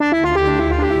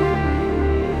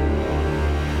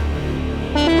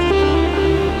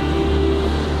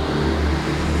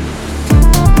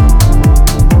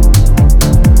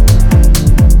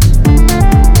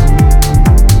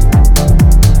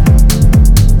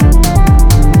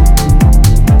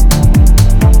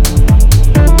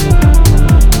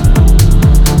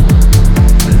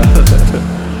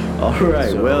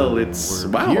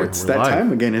It's that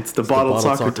time again. It's the Bottled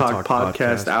Soccer Talk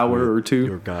podcast hour or two.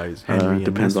 Your guys,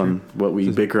 depends on what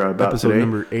we bicker about episode today.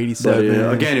 Number 87.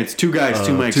 But, again, it's two guys,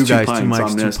 two mics, two pints.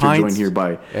 I'm Nestor, joined here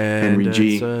by Henry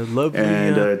G.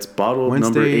 And it's bottle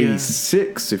Wednesday, number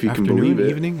 86, if you can believe it.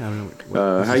 Evening? I don't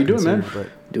know. How you doing, man?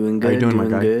 Doing good.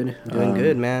 Doing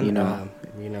good, man.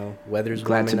 You know, weather's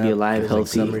glad to be alive,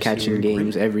 healthy, catching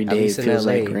games every day. It feels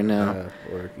like right now,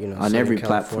 on every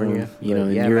platform. In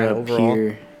Europe,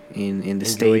 here in the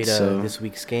States. So this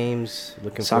week's games.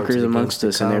 Soccer is amongst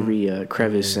us in every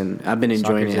crevice, and I've been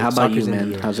enjoying it. How about you,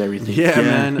 man? How's everything? Yeah,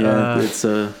 man. It's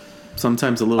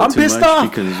sometimes a little too much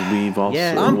because we've also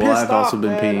I've also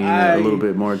been paying a little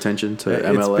bit more attention to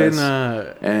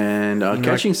MLS and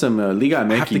catching some Liga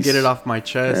MX. I have to get it off my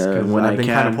chest because I've been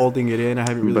kind of holding it in. I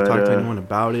haven't really talked to anyone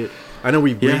about it. I know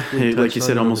we like you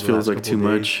said, almost feels like too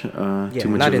much. Too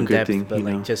much of a good thing, but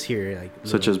like just here, like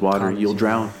such as water, you'll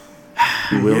drown.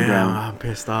 You will drown. I'm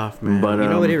pissed off, man. But you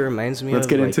know what it reminds me of? Let's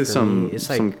get into It's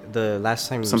like the last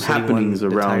time some happenings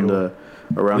around the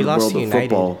world of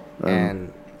football.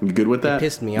 And you good with that? It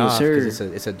pissed me off because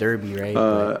it's a derby, right?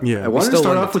 I want to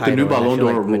start off with the new Ballon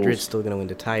d'Or rules. Madrid's still going to win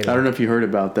the title. I don't know if you heard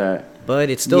about that.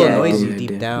 But it still annoys you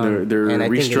deep down. They're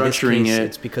restructuring it.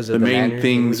 It's because the of main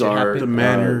things are the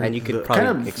manner, and you could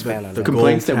probably expand on the that.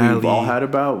 complaints that we've all had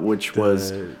about, which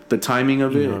was the timing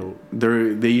of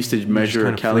it. They used to measure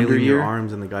a calendar year,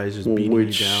 arms and the guys just beating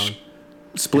you down.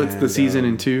 Splits the season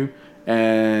in two.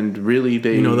 And really,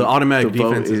 the automatic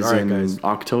defense is in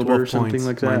October or something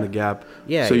like that. The gap.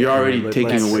 Yeah. So you're already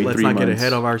taking away 3 months. Let's not get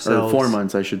ahead of ourselves. Or 4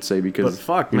 months, I should say, because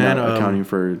you're not accounting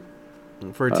for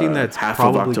a team that's half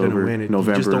probably of October, win it,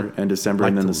 November, and December,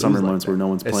 and then the summer months where no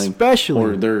one's playing. Especially,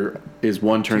 or there is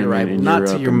one tournament in not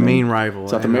Europe, to your main rival.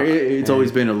 South America. It's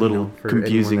always been a little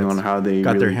confusing on how they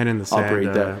got really their head in the sand,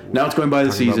 operate that. Now it's going by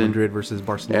the season. Madrid versus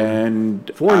Barcelona, and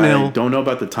 4-0. I don't know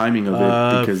about the timing of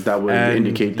it because that would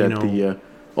indicate that the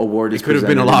award is. It could have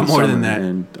been a lot more than that,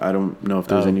 and I don't know if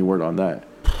there's any word on that.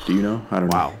 Do you know? I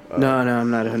don't know. No, I'm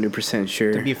not 100%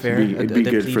 sure. To be fair, it'd be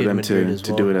good for them to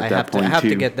do it at that point too. I have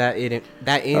to get that in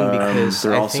because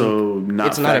they're also not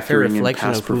it's not a fair reflection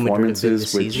of of who Madrid did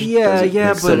this season.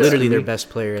 Yeah, but literally their best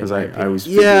player. Because I always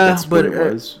figured that's what it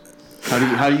was.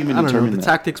 How do you even determine that? The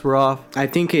tactics were off. I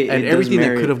think it and everything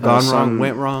that could have gone wrong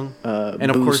went wrong.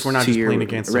 And of course, we're not just playing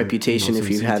against reputation if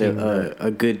you had a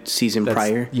good season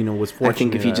prior. Was fortunate. I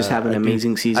think if you just have an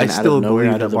amazing season out of nowhere,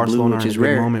 out of the blue, which is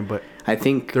rare. But I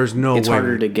think there's no it's way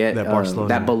harder to get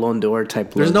that Ballon d'Or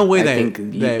type. There's no way I think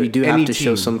you do have to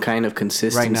show some kind of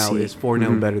consistency. Right now, it's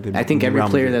 4-0 better than. I think every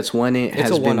player that's won it has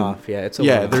been one-off. Yeah, it's a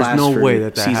one-off. There's no way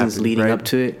that seasons leading up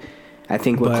to it. I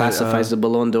think what classifies the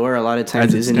Ballon d'Or a lot of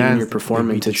times isn't even your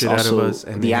performance; it's also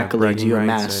the accolades you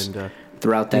amass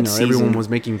throughout that season. Everyone was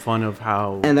making fun of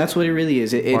how, and that's what it really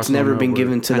is. It's never been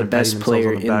given to the best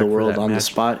player in the world on the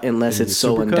spot, unless it's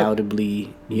so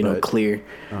undoubtedly clear.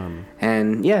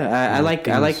 And I like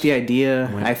the idea.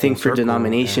 I think for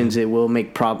denominations, it will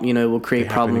make it will create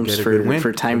problems for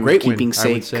timekeeping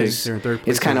sake because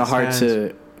it's kind of hard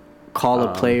to call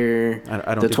a player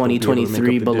the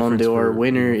 2023 Ballon d'Or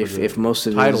winner if most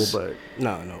of his no way.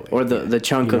 Or the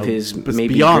chunk of his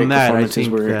maybe beyond great that, performances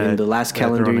were in the last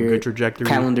calendar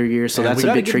year. So that's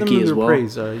a bit tricky as well.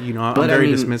 But I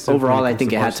mean, overall, I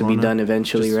think it had to be done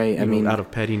eventually, right? I mean, out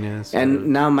of pettiness. And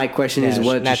now my question is,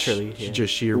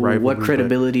 what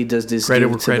credibility does this give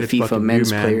to the FIFA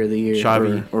Men's Player of the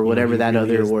Year or whatever that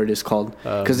other award is called?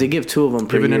 Because they give 2 of them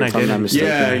per year, if I'm not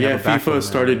mistaken. Yeah. FIFA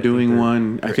started doing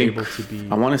one. I think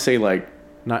I want to say like.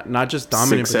 Not just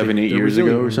dominant 6, 7, 8 years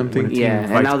ago or something. Yeah,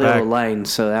 and now they're aligned.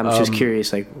 So I'm just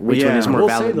curious, like which one is more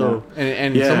valid though?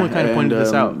 And someone kind of pointed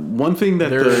this out. One thing that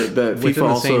the FIFA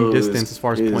also distance as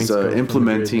far as points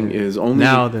implementing is only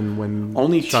now than when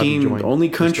only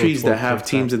countries that have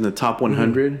teams in the top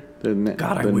 100. The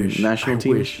national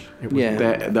teams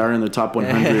that are in the top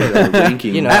 100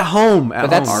 ranking at home are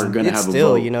going to have a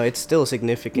vote. It's still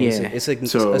significant. Yeah. It's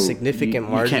a significant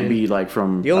margin. You can't be like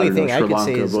from the only thing Sri I could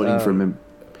Lanka say is voting for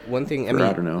one thing. I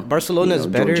don't know. Barcelona is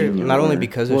better not only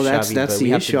because of Xavi, that's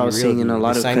the issue I was seeing in a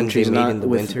lot of countries, not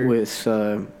with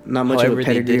not much of a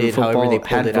pedigree in football. They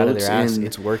pulled it out of their ass. In,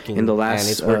 it's working in the last.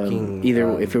 And it's working.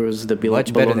 Either if it was the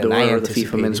Ballon d'Or or the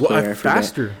FIFA Men's Player,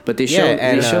 faster. But they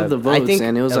showed the votes,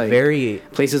 and it was like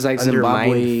places like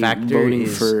Zimbabwe voting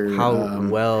for how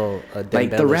well like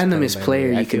the randomest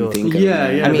player you can think of.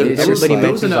 Yeah. I mean, everybody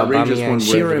mentions Aubameyang.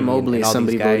 Ciro Immobile is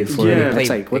somebody voted for. It's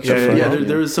like what the fuck? Yeah,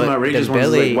 there was some outrageous ones.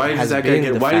 Like, why does that guy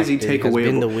get? Why does he take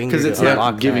away? Because it's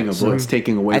not giving a vote; it's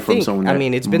taking away from someone. I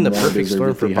mean, it's been the perfect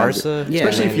storm for Barca,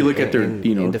 especially if you look at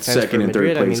their second and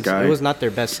third place guy, it was not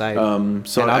their best side.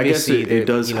 So I guess it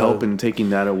does help in taking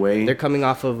that away. They're coming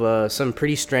off of some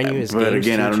pretty strenuous games. But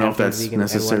again, I don't know if that's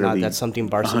necessarily that's something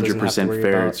Barca doesn't have to worry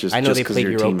fair. about. It's just I know they because played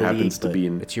your Europa team happens League, to be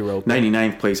in it's Europa.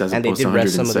 99th place as opposed to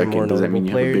 102nd. Does that mean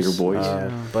you have a bigger boys?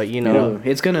 But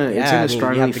it's gonna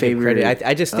strongly favor.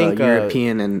 I just think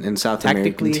European and South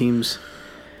American teams.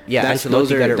 Yeah, that's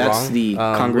the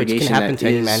congregation that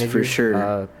is for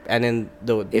sure. And then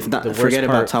forget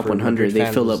about top 100, they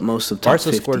fill up most of top 50.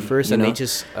 Barca scored first, and they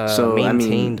just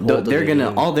maintained. They're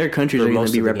gonna all their countries are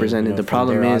gonna be represented. The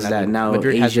problem is that now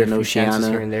Asia and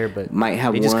Oceania might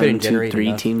have 1, 2,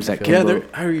 3 teams that can vote.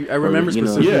 I remember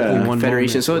specifically one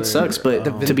federation. So it sucks, but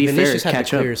to be fair,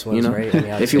 catch up.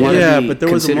 If you want to be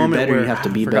considered better, you have to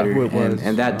be better,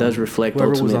 and that does reflect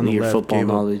ultimately your football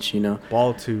knowledge.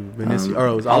 Ball to Vinicius.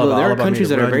 Although there are countries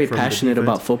that are very passionate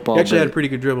about football, he actually had a pretty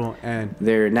good dribble, and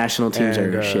their national teams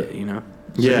are shit,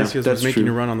 Vinicius was making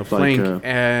a run on the flank,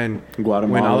 and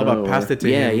Guatemala, when Alaba passed it to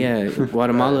him,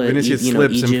 Guatemala, Vinicius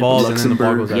slips Egypt, and falls, and then the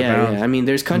ball goes out. I mean,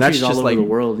 there's countries all over the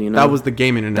world, that was the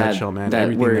game in a nutshell, man.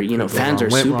 That where fans are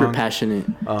super passionate.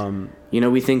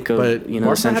 We think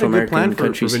of Central American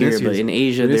countries here, but in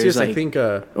Asia, there's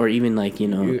or even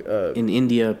in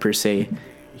India per se,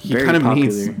 he kind of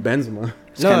needs Benzema.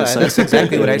 No, that's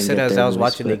exactly what I said as I was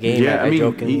watching the game. Yeah, I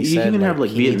mean, he can have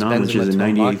Vietnam, which is in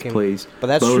 98th place. But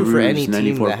that's true for any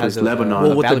team that has Lebanon.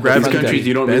 Well, with the countries,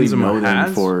 you don't really know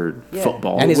them for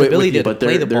football. And his ability to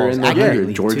play the ball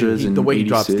accurately. Georgia's in the way he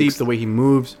drops deep, the way he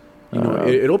moves.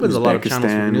 It opens a lot of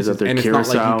channels for Vinicius, and it's not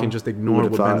like you can just ignore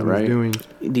what Benzema's doing.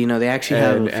 They actually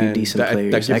have a few decent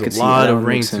players. That gives a lot of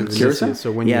range to Vinicius.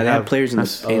 So when they have players in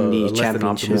the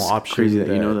championship. Crazy that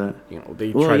you know that.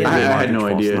 They try to. I had no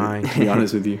idea. To be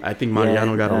honest with you, I think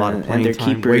Mariano got a lot of playing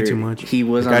time, way too much. He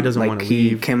was the guy doesn't want to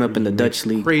leave. He came up in the Dutch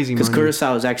league because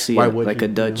Curacao is actually like a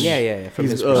Dutch. Yeah. From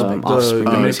his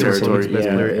territory.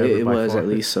 It was at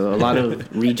least so. A lot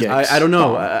of rejects. I don't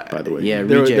know. By the way,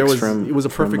 rejects from it was a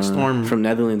perfect storm from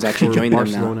Netherlands actually joined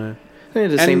them now.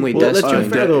 The same way Dest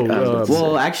joined.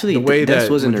 Well, actually, the way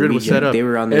Dest wasn't Madrid a was set up, they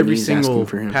were on their every knees single asking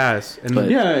for him. pass, and the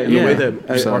way that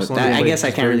Barcelona I guess I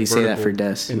can't really say that for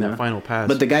Dest in that final pass.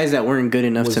 But the guys that weren't good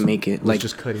enough to make it, like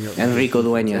just cutting up Enrico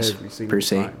Dueñas per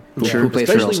se, who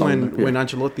plays for El Salvador. When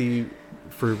Ancelotti,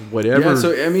 for whatever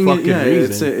reason,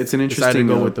 it's an interesting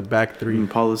to go with the back three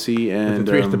policy and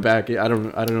the three at the back. I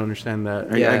don't understand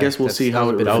that. I guess we'll see how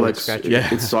it reflects.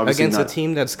 It's obviously against a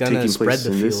team that's gonna spread the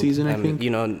field this season. I think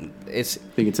I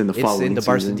think it's in the following. It's in the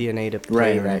Barca DNA to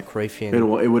play Cruyffian.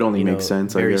 It would only make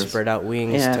sense. Very I guess. spread out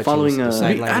wings. Following the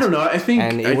sidelines. I don't know. I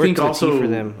think also for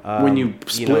them, when you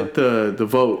split the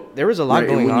vote, there was a lot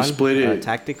going on. Split it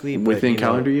tactically within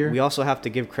calendar year. We also have to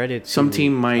give credit. Some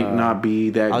team might not be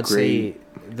that great.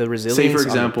 The resilience for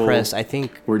example, on the press, I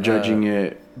think we're judging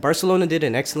it. Barcelona did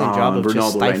an excellent job of Ronaldo just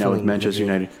stifling right now with Manchester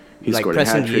United. He scored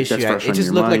pressing a hat-trick. the issue. It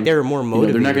just looked like they were more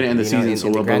motivated. They're not going to end the season so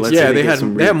well, but let's say they had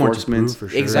more reinforcements for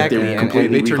sure. Exactly.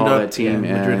 They turned up that team,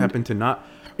 and Madrid happened to not.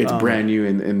 It's brand new,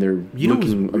 and they're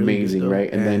looking amazing, right?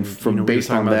 And then from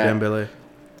based on that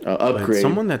upgrade,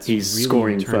 someone that's he's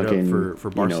scoring fucking for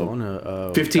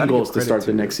Barcelona 15 goals to start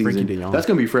the next season. That's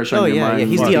going to be fresh on your mind. Yeah,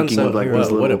 he's the unsung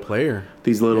hero. What a player.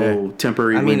 These little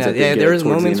temporary wins that they get there was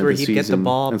towards moments the end where of the he'd get the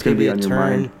ball, pivot,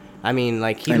 turn. I mean,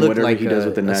 like he looked like he does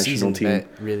with the national team.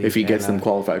 Really, if he gets them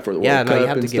qualified for the World Cup, you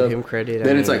have to give him credit.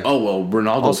 Then it's like, oh well,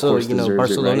 Ronaldo also, of course deserves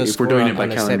Barcelona it, right? If we're doing it by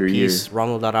calendar year,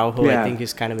 Ronald Araujo, I think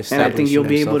is kind of established. And I think you'll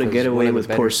be able to get away with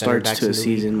poor starts to a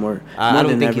season more. I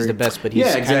don't think he's the best, but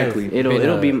he's exactly.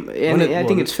 It'll be, and I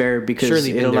think it's fair because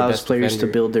it allows players to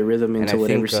build their rhythm into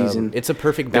whatever season it's a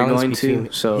perfect balance between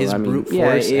his brute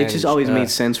force. It just always made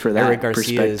sense for that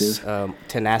perspective.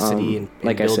 Tenacity and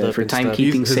like I said, for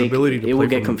timekeeping sake, it will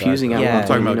get confusing. I'm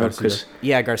talking about Garcia.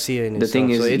 Yeah, Garcia. The thing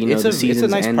is, it's a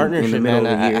nice partnership, man.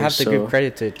 I have to give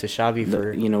credit to Xavi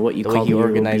for what you call he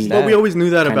organized that. Well, we always knew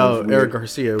that about Eric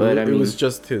Garcia. But it was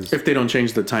just his. If they don't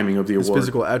change the timing of the award,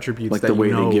 physical attributes, like the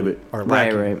way they give it, are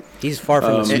lacking. Right. He's far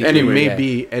from. And it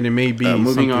may be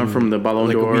moving on from the Ballon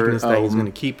d'Or weakness that he's going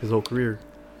to keep his whole career.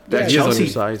 That Chelsea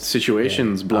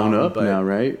situation's blown up now,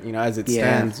 right? As it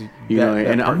stands,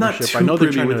 and I'm not too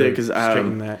privy with it because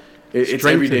it's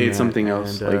every day it's something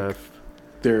else. Like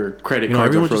their credit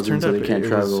cards are frozen so they can't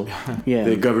travel.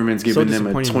 The government's giving them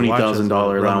a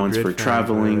 $20,000 allowance for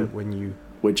traveling.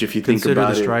 Which, if you think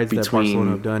about it,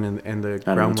 between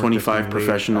 25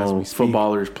 professional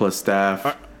footballers plus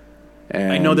staff.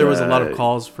 I know there was a lot of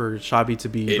calls for Xavi to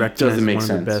be recognized as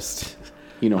one of the best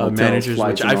managers,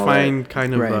 which I find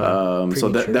kind of so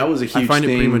that was a huge thing. I find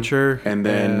it premature. And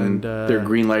then they're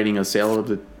greenlighting a sale of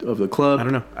the club. I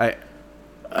don't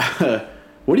know.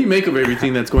 What do you make of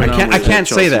everything that's going on? I can't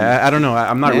say that. I don't know.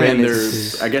 I'm not ready.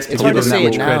 I guess it's hard to say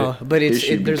it now, but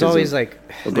there's alwa's like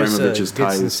there's a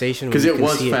good sensation because it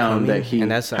was found that he and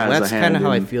that's kind of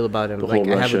how I feel about him. Like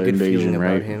I have a good feeling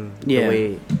about him. Yeah. The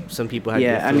way some people had.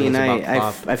 Yeah, I mean,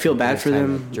 I feel bad for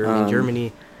them.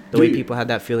 Germany. The way people had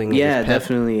that feeling. Yeah,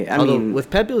 definitely. I mean, with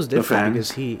Pep, it was different because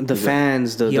the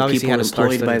fans, the people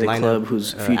employed by the club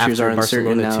whose futures are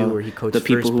uncertain now, the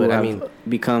people who have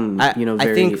become, very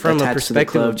I think from a perspective to the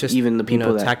club, just even the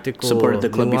people that supported the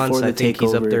club before the takeover.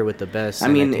 He's up there with the best. I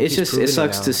mean, it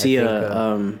sucks to see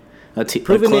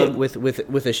proving it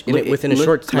within a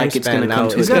short time like span now.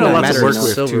 He's got a lot to work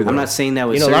with too. I'm not saying that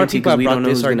with certainty. A lot of people have brought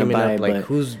this argument up, like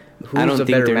who's I don't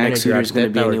think their next year is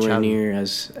going to be anywhere near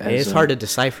as it's hard to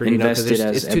decipher, because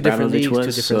it's two different leagues,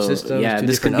 two different systems. Yeah,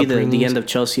 this could be the end of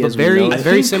Chelsea as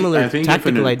very similar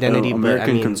tactical identity, but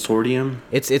American consortium.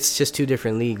 It's just two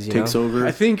different leagues. Takes over.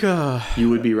 I think you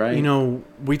would be right.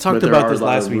 We talked about this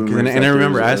last week, and I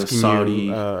remember asking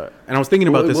you, and I was thinking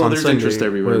about this on Sunday. There's interest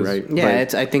everywhere, right? Yeah,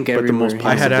 I think everywhere.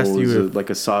 I had asked you if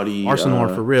like a Saudi Arsenal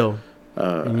are for real,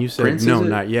 and you said no,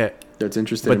 not yet. That's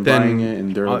interested in buying it,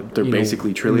 and they're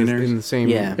basically trillionaires. In the same,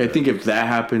 I think if that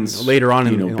happens later on,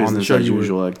 on the show, as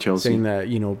usual, like Chelsea, saying that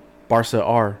Barca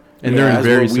are, and they're in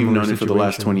very similar. We've known it for the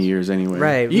last 20 years anyway,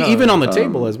 right? Even on the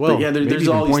table as well. But yeah, there's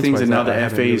all these things, and now the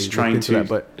FA is trying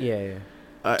to,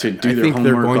 to do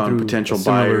their homework on potential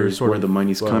buyers, where the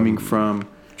money's coming from.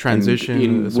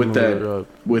 Transition with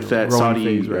that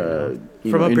Saudi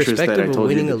from a interest perspective that I told of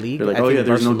winning you, a league. They're like,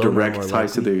 there's no direct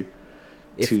ties to the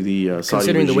Saudi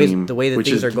considering regime, the way that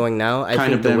things are going now. I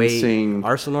think the way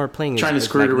Arsenal are playing, trying to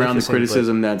skirt around the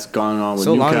criticism that's gone on with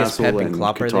Newcastle Pep and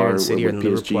Klopp are there, and City and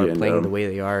Liverpool are playing the way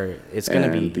they are. It's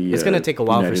gonna take a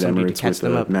while for somebody to catch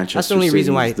them up. That's the only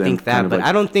reason why I think that. But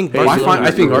I don't think.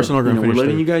 I think Arsenal are going to finish. We're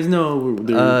letting you guys know.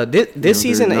 This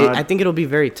season, I think it'll be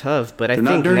very tough. But I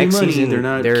think next season they're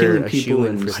not killing people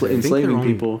and enslaving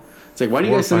people. It's like, why do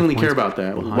you guys suddenly care about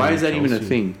that? Why is that even a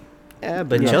thing? Yeah,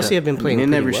 but Chelsea have been playing. It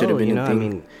never should have been a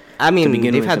thing. I mean,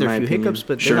 they've had their few hiccups,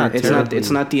 but they're not terrible. It's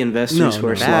not the investors who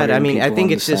are bad. I mean, I think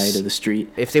it's just of the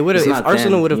street. If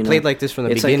Arsenal would have played like this from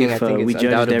the beginning, I think we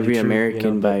judged every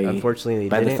American by unfortunately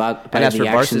by the thought. And as for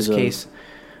Barca's case,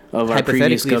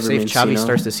 hypothetically, if Xavi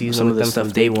starts the season with them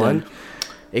from day one,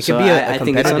 it could be a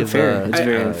competitive. It's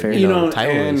very unfair.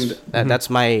 Title. That's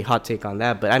my hot take on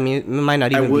that. But I mean, it might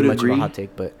not even be much of a hot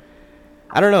take, but.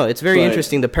 I don't know. It's very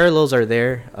interesting. The parallels are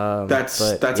there. That's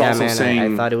also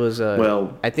saying. I thought it was.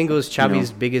 I think it was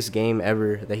Xavi's biggest game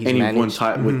ever that he's managed.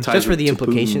 Just for the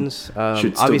implications.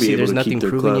 Obviously, there's nothing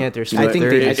proven yet. There's I think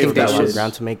they should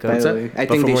ground to make up. I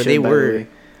think they should. They were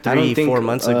 3-4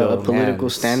 months ago. Political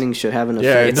standing should have an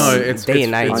effect. It's day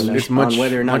and night. It's much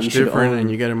different, and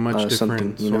you get a much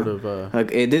different sort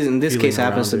of. In this case,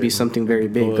 happens to be something very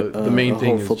big. The main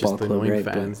thing is football just club, right?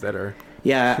 Fans that are.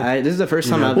 Yeah, this is the first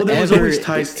time I've ever always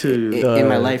ties to in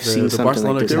my life seen something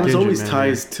like this. There was always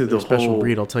ties to the special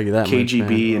breed. I'll tell you that.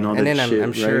 KGB and all that shit. And then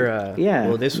I'm sure.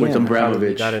 Well, this one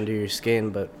probably got under your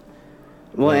skin, but.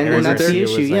 Well, and that's the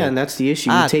issue. Yeah, and that's the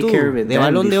issue. You take care of it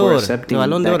then before accepting that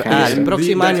kind of shit. El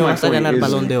próximo año vas a ganar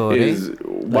Balón de Oro.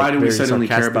 Why do we suddenly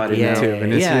care about it now?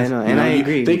 Yeah, I know, and I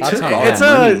agree. They took all that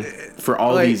money for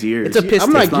all these years. It's a piss.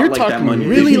 I'm like, you're talking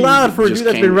really loud for a dude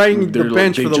that's been riding the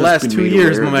bench for the last 2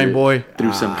 years, my boy.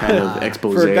 Through some kind of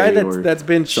expose for a guy that's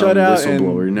been shut out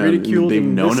and ridiculed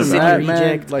and known about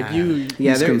that, like you.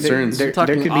 Yeah, concerns. There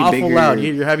could be awful loud.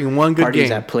 You're having one good game.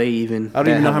 Parties at play even. I don't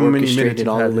even know how many minutes you've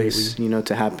had lately.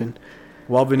 To happen.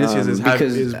 While Vinicius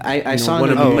is I saw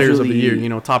one of the players of the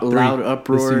year, top 3 loud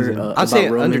uproar. I'd say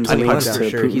under 21 for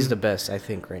sure. He's the best, I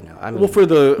think, right now. I mean, for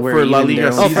La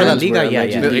Liga, for La Liga, yeah.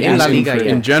 In La Liga,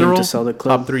 in general,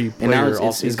 top 3 players. And now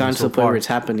it's gone to the point where it's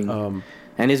happening.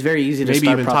 And it's very easy to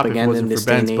start propaganda in this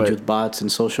day and age with bots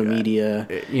and social media,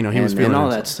 and all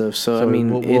that stuff. So I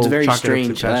mean, it's very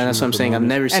strange. That's what I'm saying. I've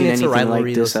never seen anything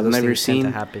like this. I've never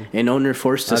seen an owner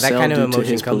forced to sell due to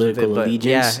his political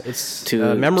allegiance,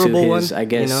 to memorable his, I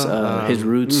guess, his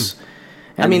roots.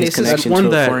 I mean, his connection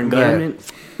to a foreign government.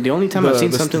 The only time I've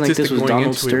seen something like this was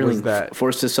Donald Sterling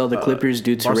forced to sell the Clippers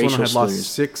due to racial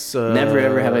slurs. Never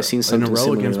ever have I seen something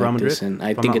similar like this, and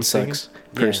I think it sucks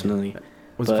personally.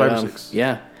 Was it 5 or 6?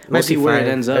 Yeah. We'll see where it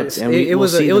ends up. It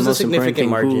was a significant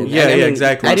margin. Yeah,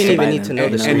 exactly. I didn't even need to know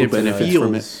the and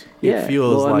it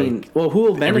feels like who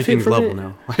will benefit from it?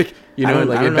 Now. Like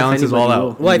it balances all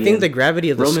out. Well, I think the gravity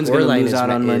of the scoreline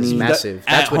is massive.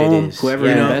 That's what it is. Whoever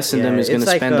invests in them is going to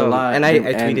spend a lot. And I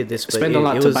tweeted this, but spend a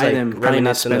lot to buy them, probably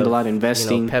not spend a lot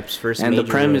investing. Pep's first and the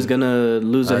Prem is going to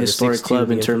lose a historic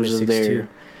club in terms of their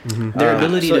Their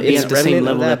ability to be at the same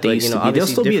level that they used to be. They'll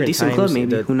still be a decent club,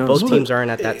 maybe. Who knows? Both teams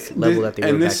aren't at that level that they were back then.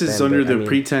 And this is under the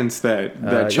pretense that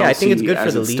Chelsea, I think it's good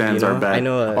for the league. I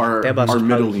know Debas is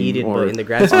probably heated, but in the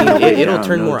grand scheme, it'll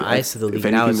turn more eyes to the league.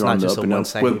 Now it's not just a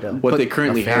one-sided. What they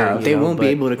currently have, they won't be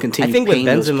able to continue. I think with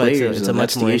Benzema, it's a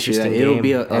much more interesting game. It'll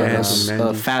be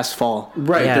a fast fall.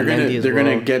 Right, they're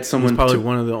gonna get someone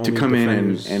to come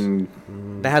in and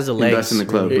that has a leg invest in the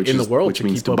club, in the world, which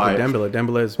means to buy Dembele.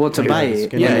 Dembele is to buy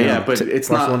it. Yeah, but it's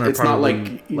not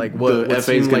like the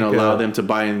FA is going to allow them to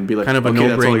buy and be like, kind of okay,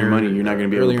 that's all your money. You're not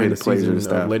going to be able to pay the players and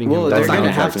stuff. Well, they're going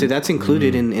to have to. That's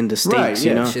included in the stakes.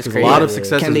 You know, a lot of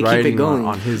success. Can they keep it going?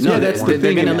 No, that's the thing.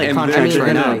 They're going to let contracts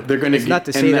run out. They're going to. It's not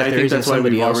to say that there isn't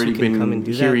somebody else who can come and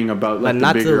do that, but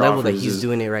not to the level that he's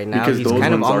doing it right now. He's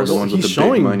kind of almost he's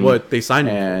showing what they signed.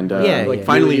 And like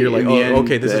finally, you're like, oh,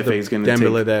 okay, this is the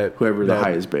Dembele that whoever the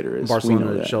highest bidder is.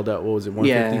 Barcelona shelled out. What was it?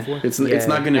 154. It's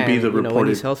not going to be the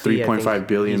reported 3.5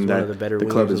 billion that the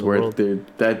club is worth.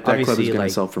 That club is going to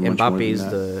sell for much more than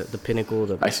that. Mbappe's the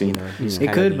pinnacle. I see.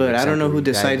 It could, but I don't know who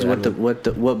decides what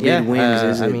bid wins.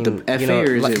 Is it the FA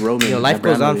or is it Roman? Life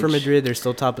goes on for Madrid. They're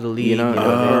still top of the league.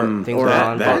 Things go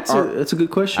on. That's a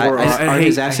good question. Are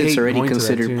his assets already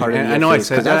considered part of the FA? I know I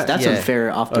said that. That's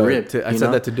unfair off the rip. I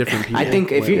said that to different people. I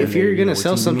think if you're going to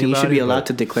sell something, you should be allowed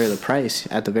to declare the price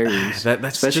at the very least.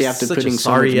 Especially after putting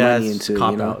so much money into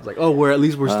it. Like, oh, we're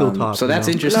still top. So that's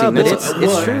interesting. But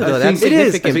it's true though. That's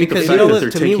significant because you know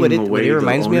what? To me, what it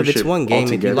reminds me of, it's one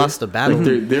game. If you lost the battle,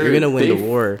 you're gonna win the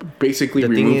war. Basically,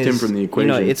 removed him from the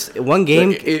equation. It's one game.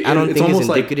 I don't think it's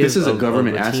indicative. This is a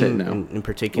government asset now. In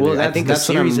particular, I think that's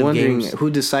what I'm wondering.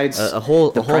 Who decides a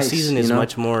whole season is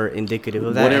much more indicative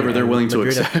of that. Whatever they're willing to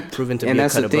accept. Proven to be and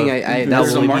that's the thing.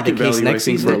 There's a market value next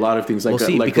season for a lot of things. We'll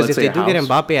see, because if they do get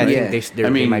Mbappe, I think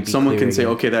they might be. Someone can say,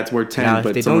 okay, that's worth 10,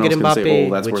 but if they don't get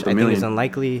Mbappe, that's which worth I $1 think million. is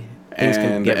unlikely.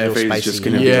 And the FA is just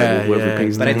going to be like whoever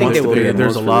pays. But I think they will.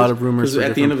 There's a lot of rumors.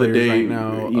 At the end of the day,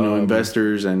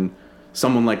 investors and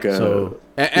someone like a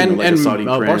Saudi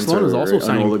Barcelona is also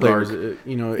signing players.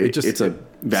 It's a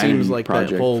seems like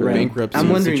project that whole bankruptcy. I'm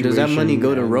wondering, does that money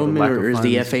go to Roman or is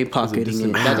the FA pocketing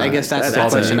it? I guess that's the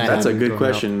question. That's a good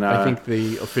question. I think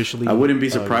they officially. I wouldn't be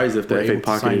surprised if the FA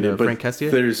pocketed it, but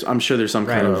I'm sure there's some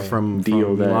kind of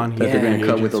deal that they're going to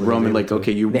cut with a Roman. Like,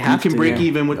 okay, you can break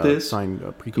even with this.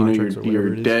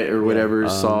 Your debt or whatever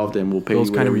is solved, and we'll pay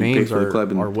you whatever you pay for the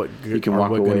club, and you can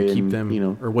walk away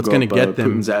and or what's going to get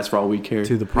them Putin's ass for all we care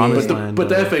to the promised land. But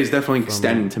the FA is definitely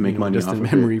standing to make money off of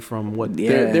it. Memory from what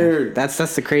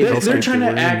that's the crazy. They're trying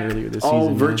to act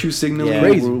all virtue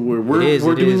signaling.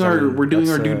 We're doing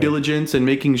our due diligence and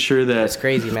making sure that it's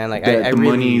crazy, man. Like the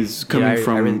money is coming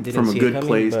from a good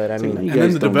place. But I mean, and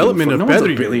then the development of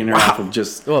Pedri, $1 billion of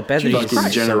just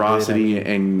fucking generosity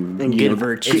and good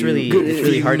virtue. It's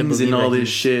really hard to believe and all this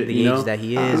shit. The age that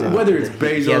he is, whether it's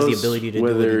Bezos, he has the ability to do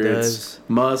what he does.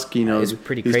 Musk, it's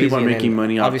pretty crazy. These people are making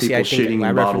money off people shitting in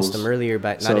bottles. I referenced him earlier,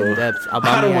 but not in depth.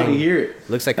 I don't want to hear it.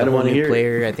 Looks like a whole new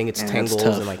player. I think it's 10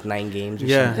 goals in like 9 games.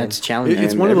 Yeah, that's challenging.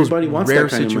 It's one of those rare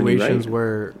situations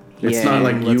where it's not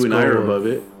like you and I are above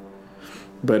it.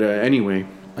 But anyway,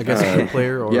 I guess a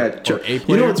player or a player.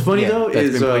 You know what's funny though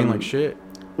is been playing like shit.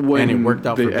 And it worked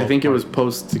out for both I think it was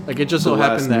post. Like it just so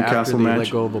happened that after they let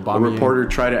go of Obama, a reporter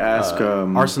tried to ask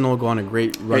Arsenal go on a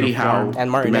great run Eddie Howe,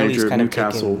 and Martinelli's kind of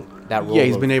Newcastle. That role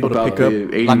he's been able to pick up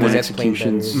 81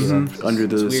 executions under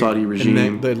the Saudi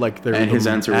regime, and his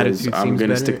answer was, "I'm going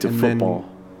to stick to football."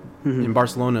 In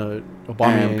Barcelona,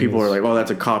 Obama and people are like, "Oh, that's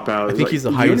a cop out." I think he's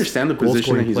the highest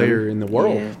goal-scoring player in the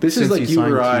world. Yeah. This is like you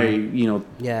or I,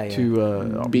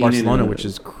 to Barcelona, which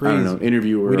is crazy. I don't know,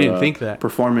 interview or we didn't think that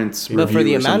performance, but for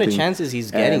the amount of chances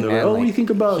he's getting, man. What do you think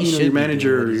about your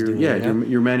manager?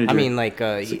 Your manager. I mean, like,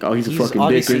 he's a fucking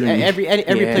dick. Every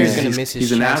player's gonna miss his chances.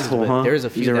 He's an asshole, huh? There's a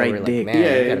few that were like, man,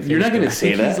 yeah, you're not gonna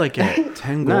say that. He's like at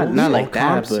 10 goals, not like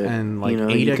that, but and like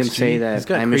you can say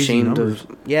that I'm ashamed of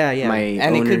my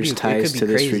owner's ties to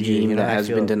this regime that has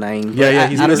been denying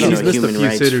human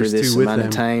rights for this amount of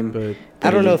time. But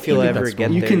I don't know if you'll ever get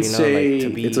there. You can say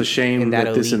it's a shame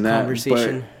that this and that,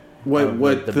 but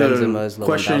what the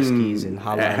question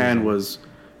at hand was,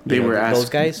 they were asking those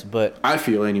guys, but I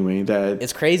feel anyway that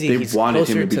it's crazy. They he's wanted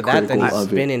him to be critical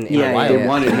of it. They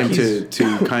wanted him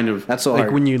to kind of. That's so hard.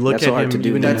 Like when you look at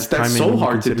him, that's so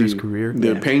hard to do. His career.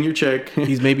 They're paying your check.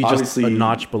 He's maybe just a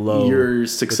notch below your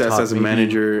success as a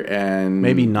manager, and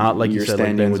maybe not like you're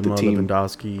standing with the team.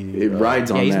 Lewandowski, it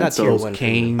rides on that. He's not so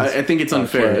Kane. I think it's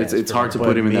unfair. It's hard to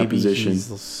put him in that position.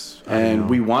 And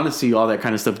we want to see all that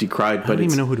kind of stuff decried, but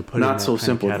it's not so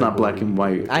simple. It's not black and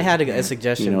white. I had a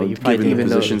suggestion, but you probably given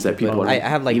the positions that people. I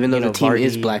have like even though the team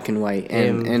is black and white,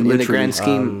 and in the grand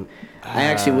scheme, I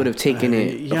actually would have taken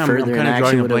it further, and I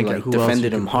actually would have like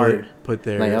defended him hard. Put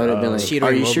there. Like I would have been like,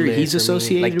 "Are you sure he's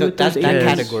associated with that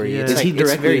category? Is he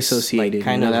directly associated?"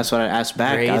 Kind of. That's what I asked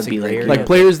back. I'd be like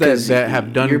players that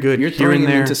have done good here and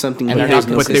there, into something,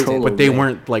 but they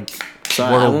weren't like. So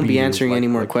I won't be answering any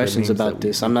more questions about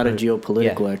this. I'm not a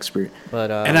geopolitical expert.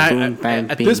 But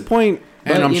at this point,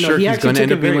 and I'm sure he's going to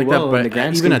end up being like that.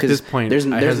 But even at this point, there's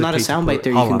not a soundbite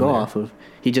there you can go off of.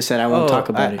 He just said, "I won't talk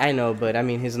about it." I know, but I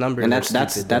mean, his numbers. And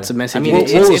that's a message. I mean,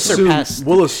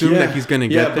 we'll assume that he's going to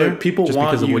get there. People just want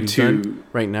because of you what he's done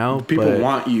right now. People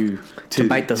want you to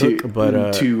bite the hook. But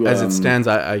as it stands,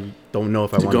 I don't know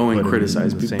if I want to go and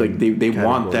criticize. Like they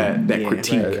want that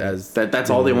critique. That's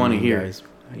all they want to hear.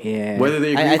 Yeah. Whether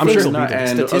they agree, I'm sure he'll not.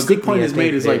 And a good point is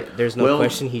made is like, there's no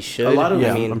question he should. A lot of,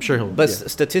 I mean, I'm sure he'll. But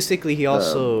statistically, he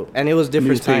also, and it was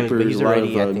different times, but he's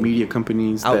already media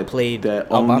companies outplayed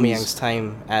Aubameyang's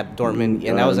time at Dortmund,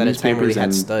 and that was at a time where they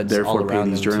had studs all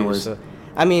around them too. So,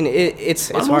 I mean,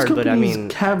 it's hard, but I mean,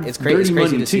 it's crazy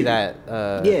to see that.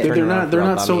 They're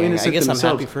not so innocent. I guess I'm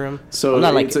happy for him. So I'm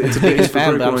not like it's a big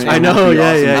fan, but I'm saying I know,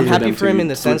 I'm happy for him in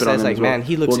the sense that it's like, man,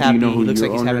 he looks happy. He looks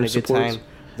like he's having a good time.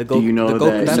 The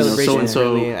Goku celebration,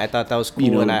 really, I thought that was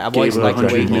cool, and I've always liked the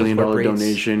way he incorporates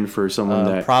donation for someone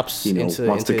that props into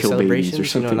celebrations. Or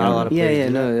something. Not a lot of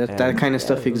players that kind of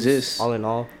stuff exists. All in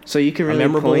all, so you can really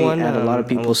point at a lot of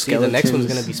people's skeletons. The next one's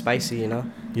gonna be spicy, you know.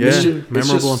 Yeah,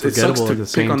 memorable and forgettable at the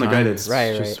same time. Pick on the guy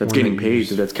that's getting paid,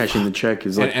 that's cashing the check.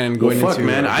 Is like, and going fuck,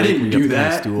 man, I didn't do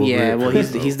that. Yeah, well,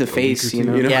 he's the face, you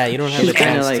know. Yeah, you don't have the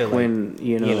chance to like when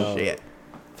you know.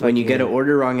 When you get an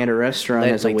order wrong at a restaurant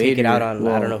as a waiter, take it out on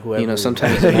I don't know whoever. You know,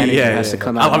 sometimes the manager has to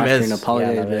come out after and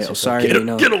apologize. Oh, sorry, you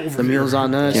know, the meal's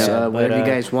on us. Whatever you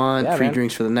guys want, free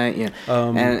drinks for the night. Yeah,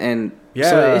 and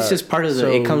so it's just part of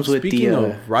the. It comes with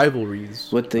the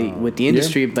rivalries with the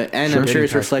industry, but I'm sure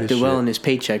it's reflected well in his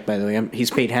paycheck. By the way,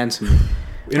 he's paid handsomely.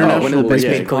 One of the best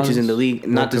paid coaches in the league,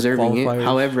 not deserving it.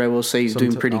 However, I will say he's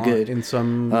doing pretty good. In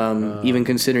some, even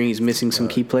considering he's missing some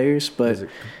key players, but.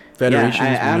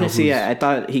 I honestly, I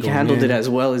thought he handled it as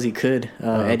well as he could.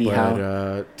 Eddie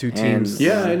Howe. 2 teams.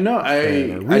 I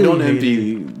don't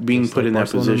envy being put in that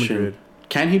position.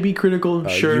 Can he be critical?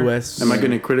 Sure. US, Am I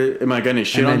gonna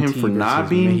shit on him for not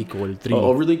being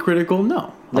overly critical?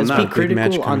 No. Let's be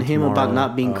critical on him about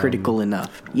not being critical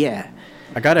enough. Yeah.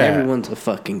 Everyone's a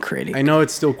fucking critic. I know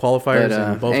it's still qualifiers,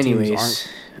 and both teams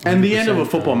aren't. And the end of a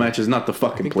football match is not the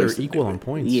fucking place. They're equal on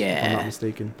points. Yeah, if I'm not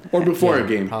mistaken. Or before a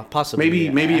game, possibly.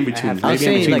 Maybe in between. I'm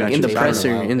saying like in the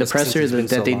presser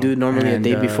that they do normally a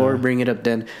day before, bring it up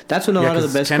then. That's when a lot of the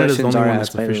best questions are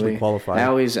asked. By the way, I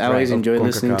always enjoy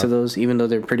listening to those, even though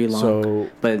they're pretty long. So,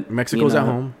 but Mexico's at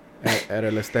home at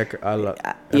El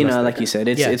Azteca. You know, like you said,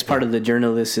 it's part of the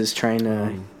journalists is trying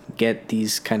to get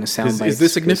these kind of sound bites. Is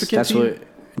this significant? That's what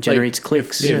generates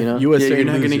clicks. You know, you're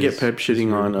not gonna get Pep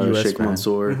shitting on Sheikh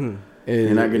Mansour.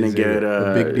 You're not gonna get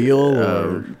a big deal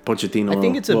or Pochettino. I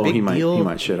think it's a big deal. He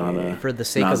might shit on for the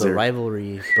sake of the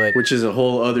rivalry, but which is a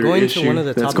whole other issue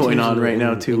that's going on right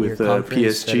now too with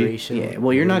PSG. Yeah,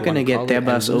 well, you're not gonna get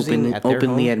Tebas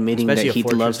openly admitting that he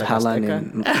loves Haaland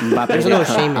and Mbappe. There's no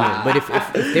shame in it, but if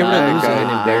they were to lose in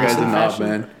an embarrassing fashion,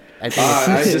 man. I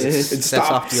think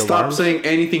stop saying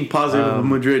anything positive of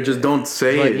Madrid. Just don't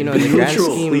say it. You know, in the grand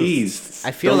scheme, please. I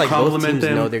feel like both teams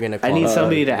know they're gonna. I need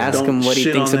somebody to ask him what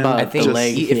he thinks about the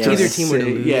leg. If either team were to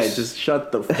lose, just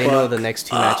shut the fuck. They know the next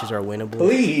 2 matches are winnable.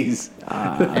 Please.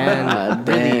 And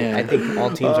really, I think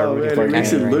all teams are rooting for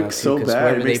Canada right now too, because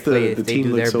wherever they play, if they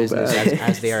do their business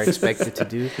as they are expected to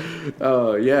do,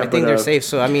 I think they're safe.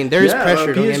 So I mean, there is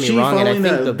pressure. Don't get me wrong, and I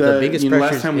think the biggest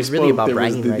pressure is really about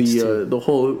bragging rights too. The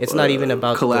whole it's not even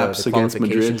about collapse the against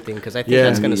Madrid thing, because I think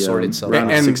that's going to sort itself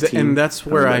out. And that's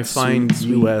where I find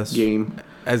U.S. game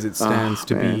as it stands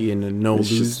to be in a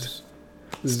no-lose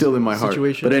still in my heart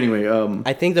situation. But anyway,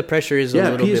 I think the pressure is a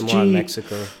little bit more on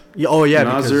Mexico.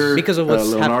 Because of what's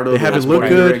Leonardo, they haven't looked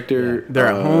good. They're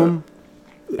at home,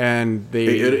 and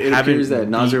they haven't. That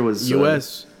Nasser was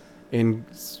U.S. in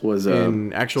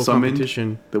actual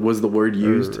competition. That was the word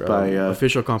used by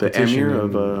official competition the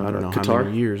emir of I don't know Qatar, how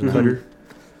many years now.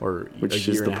 Or which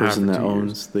is the person that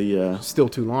owns the still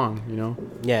too long, you know.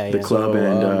 The club.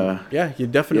 And you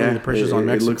definitely the pressure's on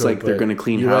Mexico. It looks like they're going to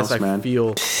clean US, house, man. I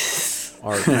feel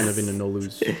are kind of in a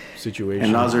no-lose situation.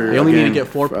 And Nasser, they only need to get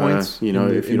 4 points. You know,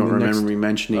 if you don't remember me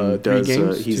mentioning,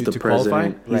 he's the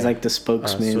president. He's like the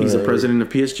spokesman. He's the president of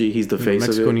PSG. He's the face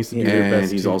of it,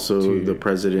 and he's also the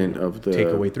president of the. Take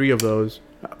away 3 of those.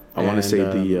 I want to say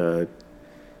the.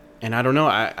 And I don't know.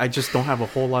 I just don't have a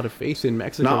whole lot of faith in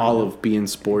Mexico. Not all of beIN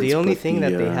Sports. The only thing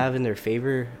that they have in their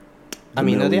favor I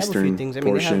mean, they have a few things. I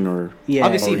mean, portion or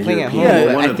obviously playing at home.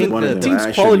 Yeah, I think the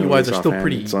teams quality-wise are still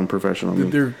pretty. It's unprofessional.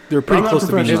 They're pretty close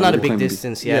to being. There's not a big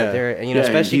distance. Yeah, they're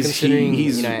especially considering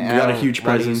he's got a huge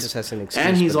presence,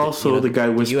 and he's also the guy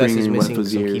whispering in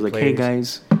Westwood's ears, like, "Hey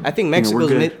guys." I think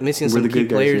Mexico's missing some key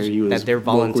players that they're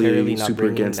voluntarily not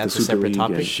bringing. That's a separate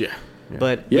topic. Yeah.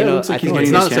 But I think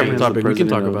it's not a separate topic. We can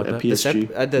talk about that.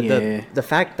 The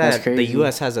fact that the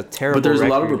U.S. has a terrible there's a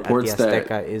lot of reports at the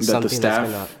Azteca is something that's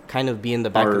gonna kind of be in the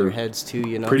back of their heads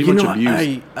too. Pretty much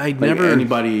abused. I never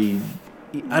anybody.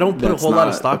 I don't put a whole lot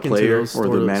of stock into those or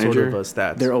the manager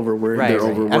stats. They're overworked. Right, they're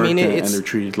overworked. I mean, and they're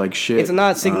treated like shit. It's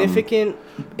not significant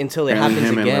until it happens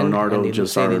again. And Leonardo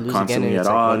just are constantly at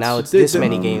odds. Now it's this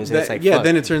many games. It's like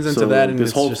then it turns into that, and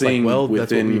this whole thing that's what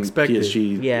we expected.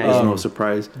 PSG is no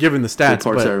surprise. Given the stats,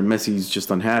 parts are Messi's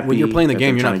just unhappy. When you're playing the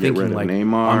game, you're not thinking like,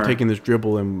 I'm taking this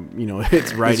dribble and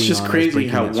it's writing. It's just crazy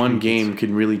how one game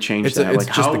can really change that. It's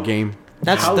just a game.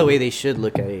 That's the way they should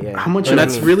look at it. Yeah. How much? And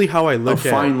that's really how I look at. A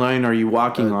fine line are you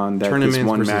walking on that tournaments this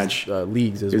one versus, match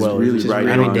leagues as well? Really right.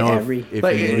 I don't know.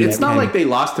 It's not like they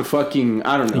lost to fucking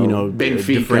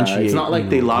Benfica. It's not like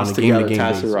they lost to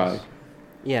Galatasaray.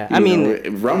 Yeah, I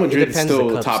mean, Real Madrid's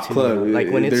still a top club.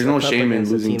 Like when there's no shame in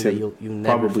losing to you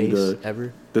never probably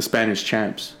ever. The Spanish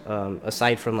champs.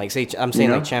 Aside from like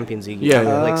like Champions League.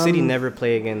 Yeah. Like City never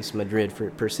play against Madrid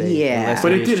per se. Yeah,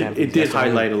 but it did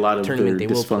highlight a lot of their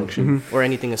dysfunction or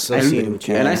anything associated with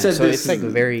Champions. And I said so it's like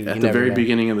at the very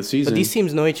beginning of the season. But these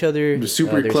teams know each other. The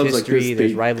super clubs like this,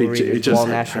 there's rivalry. It just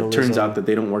turns out that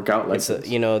they don't work out like this.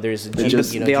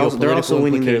 There's they're also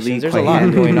winning their league. There's a lot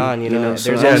going on. There's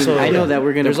also I know that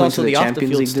we're going to point to the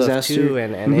Champions League disaster,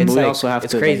 and it's also have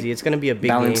to crazy. It's going to be a big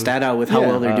balance that out with how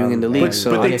well they're doing in the league.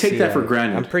 But they take that for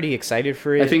granted. I'm pretty excited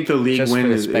for it. I think the league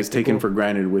win is taken for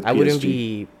granted with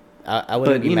PSG. I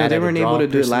wouldn't be they weren't able to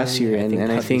do it last year,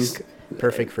 and I think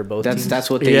perfect for both teams.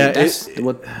 That's what they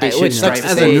should strive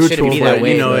as a neutral,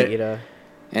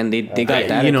 and they got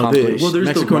that accomplished.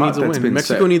 Mexico needs a win.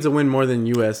 Mexico needs a win more than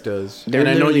U.S. does. They're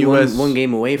literally one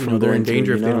game away from they're in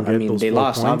danger if they don't get those 4 points. They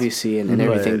lost obviously and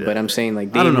everything, but I'm saying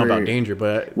like I don't know about danger,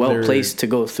 but well placed to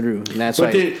go through, and that's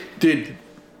why.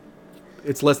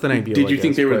 It's less than ideal. Did you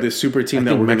think they were the super team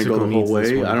that were going to go the whole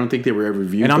way? I don't think they were ever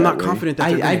viewed. And I'm not confident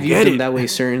that I viewed them that way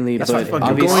certainly, but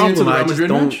obviously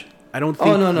I don't think.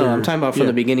 Oh no! I'm talking about from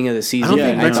the beginning of the season. I don't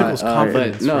think Mexico's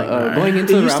confident. But going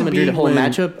into the Real Madrid whole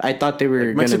matchup, I thought they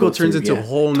were. Mexico turns into a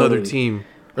whole nother team.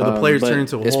 Or the players turn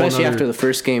into a whole especially after the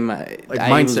first game, I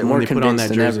was more convinced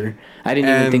than ever. I didn't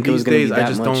even think it was going to be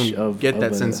that much. I just don't get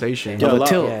that sensation.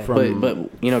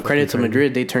 But credit to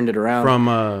Madrid, they turned it around.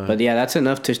 But yeah, that's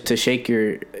enough to shake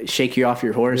you off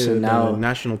your horse, and now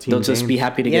national team they'll just be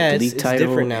happy to get the league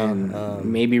title and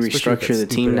maybe restructure the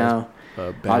team now.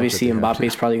 Obviously,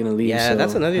 Mbappe's probably going to leave. Yeah,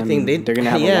 that's another thing. They're going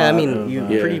to have. Yeah, I mean, you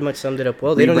pretty much summed it up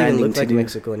well. They don't even look like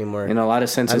Mexico anymore in a lot of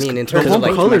senses. I mean, in terms of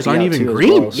the colors aren't even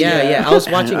green. Yeah. I was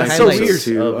watching highlights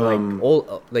of like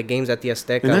old games at the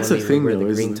Azteca. And that's the thing, though,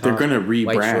 is they're going to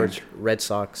rebrand. Red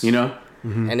Sox.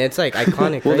 And it's like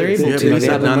iconic. Well, they're able to. They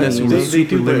have done this. He was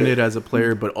super limited as a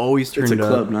player, but always turned up. It's a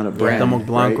club, not a brand. Cuauhtémoc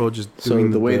Blanco just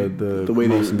doing the way they're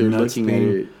looking at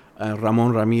it.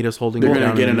 Ramon Ramirez holding. They're going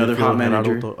to get another hot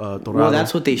manager. Well,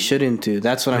 that's what they shouldn't do.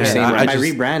 That's what I'm saying. By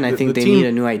rebrand, I think they need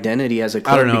a new identity as a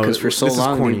club because for so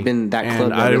long they've been that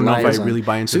club that relies on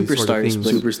superstars.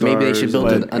 But maybe they should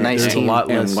build a nice team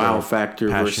and wow factor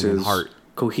versus heart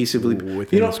cohesively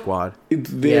within the squad.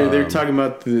 They're talking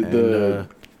about the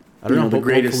I don't know, the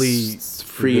greatest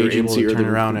free agency or the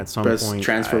around at some best point.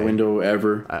 transfer window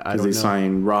ever because they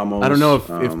signed Ramos. I don't know if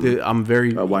I'm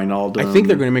very. Wijnaldum. I think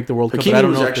they're going to make the World Cup. But I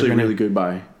don't know if actually really good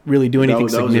buy. Really do anything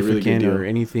significant or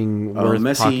anything worth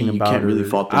Messi, talking about. You can't really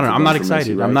fault I don't know. I'm not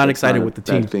excited. Messi, right? I'm not excited with the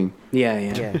team. Thing.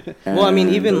 Yeah. Well, I mean,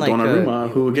 even like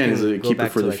Donnarumma, who again is a keeper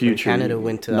for the future. Canada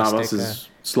went to Navas is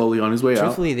slowly on his way out.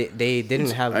 Truthfully, they didn't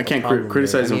have. I can't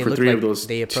criticize them for 3 of those.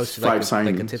 They approached five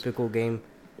signings like a typical game.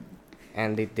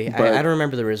 And I don't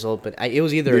remember the result, but it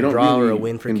was either a draw or a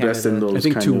win for Canada. I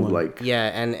think 2-1.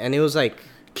 And it was like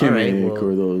Kimmich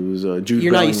or those Jude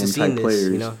you're not used to seeing this,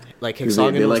 players. Like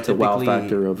hexagonals, they like the wow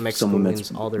factor of someone that's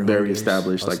very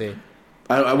established. Like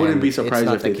I wouldn't be surprised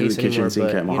if they threw the kitchen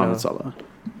sink at Mohamed Salah.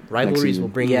 Rivalries will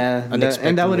bring and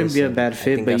that wouldn't be a bad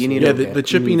fit, but you need the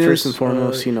chippiness first and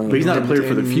foremost. But he's not a player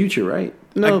for the future, right?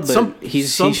 No, but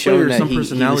he's shown that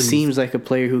he seems like a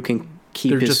player who can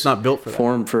keep his just not built for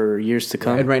form for years to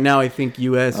come. And right now, I think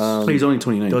U.S. he's only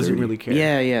 29. Doesn't really care.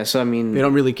 Yeah. So I mean, they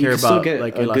don't really care about still get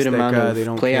like a good amount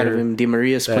of play out of him. Di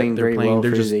Maria's playing very well for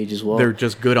his age as well. They're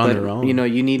just good on their own. You know,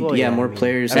 you need more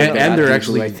players, and they're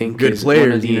actually, I think, good players.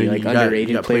 One of the like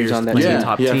underrated players on that team.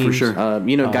 Top teams for sure.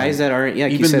 You know, guys that aren't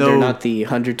like you said, they're not the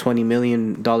 $120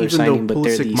 million signing, but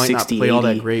they're the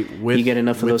 60-80. You get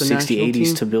enough of those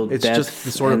 60-80s to build depth. It's just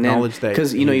the sort of knowledge that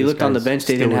because you know you looked on the bench,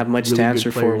 they didn't have much to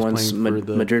answer for once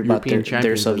Madrid bought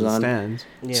their subs on.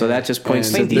 So that just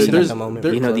points to the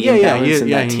imbalance in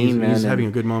that team, man. He's having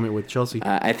a good moment with Chelsea.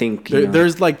 I think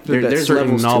there's like there's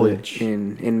certain knowledge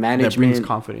in management,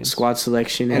 squad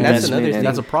selection, and that's another thing.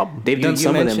 That's a problem. They've done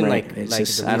some of them right.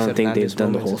 I don't think they've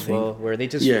done the whole thing. Where they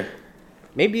just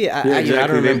maybe I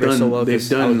don't remember so well. They've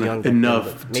done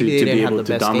enough to be able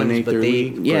to dominate their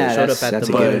league. Showed up at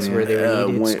the moments where they were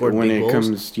needed, scored big goals. When it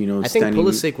comes, you know, I think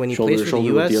Pulisic, when he plays for the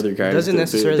U.S., doesn't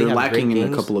necessarily have great games,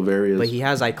 in a couple of areas, but he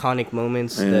has iconic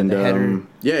moments. The header,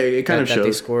 it kind of shows that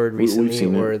they scored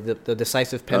recently, or the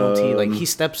decisive penalty. Like he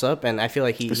steps up, and I feel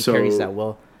like he carries that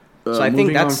well. So I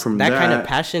think that kind of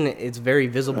passion. It's very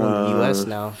visible in the U.S.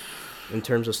 now. In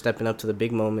terms of stepping up to the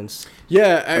big moments.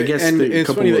 Yeah, I guess and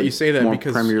it's funny that you say that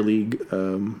because Premier League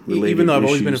even though I've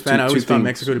always been a fan, I always found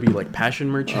Mexico to be like passion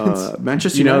merchants.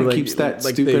 Manchester United keeps that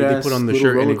like they put on the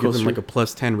shirt and it gives them like a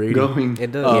 +10 rating. Going.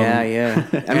 It does.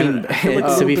 I mean,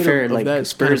 to be fair, like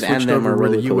Spurs and them are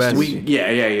really US.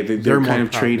 They're kind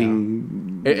of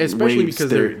trading, especially because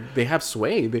they have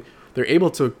sway. They're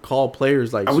able to call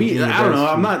players like. I don't know.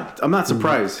 I'm not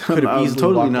surprised. I'm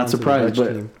totally not surprised,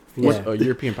 but. A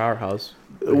European powerhouse.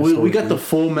 We got the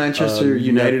full Manchester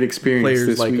United experience. Players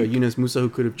this like week. Yunus Musa who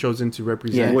could have chosen to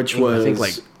represent, which was I think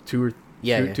like two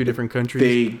different countries.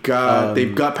 They've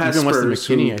got past even Spurs,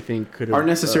 Weston McKennie, I think, could have aren't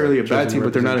necessarily a bad team,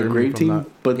 but they're not a great team.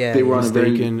 But they were on a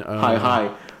very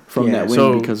high from that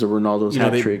win because of Ronaldo's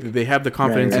hat trick. They have the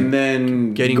confidence, and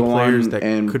then getting players that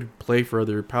could play for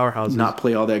other powerhouses, not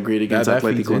play all that great against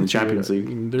Atletico in the Champions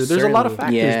League. There's a lot of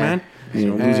factors, man. You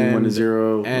know, losing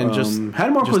 1-0, and just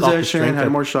had more possession,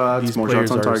 had more shots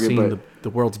on target, but the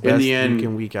world's best in the end, week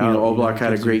in, week out. You know, Oblak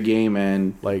had a great game,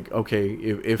 and like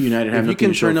if United have nothing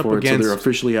to show for it, so they're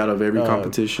officially out of every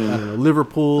competition. I don't know,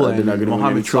 Liverpool and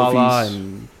Mohamed Salah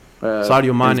and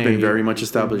Sadio Mane. It's been very much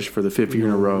established for the 5th year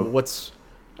in a row.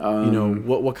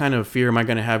 What kind of fear am I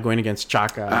going to have going against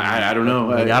Xhaka? I don't know.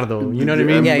 Gallardo, you know what I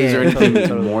mean? Is there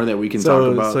anything more that we can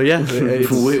talk about? So yeah,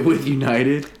 with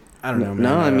United. I don't know, man.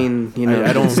 No, I mean, you know,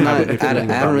 I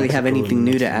don't really have anything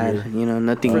new to add. You know,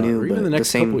 nothing new, but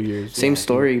the same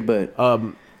story. But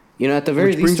you know, at the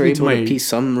very least, they're able to piece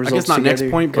some results together. I guess not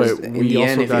next point, but in the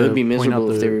end, it would be miserable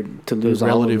if they were to lose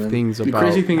all of them. Things about. The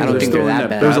crazy thing is, I don't think they're that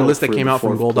bad. There's a list that came out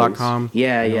from Goal.com.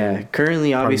 Yeah.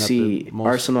 Currently, obviously,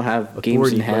 Arsenal have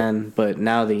games in hand, but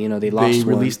now they lost. They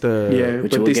released but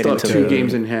they still have 2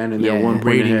 games in hand, and they're 1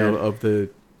 point ahead of the.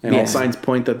 And all signs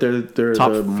point that they're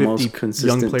top the 50 most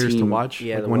consistent young players team to watch.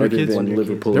 Yeah, like Wonder Kids.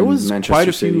 Liverpool there was Manchester quite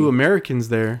a City. few Americans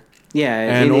there. Yeah,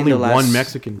 and only one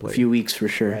Mexican player. Few weeks for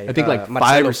sure. I think like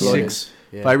 5 or 6.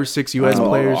 Yeah. 5 or 6 U.S.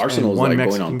 players. Arsenal's and 1 like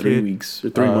Mexican going on 3 weeks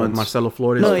or 3 months. Marcelo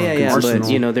Flores. No, but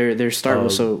you know their start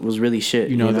was really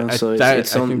shit. So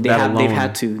they've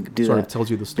had to do that. Tells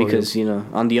you the story because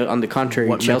on the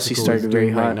contrary, Chelsea started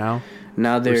very hot.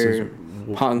 Now they're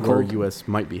hot and cold. U.S.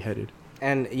 might be headed.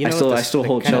 And I still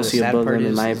hold Chelsea above them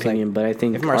in my opinion, but I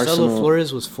think if Marcelo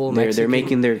Flores was full Mexican, they're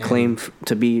making their claim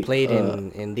to be played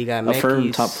in Liga MX, a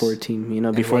firm top 4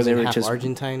 team. Before they were just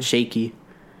Argentine. Shaky.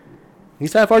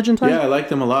 He's half Argentine? Yeah, I like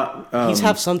them a lot. He's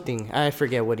half something. I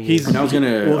forget what he is.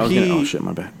 Oh shit,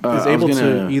 my bad. He's able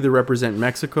to either represent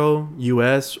Mexico,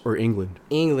 U.S., or England.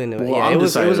 England, it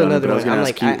was another one. I'm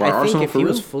like, I think if he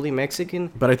was fully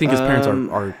Mexican, but I think his parents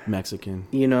are Mexican.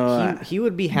 He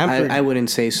would be hampered. I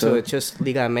wouldn't say so. So it's just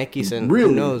Liga MX, and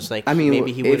who knows? Like,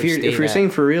 maybe he would have stayed. If you're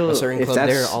saying for real, if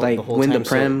that's like win the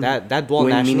Prem, that dual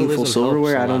win meaningful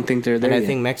silverware, I don't think they're there. And I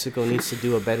think Mexico needs to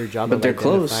do a better job. But they're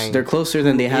close. They're closer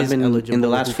than they have been in the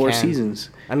last 4 seasons.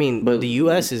 I mean, but the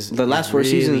U.S. is the last 4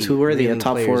 seasons. Who were they? A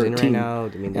top 4 team,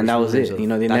 and that was it. They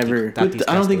never. I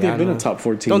don't think they've been a top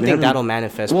 4 team. Don't think that'll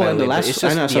manifest. Well, in the last,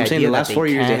 I know. So I'm saying the last 4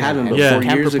 years they haven't. But 4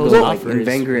 years ago, like in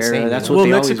Wenger era, that's what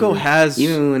they always were. Mexico has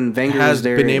even when Wenger was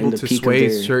there, been able to sway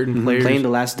certain players playing the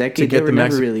last decade. They were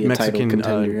never really a title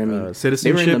contender. I mean,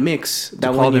 they were in the mix.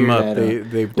 That one year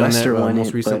that they've done that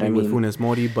most recently with Funes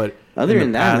Mori, but. Other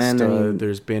than that, man,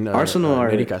 there's been Arsenal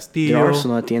are Castillo,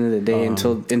 Arsenal at the end of the day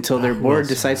until their board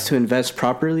decides decides to invest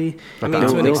properly, I mean,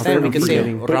 to an extent, we could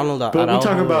say Ronald Araujo. But we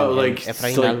talk about like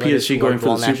PSG going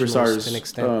for the superstars.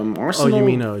 Arsenal. Oh, you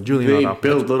mean Julian Araujo? They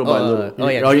build little by little. Oh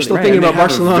yeah, you're still thinking about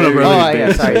Barcelona, bro. Oh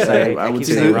yeah, sorry. I would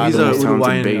say he's a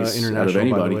Uruguayan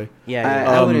international, by the way.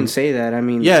 Yeah, I wouldn't say that. I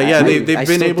mean, they've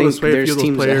been able to sway a few of those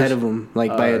teams players ahead of them,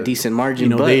 like by a decent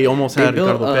margin. You know, they almost had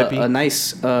a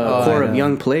nice core of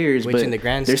young players, but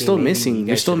they're still missing.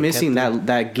 They're still missing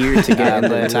that gear to get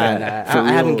in the time.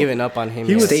 I haven't given up on him.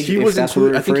 He was. That's what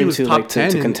we're referring to, like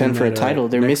to contend for a title.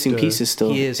 They're missing pieces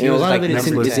still. He is. A lot of it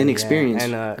is inexperience.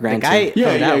 And the guy,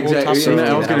 yeah, exactly.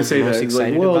 I was gonna say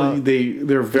that. Well,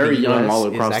 they're very young all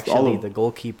across. All of the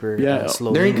goalkeeper. Yeah,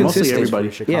 they're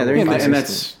inconsistent. Yeah, they're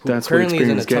inconsistent. And that's currently is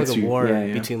in a tug of war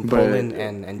between Poland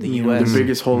and the U.S. The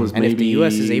biggest hole is maybe if the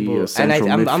U.S. is able,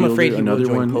 and I'm afraid he will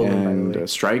join Poland, and a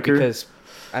striker, because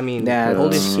I mean,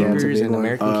 Polish keepers and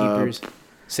American keepers.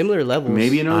 Similar levels.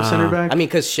 Maybe another center back. I mean,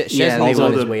 because Szczesny's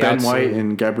on his way out. Ben White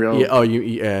and Gabriel.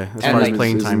 Yeah. As far as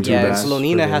playing time, too. Yeah,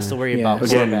 Slonina has to worry about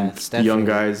again young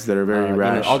guys that are very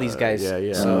rash. All these guys.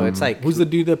 Yeah. So it's like, who's the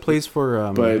dude that plays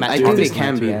for? But I think they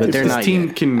can be, but they're not. This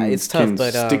team can it's tough,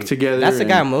 but stick together. That's the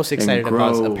guy I'm most excited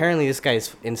about. Apparently, this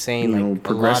guy's insane. Like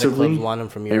progressively, a lot of clubs want him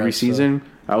from Europe every season.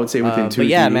 I would say within 2 years. But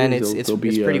yeah, man, it's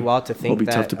pretty wild to think that.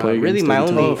 It'll be tough to play. Really, my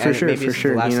only for sure.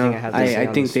 You know, I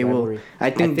think they will. I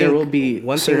think there will be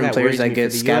certain players that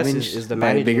get scavenged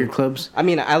by bigger clubs. I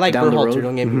mean, I like Berhalter.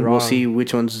 Don't get me wrong. We'll see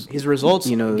which ones. His results,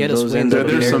 get us wins.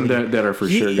 There's some that are for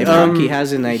sure. If Frankie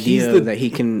has an idea that he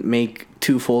can make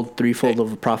twofold, threefold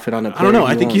of a profit on a player, I don't know.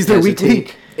 I think he's their weak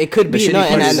link. It could be,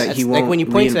 like when you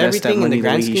point to everything in the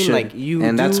grand scheme, like you.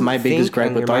 And that's my biggest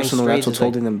gripe with Arsenal. That's what's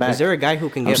holding them back. Is there a guy who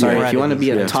can get more? More if you want to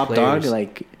be a top dog,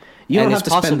 like. You don't have to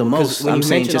spend the most. I'm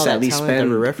saying just at least spend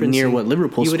near what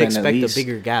Liverpool spend. You would expect a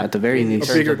bigger gap at the very least.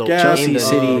 A bigger gap in the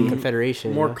City,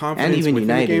 Confederation, more confidence, and even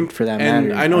United for that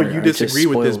matter. And I know you disagree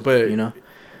with this, but you know.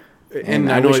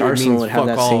 And I know Arsenal would have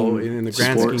that same in the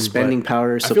grand scheme, spending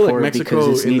power, support. I feel like Mexico because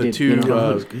it's in needed,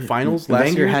 the two finals last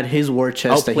Wenger year had his war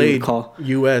chest that he would call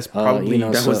U.S. probably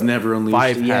that was never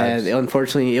unleashed.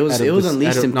 Unfortunately, it was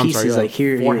unleashed in pieces. Like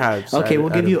here, okay, we'll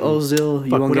give you Ozil.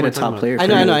 You won't get a top player. I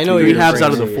know. 3 halves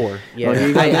out of the 4. Yeah,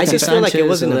 I just feel like it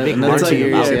wasn't a big margin.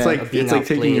 It's like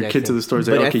taking your kid to the stores.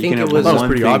 Like, okay, you can have one. That was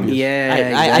pretty obvious.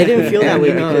 Yeah, I didn't feel that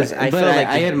way because I felt like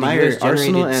I admire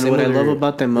Arsenal, and what I love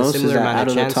about them most is that out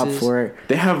of the top 4,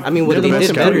 they have. I mean, what they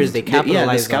did better is they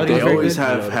capitalized. Scouting. They always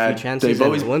have had. They've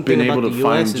always been able to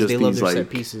find just these like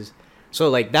pieces. So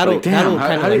like that'll kind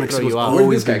of throw you off. Where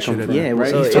did this guy come from? Yeah,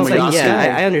 right. So it's like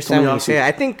I understand what you say.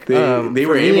 I think they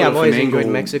were able. I've always enjoyed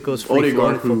Mexico's free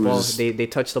flowing football. They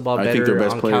touch the ball better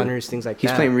on counters, things like that.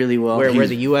 He's playing really well. Where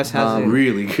the U.S. hasn't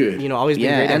really good. Always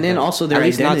been great. And then also their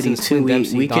identity too.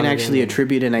 We can actually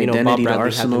attribute an identity to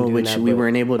Arsenal, which we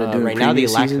weren't able to do in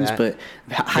previous seasons. But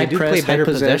high press, high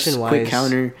possession, quick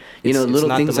counter.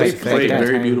 Little things like that.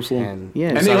 Very beautiful.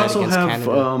 Yeah, and they also have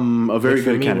a very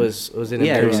good academy.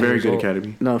 Yeah, it was a very good academy.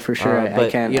 No, for sure. I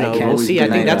can't. We'll see. I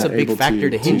think that's a big factor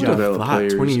to hinge on.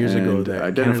 20 years ago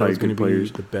that Canada was going to be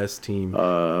the best team.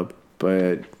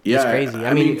 But yeah, it's crazy.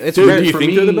 I mean, it's do you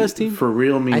think they're the best team? For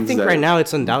real means I think right now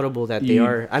it's undoubtable that they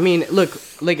are. I mean, look,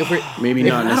 like if we're maybe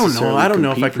not necessarily. I don't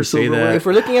know if I could say that. If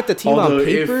we're looking at the team on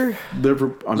paper,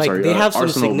 they have some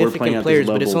significant players,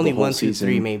 but it's only 1, 2,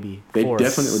 3, maybe 4. They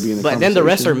definitely would be in the But then the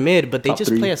rest are mid, but they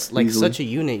just play us like such a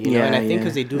unit, And I think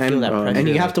because they do feel that pressure. And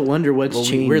you have to wonder what's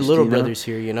changed. We're little brothers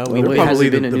here, We're probably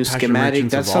been a new schematic.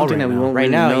 That's something that we won't really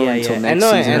know until next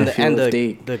season. And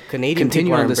the Canadian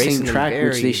continue on the same track,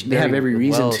 which they have every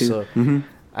reason to.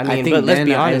 I mean, but let's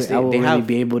be honest, I will they really have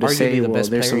be able to say, well,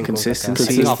 there's some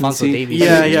consistency. Alphonso Davies.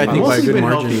 Yeah, I think by a good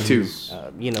margin too.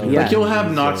 Like you'll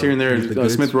have knocks here and there.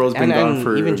 Smith Rowe's been gone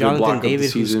for even Jonathan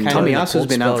David, who's kind of Tomiyasu's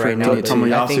been out for a minute.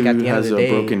 Tomiyasu has a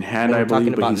broken hand, I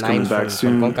believe, but he's coming back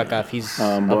soon. But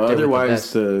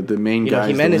otherwise, the main guy.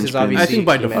 Jimenez is obviously. I think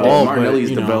by default,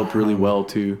 Martinelli's developed really well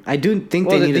too. I do think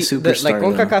they need a superstar. Like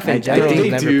CONCACAF in general,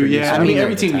 they do. Yeah, I mean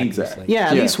every team needs that. Yeah,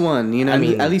 at least one.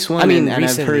 At least one. I mean,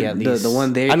 recently at least the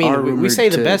one they. I mean, we say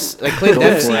the best. Like Clint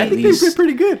Dempsey, I think they've been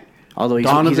pretty good. Although he's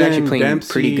actually playing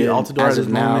Dempsey, pretty good Altidore as of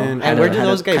now. And where do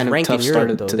those guys rank in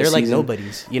Europe, though? They're like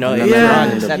nobodies.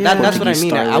 That's what I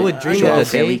mean. I would dream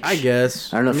of the day. I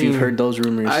guess. I don't know if you've heard those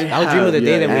rumors. I would dream of the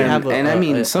day that we have and I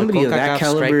mean, somebody of that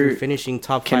caliber finishing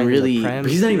top can really. But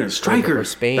he's not even a striker.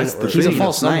 Spain. He's a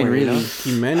false nine, really.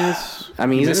 Jimenez. I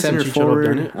mean, he's a center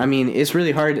forward. I mean, it's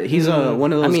really hard. He's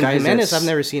one of those guys. Jimenez, I've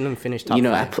never seen him finish top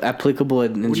 5. Applicable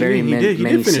in very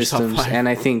many systems. And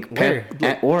I think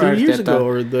Pep or 3 years ago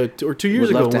or 2 years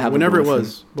ago, whenever it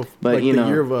was. But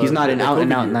he's not an out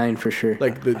and out 9 for sure.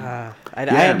 Like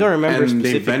I don't remember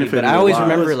specifically, but I always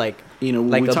remember like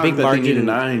a big margin,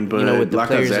 9, but with the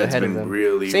players ahead of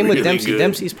them. Same with Dempsey. Good.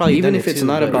 Dempsey's probably even if it's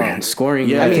not about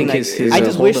scoring. I think I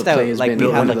just wish that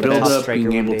we have a top striker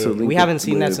one day. We haven't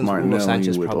seen that since Hugo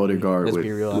Sanchez. With probably. Odegaard, Let's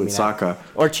be real. with Saka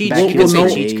or Cheech.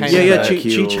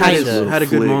 Cheech had a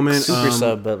good moment. Super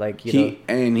sub, but like he holds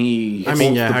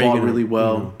the ball really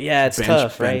well. Yeah, it's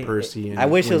tough, right? I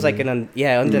wish it was like an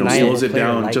undeniable. Slows it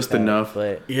down just enough.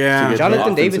 But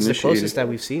Jonathan David's the closest that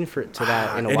we've seen to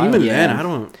that in a while. Even then, I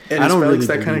don't really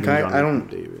that kind of guy. I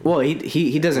don't. Well,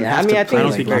 he doesn't have to. I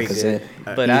think he's very good,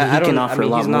 but I don't. He can offer a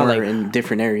lot more in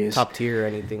different areas, top tier or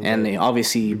anything. And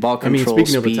obviously ball control.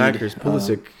 Speaking of attackers,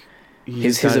 Pulisic.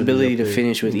 His ability to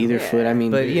finish with either foot. I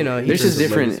mean, but there's just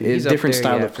different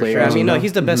style of player. I mean,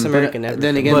 he's the best American ever.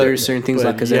 Then again, there's certain things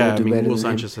like Lacazette will do better.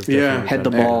 Sanchez has head the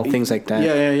ball, things like that.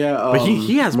 Yeah. But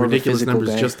he has ridiculous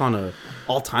numbers just on a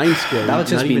all-time scale. That would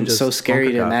just be so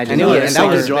scary to imagine. And that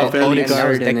was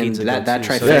Odegaard and then that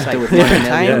trifecta with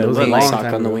Martinelli and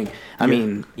Saka on the wing. I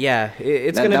mean,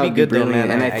 it's gonna be good though, man.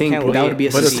 And I think that would be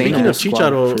a sustainable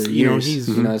squad for years. He's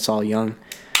it's all young.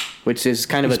 Which is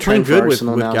kind of a trend for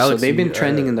Arsenal now. So they've been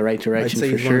trending in the right direction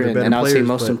for sure. And I would say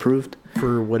most improved.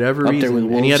 For whatever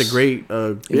reason. And he had a great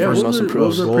most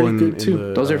improved goal in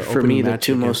the those are, for me, the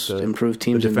two most improved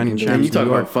teams. Defending champions. You talk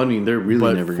about funding, they're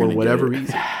really never going to for whatever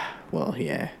reason. Well,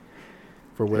 yeah.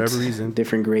 For whatever reason.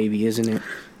 Different gravy, isn't it?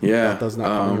 Yeah, that does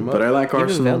not but I like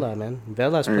Arsenal. Vela, man.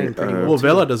 Vela's playing pretty well. Well,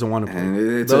 Vela doesn't want to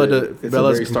play.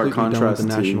 Vela's a stark contrast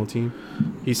with the national team.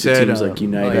 He said teams like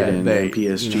United and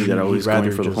PSG that are always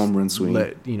going for the home run swing.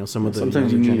 Some of the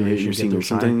sometimes you need to hit your singles,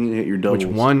 sometimes you need to hit your doubles.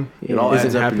 Which one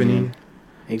isn't happening?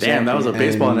 Exactly. Damn, that was a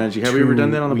baseball analogy. Have we ever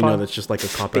done that on the pod? We know that's just like a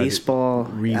cop baseball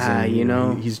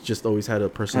reason. He's just always had a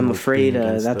personal. I'm afraid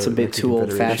that's a bit too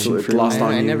old fashioned for lost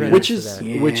on you. Which is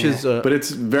but it's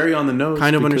very on the nose.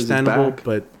 Kind of understandable,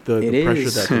 but the pressure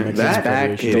that the Mexican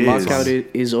back. The lockout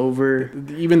is over.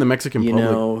 Even the Mexican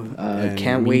public,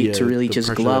 can't wait to really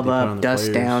just glove up,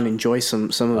 dust down, enjoy some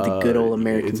of the good old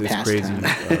American pastime.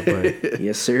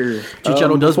 Yes, sir.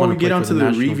 Chicharito does want to get onto the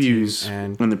reviews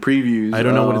and the previews. I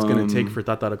don't know what it's going to take for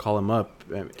Tata to call him up.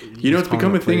 It's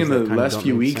become a thing in the last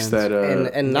few weeks that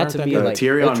and not to be like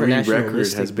Thierry Henry record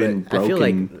has been broken. I feel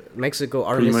like Mexico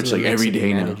are pretty much like every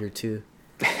day now. Manager too.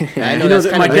 I know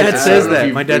my dad says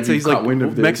that. My dad says he's like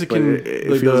Mexican.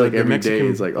 It feels like every day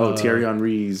it's like, oh, Thierry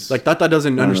Henry's like Tata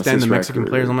doesn't understand the Mexican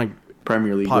players. I'm like,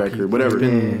 Premier League record, whatever.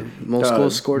 Most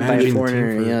goals scored by a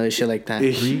foreigner, shit like that.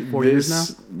 3-4 years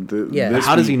now.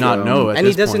 How does he not know? And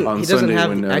he doesn't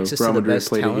have access to the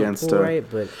best talent pool, right?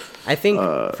 But I think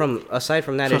aside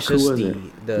from that, it's just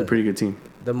the pretty good team.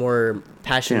 The more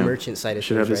passion merchant side of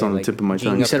should have this on the tip of my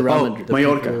tongue. You said Mallorca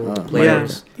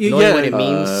players. Knowing what it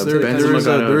means.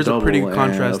 There's a pretty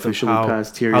contrast of how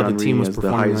the team was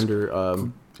performing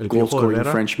under goal scoring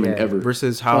Frenchman ever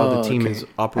versus how the team is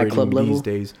operating these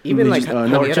days. Even like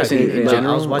just in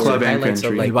general, I was watching highlights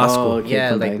of like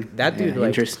like that dude. Like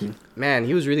interesting. Man,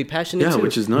 he was really passionate. Yeah, too.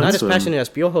 Which is nuts. Not as passionate as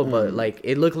Piojo, but like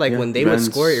it looked like when they would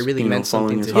score, it really meant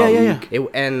something to him.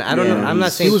 And I don't know. I'm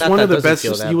not saying he was one of the best.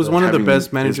 He was one of the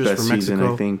best managers for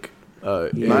Mexico. I think.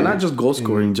 Not just goal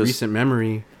scoring, just recent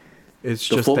memory. It's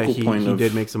just that he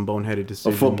did make some boneheaded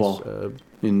decisions. Football.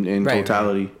 In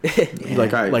totality.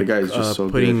 The guy's just so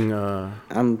putting, good.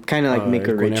 I'm kind of like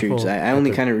Mika Richards. I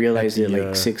only kind of realized it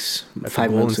like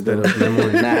 5 months ago.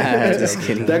 Nah, just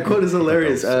kidding. That quote is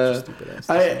hilarious.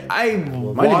 I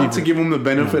want to give him the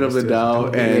benefit of the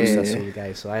doubt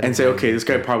and say, okay, this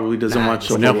guy probably doesn't watch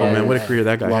football. Man, what a career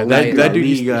that guy had. That dude,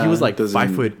 he was like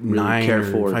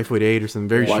 5'9" or 5'8" or something,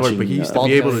 very short, but he used to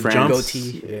be able to jump.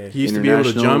 He used to be able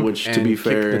to jump. Which, to be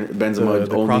fair, Benzema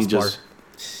only just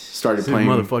started playing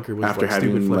after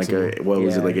having like an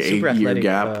 8-year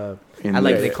gap. I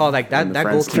like they call like that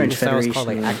goalkeeping style is called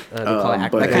like they call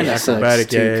it that kind of acrobatic.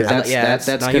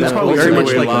 That's probably very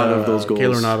much like a lot of those goals.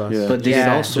 Keylor Navas. But they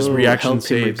also help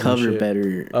him recover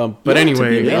better. But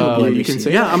anyway, you can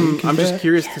say I'm just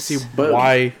curious to see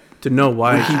why to know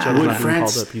why Chicharo's not being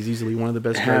called up. He's easily one of the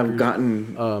best strikers. Have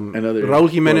gotten another Raul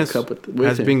Jimenez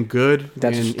has been good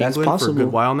in England for a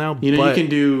good while now. You can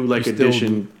do like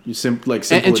addition, simple and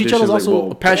Chicharo's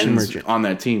also a passion merchant on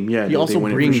that team. Yeah, he also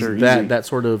brings that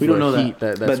sort of heat,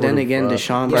 that but then again,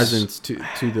 Deschamps' presence to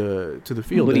the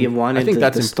field. Would he have wanted? I think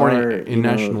that's important in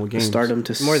national games. Stardom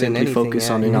to more than anything focus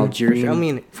on an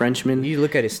Algerian Frenchman. You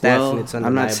look at his stats, and it's undeniable.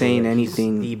 I'm not saying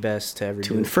anything the best to ever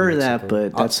to infer that,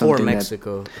 but that's something for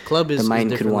Mexico. The club is the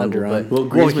mind could wander on. Well,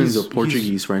 Griezmann's a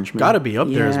Portuguese Frenchman. Got to be up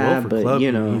there as well for club.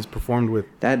 He's performed with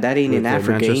that ain't in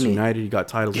Africa. Manchester United, he got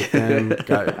titles with them.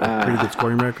 Got a pretty good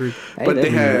scoring record. But they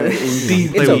had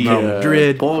played with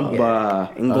Madrid,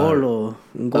 Pogba, N'Golo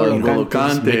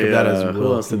Kante.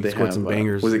 Who else did they scored some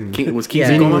bangers? Was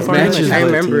Kingsley Coman? I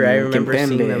remember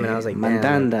seeing them, and I was like,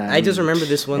 Mandanda. I just remember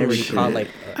this one where he caught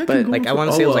I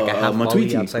want to say it was like a half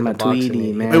volley outside the box.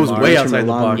 It was way outside the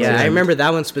box. Yeah, I remember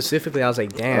that one specifically. I was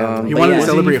like, damn. He wanted to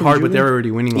celebrate hard, but they were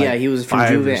already winning. Yeah, he was from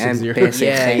Juve and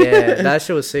PSG. Yeah, that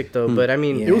shit was sick though. But I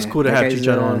mean, it was cool to have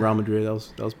Chicharo on Real Madrid. That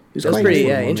was pretty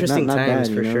interesting times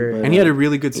for sure. And he had a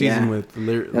really good season with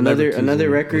another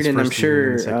record, and I'm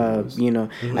sure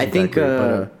I think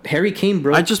Harry Kane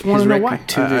broke. I just want to know why.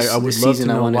 I would love to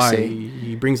know why.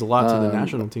 He brings a lot to the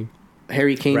national team.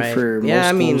 Harry Kane for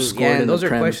most goals scored in those the are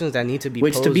Prem. Questions that need to be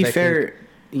posed. Which, to be fair,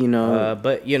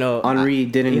 but Henry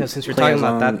didn't. Since we're talking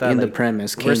about that in the Prem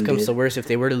as Kane worst comes to worst, if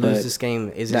they were to lose this game,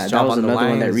 is his job on the line? That was another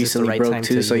one that recently broke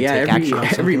too. So yeah,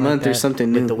 every month there's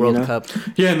something new. The World Cup,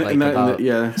 yeah, and I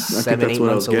think that's what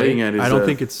I was getting at. I don't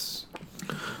think it's.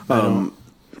 I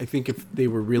think if they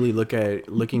were really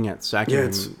looking at sacking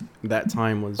him, that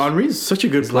time was. Henry's such a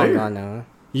good player.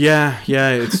 Yeah,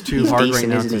 it's too hard right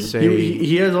now to say.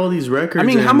 He has all these records. I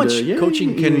mean, how much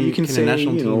coaching can a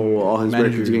national team? All his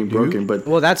records getting broken, but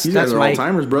that's my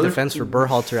defense for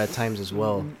Berhalter at times as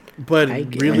well. But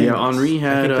really, Henry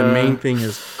had. I think the main thing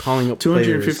is calling up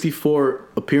 254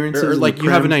 appearances. Or like you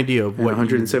have an idea of what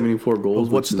 174 goals.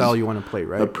 What style you want to play,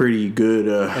 right? A pretty good.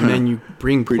 And then you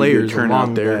bring players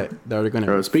along there that are going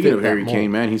to. Speaking of Harry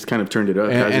Kane, man, he's kind of turned it up.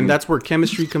 And that's where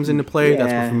chemistry comes into play.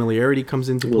 That's where familiarity comes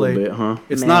into play. A little bit, huh?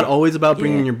 It's not always about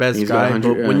bringing your best guy,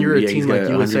 but when you're a team like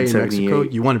USA and Mexico,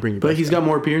 you want to bring your best guy. But he's got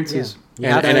more appearances.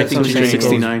 And I think he's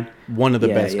 69, one of the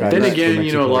best guys. Then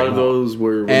again, a lot of those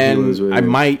were. And I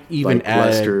might even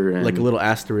add like a little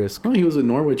asterisk. Oh, he was at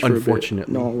Norwich.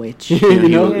 Unfortunately, Norwich. He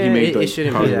made it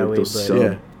shouldn't be that way.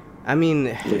 But I mean,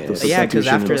 because after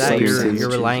that you're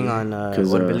relying on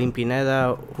Orbelín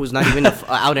Pineda, who's not even an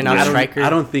out and out striker. I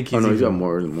don't think he's. He's got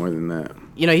more than that.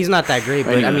 He's not that great,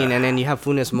 but I mean, and then you have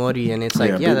Funes Mori, and it's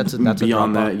like, that's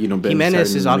beyond a that,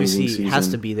 Jimenez is obviously has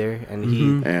to be there, and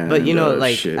he, but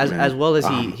as well as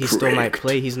he still might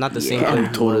play, he's not the same player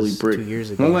he was 2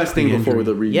 years ago. One last thing before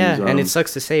the reviews. Yeah, and it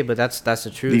sucks to say, but that's the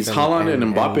truth. These Haaland and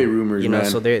Mbappe rumors, man.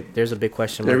 So there's a big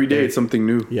question mark. Every day it's something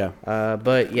new. Yeah.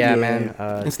 But man.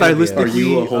 And stylistically, are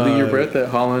you holding your breath that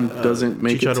Haaland doesn't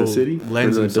make it to City?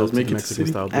 Does make it to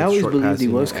City? I always believed he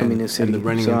was coming to City,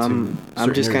 so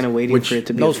I'm just kind of waiting for it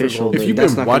to be official. If you've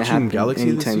been watching Galaxy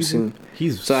anytime soon,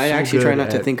 so I actually try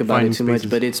not to think about it too much,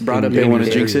 but it's brought up. You don't want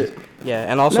to jinx it.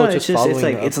 Yeah, and also it's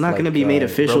not going to be made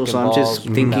official, so I'm just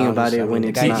thinking about it when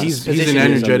it's not. He's an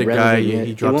energetic guy.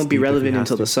 It won't be relevant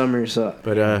until the summer, so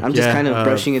I'm just kind of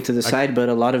brushing it to the side. But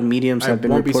a lot of mediums have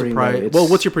been reporting that. Well,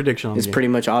 what's your prediction on it? It's pretty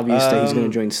much obvious that he's going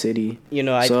to join City.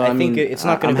 I think it's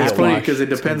not going to be a funny because it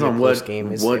depends on what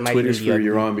Twitter sphere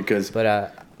you're on, because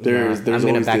there's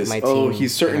always this. Oh,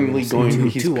 he's certainly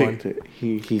going. He's picked it.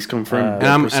 He's confirmed.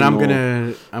 And I'm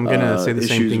gonna say the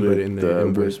same thing, but in the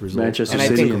inverse result. Manchester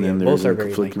City, and then there's a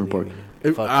conflicting report.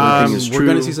 We're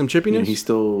gonna see some chippiness. He's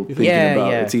still thinking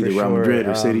about it's either Real Madrid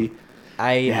or City.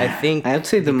 I think I'd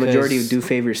say the majority do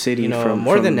favor City from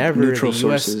more than ever neutral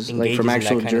sources, like from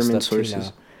actual German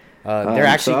sources. They're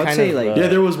actually kind of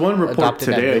there was one report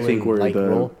today, I think,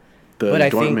 where but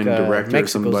I think Dortmund director,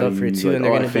 Mexico's up for it too, and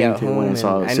they're going to be at home. And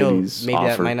I know maybe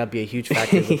that might not be a huge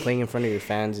factor, but playing in front of your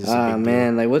fans is a big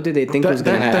man, like what did they think was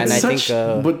going to happen? And I think,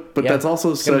 but that's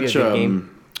also such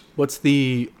what's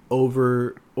the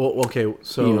over? Well, okay,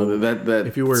 so that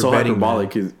if you were so betting,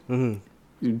 hyperbolic is.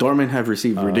 Dortmund have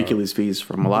received ridiculous fees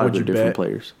from a lot of their different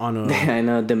players. I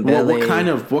know Dembele. What kind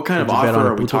of offer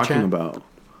are we talking about?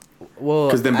 Well,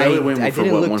 because Dembele went for what, 150? I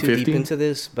didn't look too deep into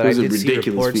this, but I did see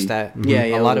reports that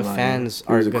a lot of fans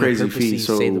are going to purposely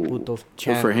say the puto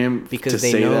chant for him because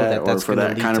they know that that's going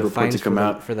to lead to fines to come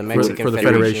out for the Mexican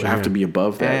Federation. Have to be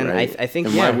above that, and right? I think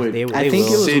I think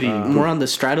it was more on the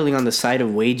straddling on the side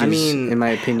of wages. I mean, in my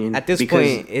opinion, at this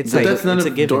point, it's like that's none of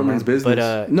Dortmund's business.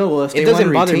 But no, it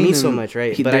doesn't bother me so much,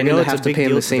 right? But I know it's a big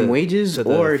deal the same wages,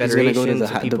 or he's going to go to the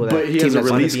people that he has a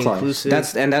release clause.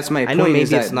 That's my point. I know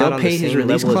maybe it's not on the same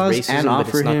level as racism, and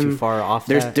offer him.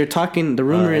 They're talking. The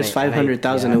rumor is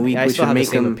 500,000 a week, which would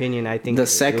make him the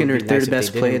second or third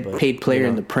best paid player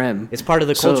in the Prem. It's part of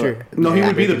the culture. No, he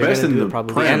would be the best in the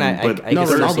Prem. No,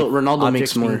 Ronaldo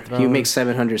makes more. He makes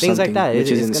 700 something, like that,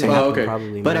 which is insane.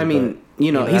 Okay, but I mean.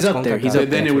 He's up there.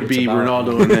 Then it would be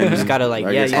Ronaldo, and then you just gotta you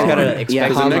gotta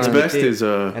expect. The next best is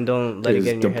and don't let it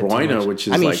get in your head. De Bruyne, which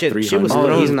is like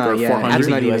 300. He's not. Yeah, he's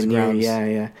not even near.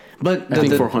 Yeah. But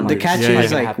the catch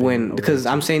is like when, because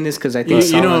I'm saying this because I think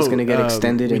Salah's going to get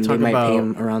extended and they might pay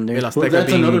him around there. Well,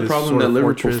 that's another problem that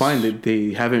Liverpool find, that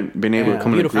they haven't been able to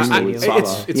come to agreement with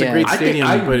Salah. It's a great stadium,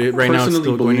 but right now it's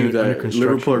still believe that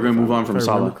Liverpool are going to move on from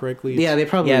Salah. Yeah, they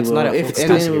probably will. And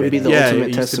then it would be the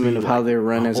ultimate testament of how they're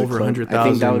run as a club. I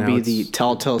think that would be the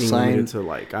telltale sign.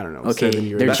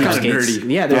 Okay, they're cheapskates.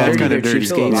 Yeah, they're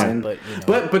cheapskates.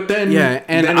 But then, yeah,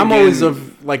 and I'm always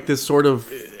of like this sort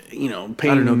of,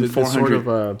 paying this 400 sort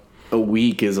of a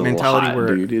week is a lot,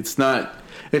 dude. It's not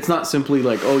simply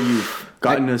like, oh, you've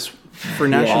gotten us for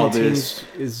national teams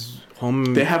is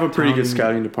home. They have a pretty good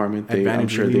scouting department. I'm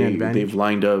sure they've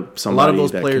lined up somebody. A lot of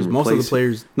those players, most of the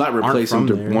players, not replace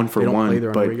them one for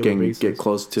one, but get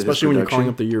close to. Especially when you're calling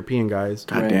up the European guys.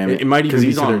 God damn it! It might even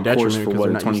be to their detriment for what,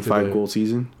 a 25-goal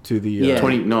season to the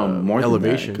 20. No, more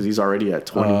elevation because he's already at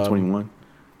 20, 21.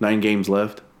 9 games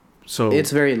left. So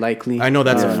it's very likely. I know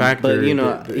that's a factor.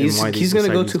 But he's going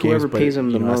to go to whoever pays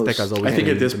him the most. I think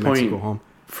at this point,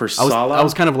 for Salah, I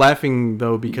was kind of laughing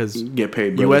though because get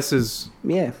paid. US is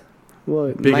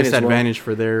biggest advantage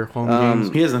for their home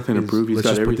games. He has nothing to prove. He's let's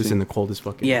got just everything. Put this in the coldest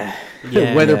fucking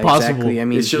weather possible. Exactly. I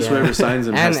mean, it's just whoever signs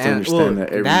him has to understand that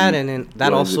every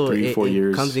that also 3-4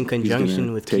 years comes in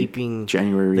conjunction with keeping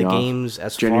the games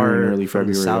as far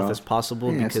from south as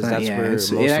possible because that's where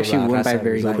most it actually went by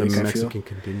very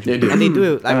quick. And they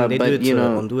do it. I mean, they do it to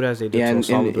Honduras. They do it to El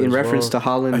Salvador. In reference to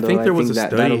Holland, I think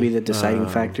that'll be the deciding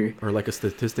factor. Or like a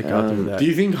statistic out there that. Do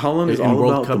you think Holland is all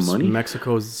about the money?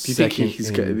 Mexico's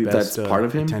second. That's part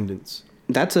of him. Attendance.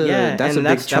 That's a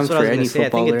big chunk for any footballer. I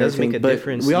think it does make a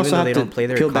difference. We also have to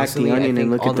peel back the onion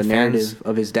and look at the narrative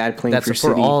of his dad playing for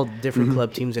City. all different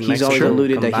club teams in Mexico. He's always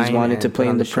alluded that he's wanted to play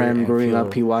in the Prem. Growing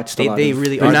up, he watched a lot of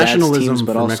the nationalism teams,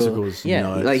 but also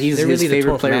like his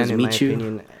favorite player is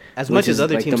Michu. As much as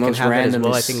other teams can have it as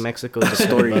well, I think Mexico is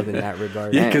story in that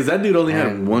regard. Yeah, because that dude only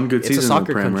had one good season in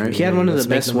the Prem, right? He had one of the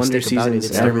best wonder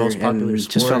seasons ever, and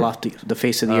just fell off the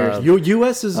face of the earth.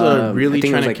 U.S. is really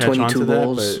trying to catch on to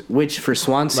that, which for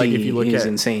Swansea is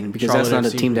insane because that's not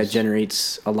a team that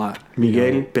generates a lot.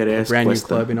 Miguel Perez, brand new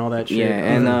club and all that shit. Yeah,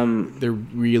 and they're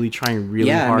really trying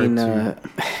hard to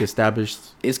establish.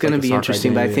 It's going to be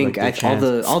interesting, but I think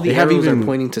all the arrows are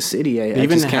pointing to City. They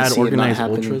even had organized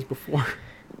ultras before.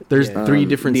 There's 3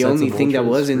 different the sets only of thing that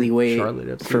was in the way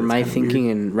Charlotte, for my thinking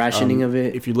weird. And rationing of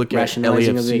it, if you look at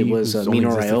rationalizing LAFC, of it was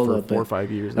Mino Raiola, but 4 or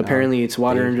 5 years apparently now, it's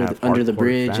water under the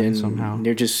bridge, and somehow.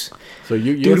 They're just. So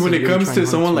dude, when it comes to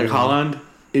someone like Haaland,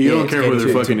 you don't care what their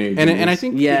fucking age. And I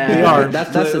think they are.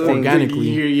 That's the thing.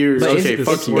 Organically, it's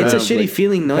a shitty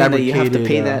feeling knowing that you have to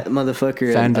pay that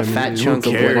motherfucker a fat chunk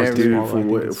of whatever,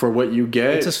 dude, for what you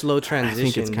get. It's a slow transition. I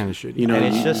think it's kind of shitty.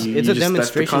 And it's a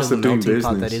demonstration of the melting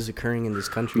pot that is occurring in this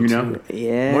country.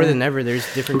 Yeah. More than ever, there's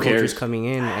different cultures coming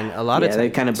in, and a lot of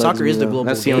times soccer is the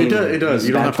global game. It does.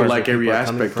 You don't have to like every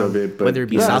aspect of it, but whether it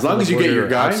be as long as you get your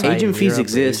guy. Agent fees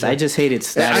exist. I just hate its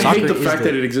status. I hate the fact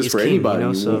that it exists for anybody,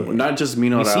 not just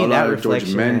Mino Raiola,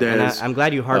 George Mendes. And I'm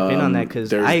glad you harp in on that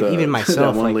because even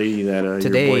myself, like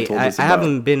today, I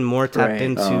haven't been more tapped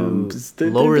into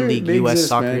lower league U.S.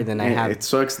 soccer than I have. It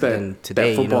sucks that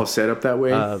today football set up that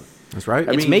way. That's right.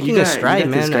 It's making a stride,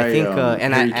 man. I think,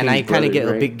 and I kind of get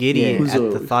a bit giddy at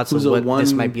the thoughts of what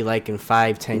this might be like in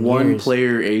 5-10 years. One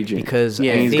player agent, because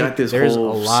I think got this there's a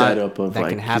lot setup of that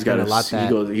can happen. A lot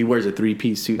that he wears a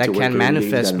 3-piece suit that can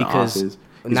manifest because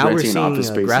now we're seeing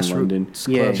grassroots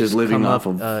clubs just living off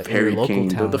of Harry Kane.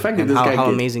 The fact that this guy how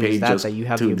amazing is that you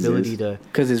have the ability to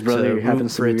because his brother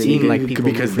happens for a team like people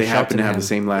because they happen to have the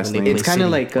same last name. It's kind of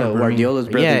like Guardiola's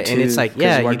brother. Yeah, and it's like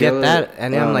you get that,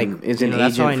 and I'm like is an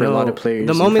agent for a lot of players.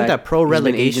 The moment that pro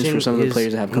relegation is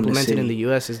implemented in the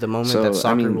U.S. is the moment that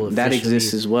soccer will that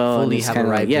exists as well. Fully have a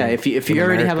right. Yeah, if you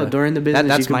already have a door in the business,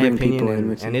 that's my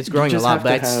opinion, and it's growing a lot.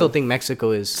 But I still think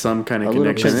Mexico is some kind of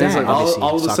connection.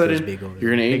 All of a sudden,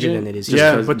 you're an agent.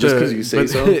 Yeah, but just because you say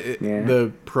so,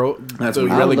 the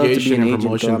relegation and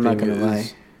promotion thing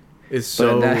is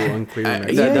so unclear.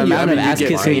 The amount of ass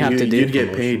kissing you have to do. You'd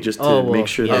get paid just to make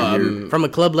sure that you're from a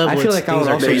club level. I feel like I would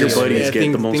also your buddies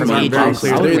get the most amount of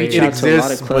clear. I would reach out to a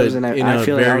lot of clubs, and I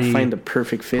feel like I would find the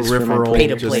perfect fit for my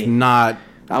players. Not.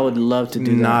 I would love to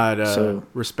do that. Not so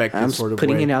respected I'm sort of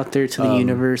putting way. It out there to the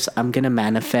universe. I'm gonna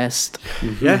manifest.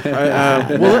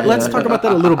 Yeah. Well, let's talk about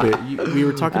that a little bit. We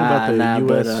were talking about the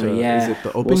U.S. Is it the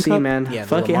Open we'll see, Cup? man. Yeah,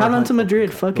 fuck it. Haaland to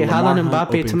Madrid. Fuck it. Haaland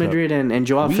Mbappe to Madrid and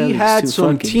Joao Felix. We had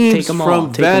some teams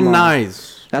from Van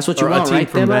Nuys. That's what you want, right?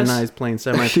 From Van Nuys playing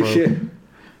semi-pro.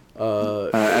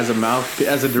 As a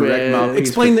direct mouthpiece.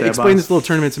 Explain this little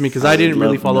tournament to me because I didn't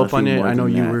really follow up on it. I know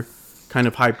you were kind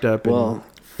of hyped up. Well.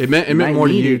 It meant more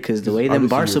to you because the way them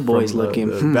Barca boys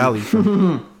looking. Valley.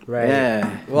 Right.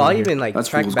 Yeah. Well, I'll even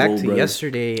track back to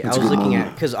yesterday. I was looking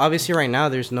at because obviously right now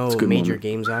there's no major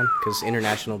games on because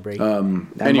international break.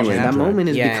 Anyway, that moment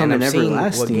is becoming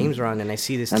everlasting. What games are on, and I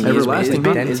see this team.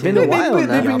 It's been a while.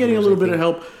 They've been getting a little bit of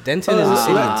help. Denton is a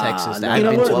city in Texas. You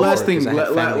know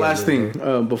what? Last thing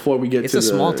before we get to it's a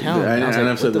small town. And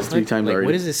I've said this 3 times already.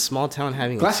 What is this small town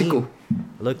having? Clásico.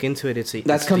 Look into it. It's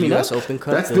coming the U.S. Open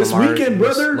Cup. That's this weekend,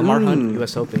 brother. Lamar Hunt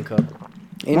U.S. Open Cup.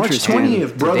 March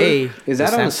 20th, brother. Today, is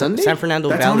that on a Sunday? San Fernando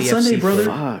That's Valley on Sunday, FC,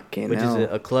 brother. which is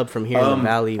a club from here in the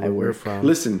valley where we're from.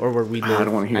 Listen, or where we live. I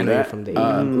don't want to hear that. From the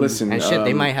listen, and shit,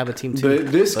 they might have a team too.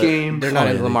 This game, they're not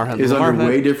in Lamar Hunt. Is under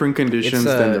way different conditions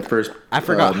than the first. I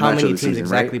forgot how many teams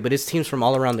exactly, but it's teams from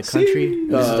all around the country.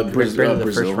 This is the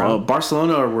first round.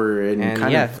 Barcelona were in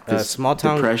kind of small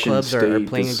town clubs are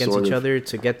playing against each other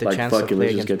to get the chance to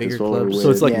play against bigger clubs.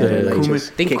 So it's like the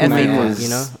think FA Cup, you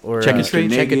know, or check a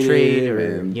trade,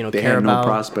 or Carabao.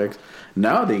 Prospects.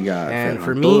 Now they got and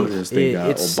for me, it's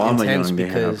Obama intense Young.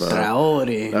 Because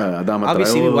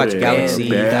obviously we watch Galaxy,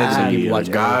 we watch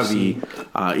Gavi,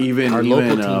 even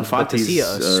Fatih's, to see a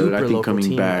super local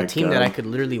team, a team that I could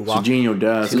literally walk to.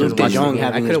 Luke De Jong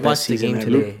I could have watched the game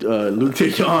today. Luke De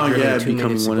Jong,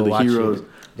 becoming one of the heroes.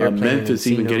 Memphis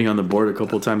even getting on the board a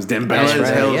couple times. Dembele is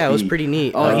healthy. Yeah, it was pretty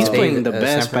neat. He's playing the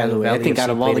best, by the way. I think out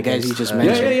of all the guys you just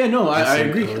mentioned. Yeah. No, I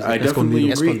agree. I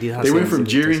definitely agree. They went from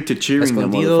jeering to cheering.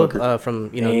 Escondido from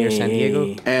near San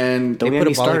Diego, and they put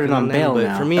a started on Bale now.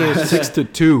 But for me, it's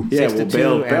 6-2. Yeah,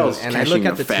 well, Bale's and I look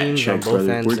at the teams on both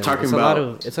ends. We're talking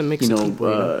about it's a mix of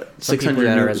people.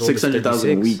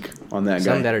 600,000 a week on that guy.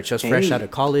 Some that are just fresh out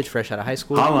of college, fresh out of high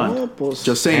school. Haaland,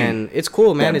 just saying. And it's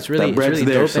cool, man. It's really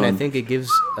dope, and I think it gives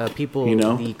people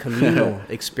the communal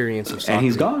experience of soccer. And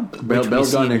he's gone.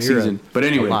 Bale's gone next season. But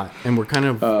anyway, and we're kind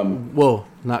of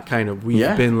not kind of.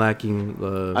 We've been lacking.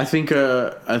 I think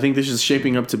this is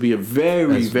shaping up to be a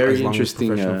very interesting.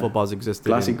 Professional football's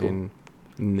existed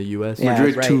in the U.S. Yeah,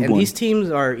 Madrid right. 2-1. And these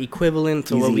teams are equivalent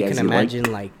to what we can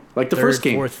imagine, like the first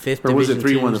game, fourth, fifth or was it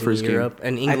 3-1 the first game? Europe,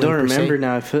 and England I don't remember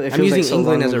now. I'm using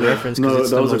England as a reference. No,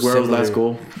 that was Aguero's last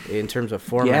goal in terms of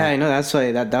format. Yeah, I know. That's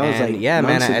why that was like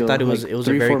man. I thought it was a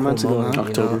very cool moment.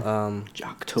 October.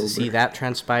 To see that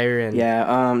transpire and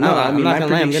I'm not gonna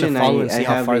lie. I'm gonna follow and see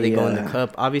how far they go in the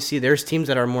cup. Obviously, there's teams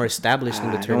that are more established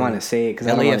in the tournament. I don't want to say it because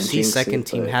LAFC's second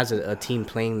team has a team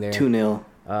playing there. 2-0.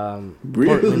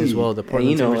 Portland as well. The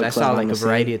Portland Timbers. I saw like a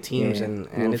variety of teams, and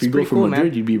it's pretty cool, man.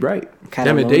 Madrid, you'd be right.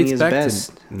 Damn, it dates back to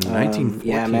 1914.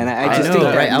 Yeah, man. I just think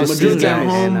I was seeing that,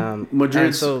 and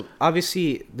Madrid. So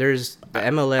obviously, there's the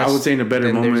MLS. I would say in a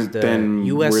better moment than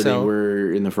USL, where they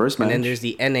were in the first match. And then there's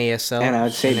the NASL, and I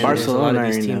would say Barcelona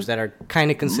are these teams that are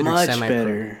kind of considered much semi-pro.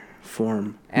 Better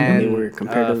form and they were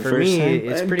compared to the for first me, time.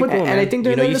 It's pretty cool. And I think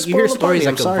they're you hear stories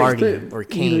like of Vardy or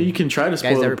Kane. You can try to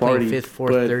spoil the party, fifth,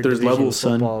 fourth, but third there's levels,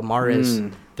 football.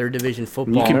 Mahrez, third division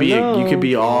football. You can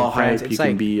be all hype. You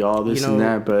can be all this and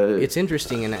that, but it's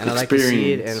interesting, and I like to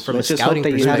see it. And from a scouting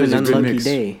perspective, you have an unlucky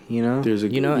day. I'm not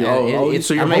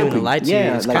even gonna lie to you.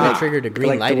 It's kind of triggered a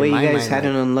green light in my mind. The way you guys had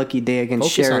an unlucky day against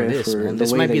Sheriff, or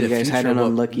the way that you guys had an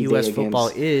unlucky day against football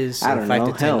is I don't know,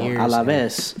 5 to 10 years.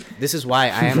 Alaves. This is why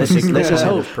I am a stickler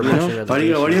of promotion. Why do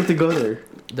you have to go there?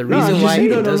 The reason why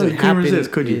it doesn't happen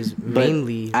is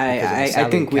mainly I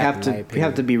think we have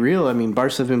to be real. I mean,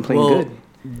 Barca have been playing good.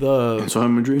 the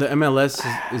MLS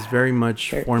is very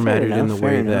much formatted in the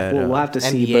way that we'll have to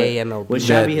see. NBA, MLB, what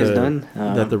Xavi has done.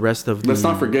 That the rest of let's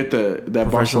not forget that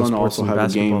Barcelona also have a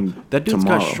game. That dude's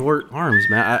got short arms,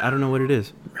 man. I don't know what it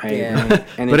is. Right. Yeah.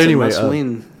 And but anyway,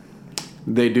 win.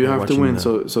 They do have to win,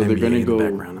 so they're gonna go.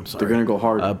 They're gonna go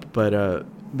hard. The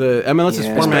MLS is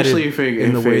formatted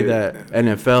in the way that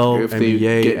NFL,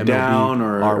 NBA, MLB down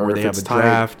are, where they have a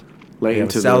draft. Late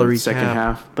into the second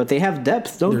half, but they have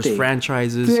depth, don't they? There's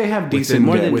franchises. They have decent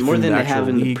more than they have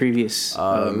in the previous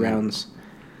rounds.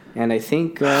 And I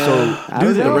think so.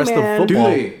 Do the rest of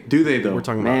football? Do they though? We're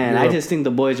talking about. I just think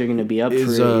the boys are going to be up for it.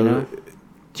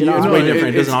 It's way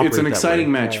different. It's an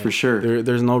exciting match for sure.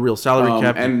 There's no real salary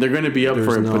cap, and they're going to be up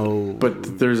for it.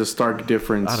 But there's a stark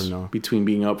difference. I don't know between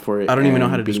being up for it. I don't even know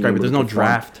how to describe it. There's no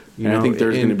draft. I think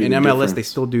there's going to be in MLS. They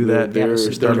still do that.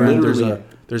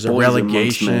 There's a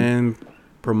relegation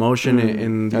promotion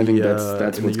in the. I think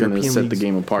that's what's going to set the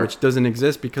game apart, which doesn't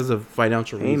exist because of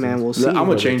financial reasons. Hey man, we'll see. I'm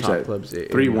gonna change that.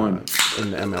 3-1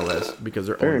 in the MLS because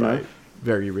they're owned by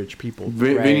very rich people.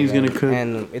 Vinny's gonna cook,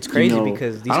 and it's crazy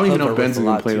because these I don't even know if Ben's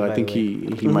gonna play. I think he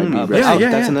might be.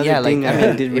 That's another thing.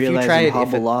 I did realize.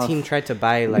 If a team tried to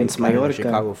buy like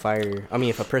Chicago Fire, I mean,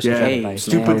 if a person tried to buy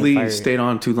stupidly stayed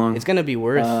on too long, it's gonna be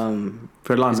worth.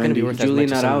 It's gonna be worth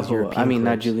Julian Araujo. I mean,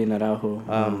 not Julian Araujo.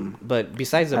 But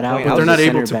besides the point, but they're not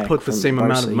able to put the same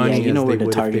amount of money as they would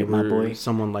if they were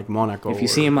someone like Monaco. If you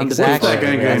see him on the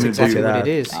that's exactly what it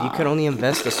is. You could only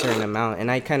invest a certain amount, and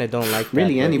I kind of don't like that.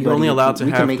 Really, anybody. You're only allowed to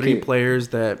have 3 players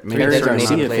that make a certain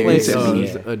amount of players.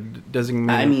 A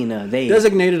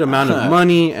designated amount of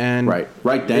money, and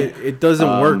right then it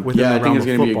doesn't work within the realm of football. I think it's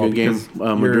gonna be a good game.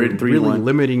 Madrid 3-1, really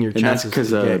limiting your chances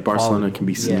because Barcelona can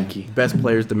be sneaky. Best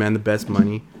players demand the best money.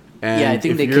 And I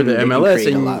think if you're the MLS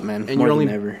and you're only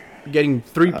ever. Getting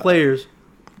 3 players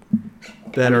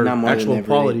that are actual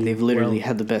quality. They've literally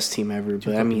had the best team ever,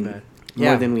 but I mean,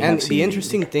 more than we have seen. And the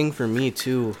interesting thing for me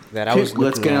too that I was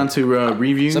let's get on to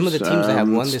reviews. Some of the teams that have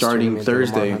won this starting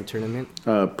Thursday tournament.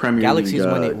 Premier Galaxy's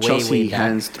League. Won it Chelsea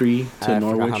hands 3 to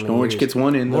Norwich. Norwich gets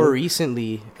 1 in. More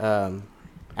recently,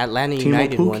 Atlanta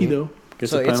United won.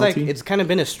 So it's kind of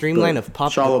been a streamline of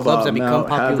popular clubs that become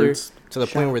popular. To the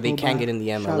point where they can't get in the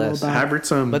MLS.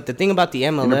 But the thing about the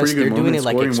MLS, they're doing it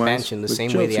like expansion, the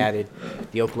same way they added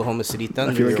the Oklahoma City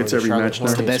Thunder. I feel like it's every match now.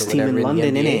 It's the best team in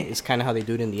London, isn't it? It's kind of how they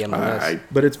do it in the MLS.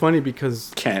 But it's funny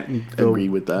because can't agree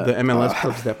with that. The MLS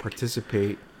clubs that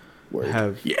participate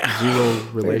have zero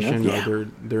relation.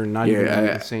 They're not even in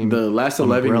the same. The last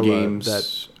 11 games that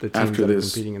the teams that are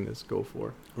competing in this go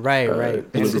for. Right.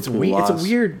 It's a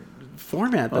weird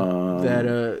format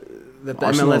that the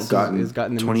MLS has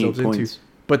gotten themselves into,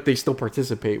 but they still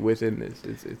participate within this.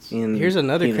 Here's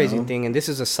another crazy thing, and this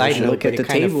is a side note, but it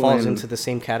kind of falls into the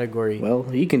same category. Well,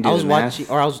 you can do I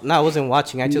wasn't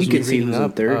watching. I just was reading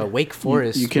up. Wake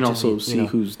Forest. You can also see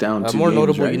who's down. A more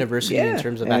notable university in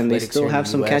terms of athletics. And they still have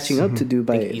some catching up to do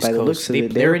by the looks of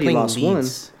it. They already lost one.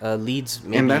 Leeds,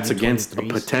 and that's against a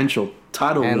potential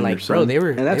title winner. And like, bro, they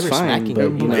were smacking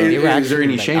them. They were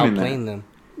actually outplaying them.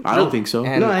 I don't think so.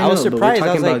 And I was surprised.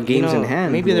 I was like, games in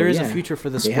hand. Maybe there is a future for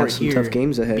the sport here. Tough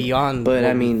games ahead. Beyond, but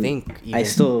I mean, I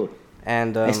still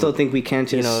think we can't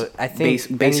just base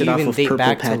it off of purple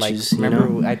patches.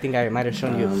 Remember, I think I might have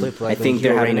shown you a clip. I think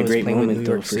they're having a great moment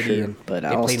though, for sure. But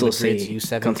I'll still say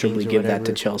comfortably give that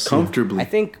to Chelsea. Comfortably, I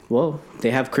think. Well, they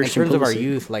have Christian Pulisic. In terms of our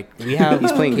youth, like we have,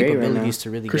 he's playing great right now.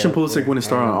 To really Christian Pulisic won a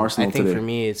star on Arsenal today. I think for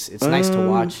me, it's nice to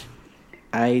watch.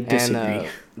 I disagree.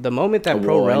 The moment that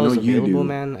Pro Rel is available,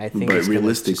 man, I think. But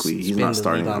realistically, he's not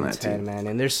starting on that team, man.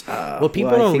 And there's what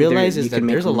people don't realize is that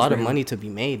there's a lot of money to be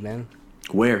made, man.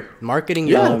 Where marketing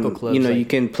your local clubs, you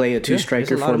can play a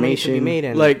 2-striker formation.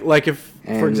 Like if,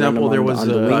 for example, there was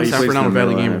a San Fernando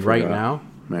Valley game right now.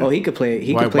 Man. Oh, he could play.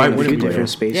 He could play in a few different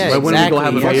spaces. Yeah, why wouldn't we go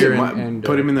have a player and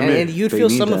put him in the mid? And you'd feel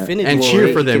some affinity and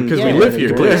cheer for them because we live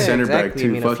here. Play center back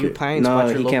too. Fuck it. No,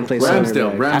 he can't play center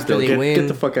back. Ramsdale, get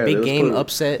the fuck out of big game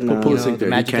upset. Pulisic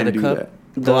there. He can't do that.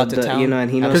 Go out to town,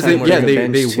 and he knows how to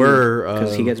they were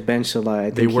because he gets benched a lot. I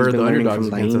think they were the underdogs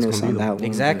against on that one.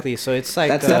 Exactly. So it's like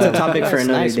that's a topic for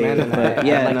another day. But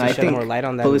yeah, I think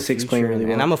Pulisic's playing really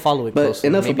well. And I'm gonna follow it closely.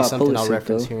 But enough about something I'll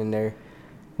reference here and there.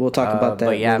 We'll talk about that.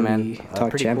 But yeah, man,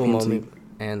 talk Champions League.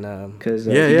 And because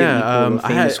I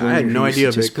had no idea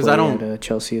of it because I don't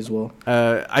Chelsea as well.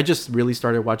 I just really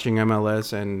started watching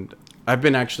MLS and I've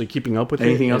been actually keeping up with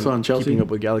anything else on Chelsea. Keeping up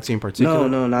with Galaxy in particular.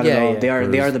 No, not at all. They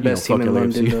are the best team in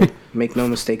London. Though. Make no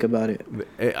mistake about it.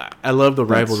 I love the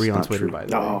rivalry on Twitter. By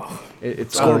the way,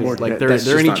 it's scoreboard. Like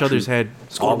they're in each other's head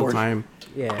all the time.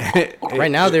 Yeah.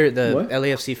 Right now, the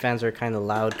LAFC fans are kind of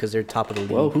loud because they're top of the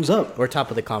league. Whoa, who's up? We're top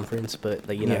of the conference, but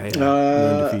like we're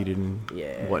undefeated and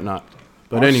whatnot.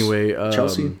 But anyway,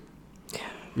 Chelsea.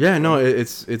 Yeah, no,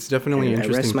 it's definitely an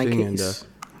interesting thing,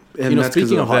 and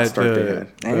speaking of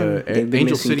that,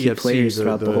 Angel City FC,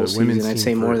 the women's team, I'd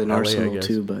say more than Arsenal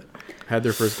too, but had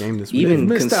their first game this week. Even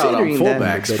considering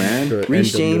fullbacks, man.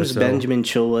 Reece James, Benjamin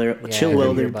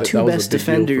Chilwell, two best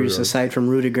defenders aside from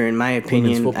Rudiger, in my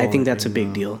opinion. I think that's a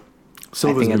big deal.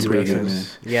 I think that's pretty good, man.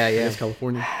 Yeah.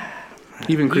 California.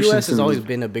 Even Christensen has always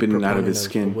been a big proponent out of his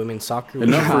skin. Of women's soccer.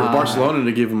 Enough for Barcelona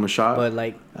to give him a shot. But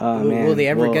like, will they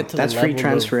ever get to that's the free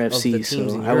transfer FC?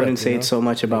 So I wouldn't say it's so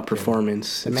much about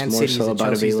performance. It's more so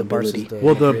about availability.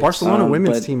 Well, the Barcelona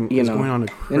women's team is going on a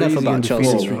crazy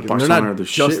undefeated streak. They're not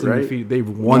just undefeated; they've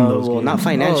won those games. Well, not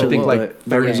financially, I think like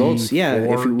the results. Yeah,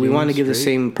 if we want to give the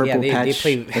same purple patch,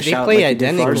 they play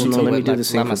identical to what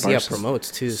La Masia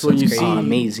promotes too. So you see,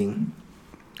 amazing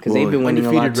because they've been winning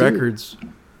a lot too. Records.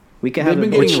 We can have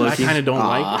which I kind of don't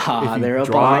like. They're up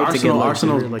all right to get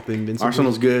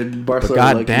Arsenal's good. But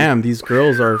goddamn, these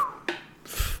girls are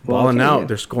balling out.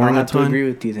 They're scoring a ton. Agree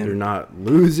with you then. They're not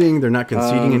losing. They're not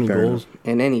conceding any goals.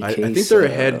 In any case, I think they're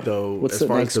ahead though as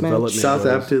far as development.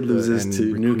 Southampton loses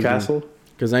to Newcastle.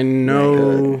 Because I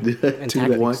know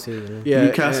 2-1. Yeah,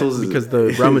 Newcastle's because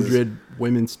the Real Madrid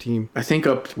women's team. I think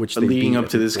leading up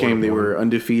to this game, they were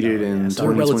undefeated in 2022.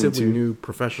 A relatively new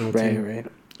professional team. Right.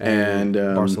 And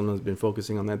Barcelona's been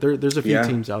focusing on that. There's a few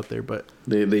teams out there, but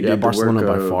they did Barcelona the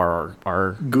work by far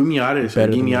are Guimarães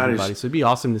better than anybody. So it'd be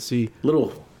awesome to see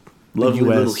lovely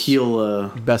little heel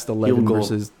best 11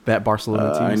 versus that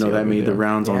Barcelona team. I know that made the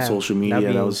rounds on social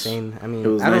media. That was insane. I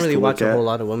mean, I don't really watch a whole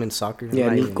lot of women's soccer. Yeah,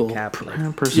 Nico.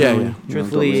 Personally,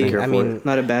 truthfully, I mean,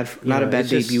 not a bad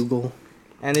debut goal.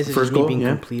 And this is just me being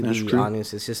completely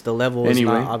honest. It's just the level is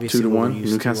not obviously 2-1.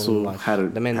 Newcastle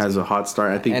has a hot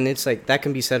start, I think. And it's like that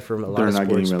can be said for a lot of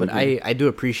sports, but I do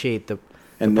appreciate the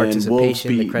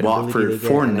participation, the credibility they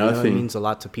get. 4-0. It means a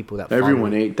lot to people that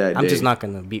everyone ate that day. I'm just not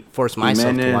gonna force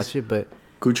myself to watch it, but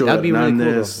that'd be really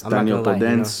cool. I'm not gonna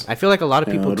lie. I feel like a lot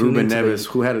of people tune into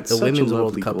the Women's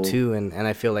World Cup too, and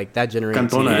I feel like that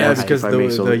generates. Yeah, because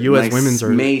the U.S. women's are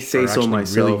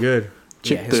really good.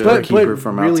 Check the keeper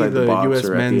from outside the box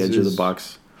or at the edge of the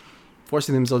box.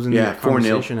 Forcing themselves into the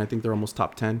conversation. I think they're almost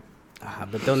top 10.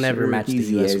 But they'll never match the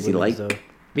U.S. women's, though.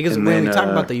 Because when we talk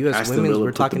about the U.S. women's,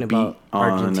 we're talking about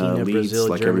Argentina,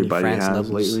 Brazil, Germany, France levels,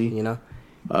 lately. You know?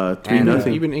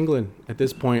 3-0. Even England at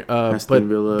this point. But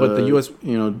the U.S.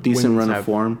 decent run of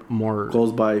form. More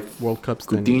goals by World Cups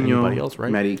than anybody else,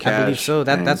 right? Maddie Cash, I believe so.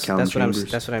 That's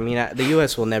what I mean. The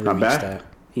U.S. will never reach that.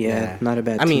 Yeah, not a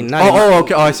bad team. I mean,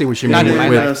 okay. I see what you mean.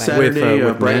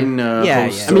 With Brighton, I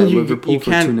mean, you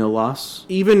can't 2-0 loss.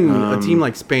 Even a team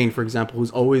like Spain, for example,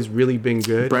 who's always really been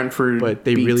good. Brentford, but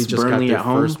they really just Burnley got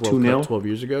their first World Cup 12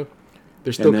 years ago.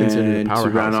 They're still considered a powerhouse. To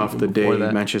round off the day,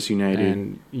 Manchester United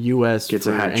and US gets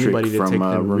a hat trick from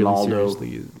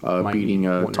Ronaldo beating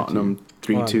Tottenham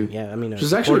 3-2. Yeah, I mean, which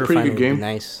is actually a pretty good game.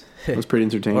 Nice. It was pretty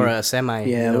entertaining. Or a semi.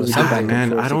 Yeah, it was a back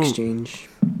and forth exchange.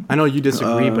 I know you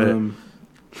disagree, but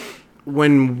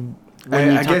when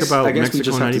you talk about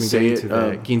Mexico not even getting to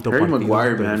the quinto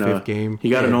partido, the fifth game, he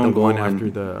got an own goal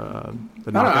after the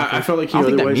I felt like he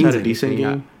otherwise had a decent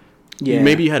game. Yeah.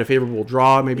 Maybe he had a favorable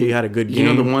draw. Maybe he had a good game.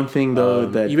 You know, the one thing though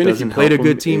that even if you played a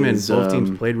good team and both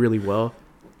teams played really well,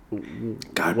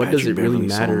 what does it really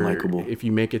matter if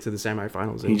you make it to the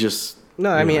semifinals? He just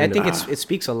I mean, I think it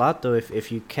speaks a lot though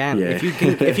if you can if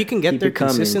you can get there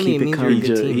consistently, it means you're a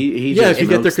good team. If you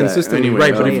get there consistently,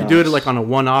 right? But if you do it like on a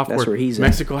one-off, where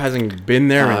Mexico hasn't been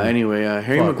there. Anyway,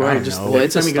 Harry Maguire just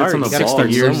it's a start. On the ball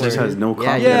years just has no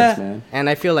confidence, man. And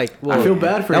I feel like I feel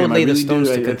bad for him. That would lay the stones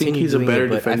to continue doing it.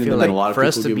 But I feel like for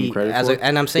us to be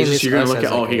and I'm saying this, you're gonna look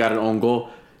at he got an own goal.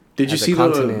 Did you see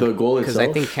the goal itself? Because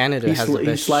I think Canada has the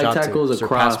best slide shot tackles to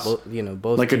across,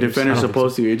 both like a defender's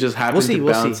supposed to. It just happens to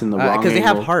bounce in the wrong angle. Because they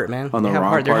have heart, man. They have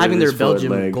heart. They're having their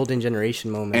Belgium golden generation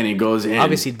moment, and it goes in.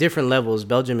 Obviously, different levels.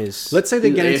 Belgium is. Let's say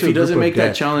they get into if he doesn't make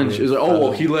that challenge, is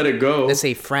like, he let it go. Let's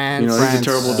say France. He's a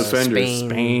terrible defender.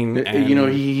 Spain.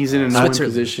 He's in a nice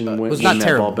position when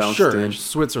that ball bounced in.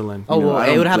 Switzerland. Oh well,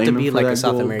 it would have to be like a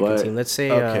South American team. Let's say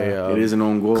it is an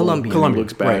own goal. Colombia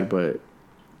looks bad, but.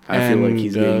 I feel like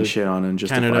he's getting shit on and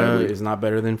justifiably. Canada is not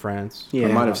better than France. Yeah,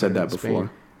 I might have said that before.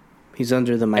 He's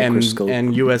under the microscope.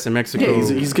 And U.S. and Mexico. Yeah,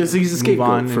 he's a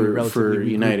scapegoat for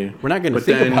United. We're not going to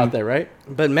think about that, right?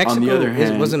 But Mexico on the other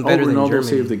hand, wasn't better than Germany.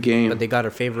 Saved the game. But they got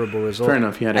a favorable result. Fair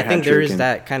enough. He had a I think there is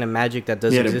that kind of magic that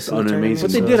does exist in the tournament.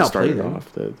 But they did outplay them.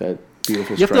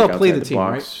 beautiful. You have to play the team,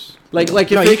 right? Like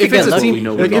if it's a team,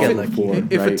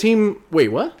 if a team, wait,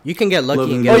 what? You can get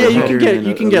lucky.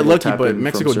 You can get lucky, but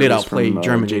Mexico did outplay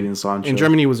Germany, and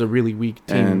Germany was a really weak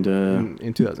team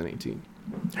in 2018.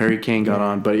 Harry Kane got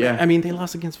on, but yeah, I mean they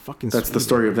lost against fucking. That's Sweden. The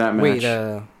story of that match. Wait,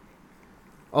 yeah.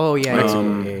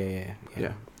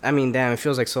 I mean, damn, it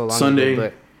feels like so long Sunday, ago,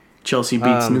 but Chelsea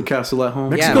beats Newcastle at home.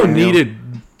 Mexico needed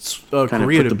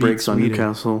Korea put the brakes on Sweden.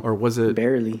 Newcastle, or was it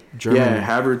barely? Germany? Yeah,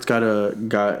 Havertz got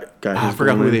I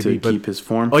forgot who they beat, keep his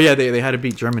form. Oh yeah, they had to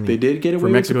beat Germany. They did get away for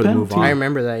Mexico with the to move on. I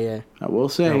remember that. Yeah, I will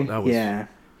say. I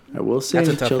will say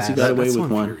Chelsea got away with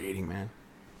one. Man.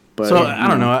 But, so I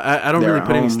don't know. I don't really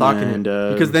put any stock in it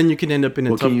because then you can end up in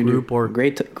a tough group or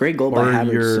great goal by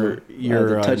Havertz.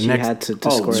 Your touch next he had to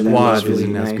score squad really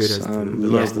isn't as nice. good as the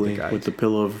rest of the guys. With the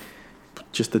pillow of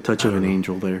just the touch of an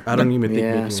angel there. I don't even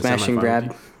think smash and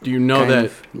grab. Do you know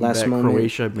that last moment,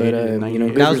 Croatia beat it in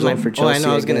 98? That was for Chelsea. I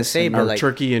know. I was gonna say, but like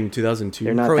Turkey in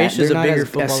 2002. Croatia's a bigger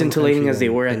football scintillating as they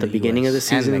were at the beginning of the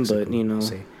season, but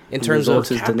in terms of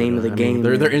is the name of the game.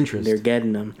 Their interest. They're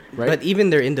getting them, right? But even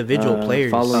their individual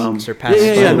players surpass.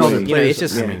 It's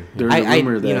just there's a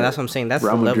rumor that that's what I'm saying. That's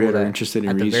Real the level Madrid that are interested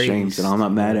in Reece James, and I'm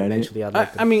not mad at it.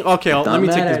 I mean, okay, let me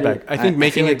take this back. I think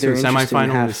making it to the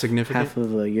semifinal is significant. Half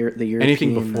of the European.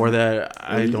 Anything before that,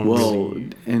 I don't really.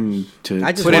 And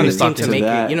I just want the team to make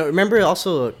it. Remember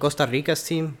also Costa Rica's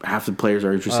team. Half the players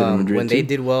are interested in Madrid when they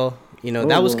did well.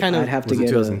 That was kind of. I'd have to get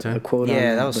a quote on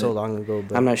that was so long ago.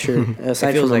 But I'm not sure.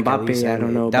 Aside from Mbappe, I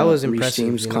don't know. That was impressive.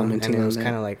 James commenting and it was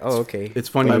kind of like, oh, okay. It's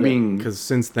funny. I mean, because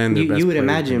since then, you would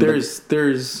imagine there's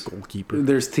goalkeeper.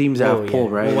 There's teams that have pull,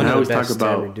 right? Well, I always talk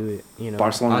about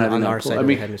Barcelona having that pull. I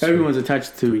mean, everyone's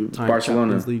attached to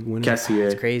Barcelona. Kessie,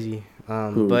 it's crazy.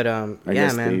 But I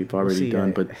guess they've already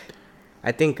done, but.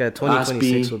 I think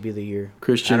 2026 will be the year.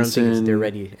 Christensen, I don't think they're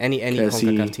ready. Any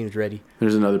CONCACAF team's ready.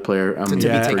 There's another player. I think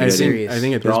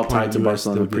they're all tied to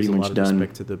Barcelona. Pretty much done.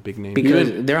 To the big name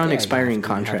because they're on expiring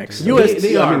contracts.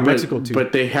 They are Mexico too,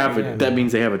 but they have that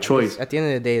means they have a choice. At the end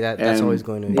of the day, that's always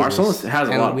going to be. Barcelona has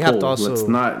a lot of pull.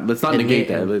 Let's not negate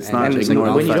that. Let's not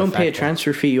ignore when you don't pay a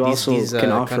transfer fee, you also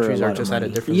can offer a lot of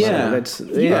money.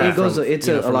 It goes. It's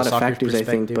a lot of factors, I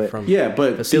think.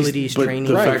 But facilities, training,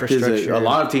 infrastructure. A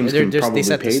lot of teams can probably they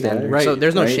set the standard, right? So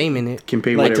there's no shame in it. Can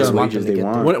pay whatever wages they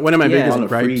want. One of my biggest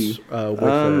gripes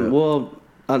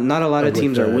not a lot of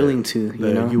teams are willing to.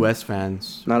 The U.S.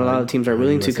 fans. Not a lot of teams are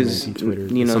willing to because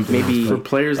maybe for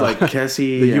players like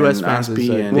Kessie, the U.S. fans,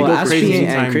 Aspie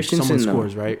and Christensen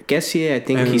scores, right? Kessie, I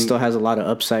think he still has a lot of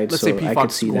upside. So I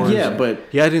could see that. Yeah, but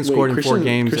he hadn't scored in 4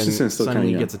 games, and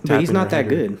suddenly he gets a tap. But he's not that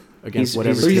good. Against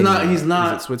whatever he's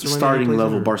not starting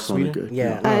level Barcelona good.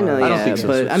 Yeah, I know. I don't think so.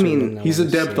 But I mean, he's a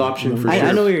depth option for sure.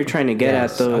 I know what you're trying to get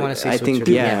at, though. I think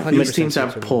these teams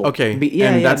have pull. Okay,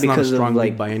 and that's because of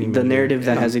like the narrative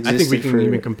that has existed. I think we can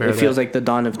even compare. It feels like the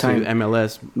dawn of time.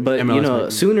 MLS,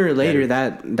 but sooner or later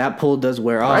that pull does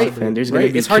wear off, and there's going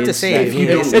to be. It's hard to say.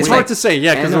 It's hard to say,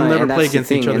 yeah, because they'll never play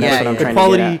against each other. The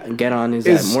quality get on is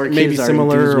that more kids are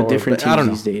similar with different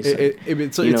teams these days.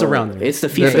 It's around there. It's the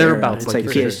FIFA. Thereabouts. It's like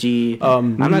PSG.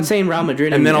 I'm not saying Real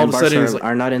Madrid and then all of a sudden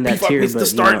are not in that tier, but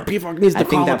I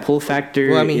think that pull factor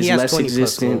is less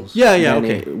existent. Yeah,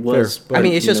 okay. It was. I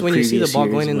mean, it's just when you see the ball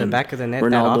going in the back of the net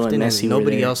that often, and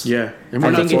nobody else. Yeah, and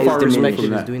we're not so far removed from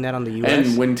that. Doing that on the U.S.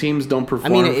 And when teams don't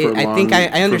perform, I think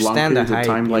I understand the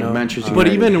hype. Like Manchester United, but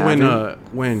even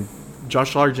when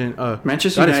Josh Sargent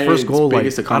Manchester got his first goal, like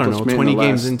I don't know, 20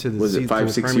 games into the was it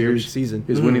 5-6 years season,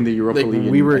 is winning the Europa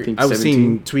League. I was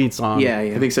seeing tweets on. Yeah,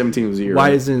 I think 17 was the year. Why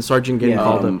isn't Sargent getting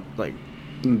called up? Like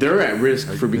they're at risk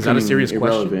for becoming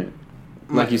irrelevant.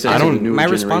 Like you said, my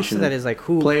response to that is like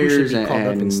who should be called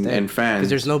up instead, and fans, because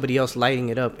there's nobody else lighting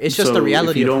it up. It's just the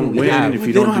reality. If you don't win, if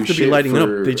you don't have to be lighting it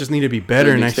up, they just need to be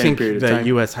better. And I think that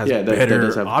US has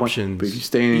better options. But if you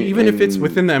stay, even if it's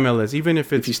within the MLS, even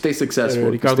if you stay successful,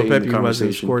 Ricardo Pepi who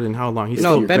hasn't scored in how long? He's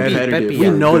still Pepi. We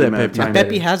know that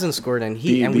Pepi hasn't scored, and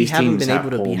we haven't been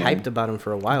able to be hyped about him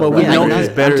for a while. But we know he's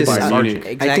better than Sargent.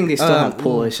 I think they still have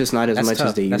pull. It's just not as much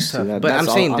as they used to. But I'm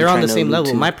saying they're on the same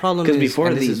level. My problem is because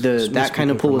before that kind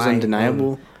of pull was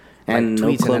undeniable. And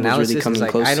no club is really coming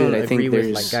close to it. I think there's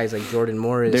like guys like Jordan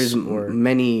Morris. There's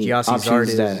many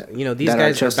options that these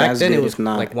guys just back then it was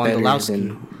not like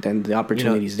Wondolowski. Then the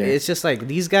opportunities there. It's just like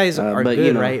these guys are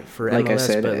good, right? For MLS, like I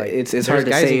said, but like it's hard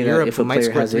to say that if a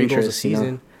player has interest.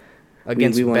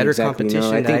 against better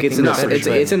competition. I think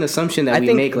it's an assumption that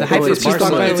we make. Like, it's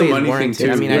a money thing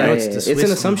too. I mean, I know it's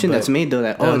an assumption that's made though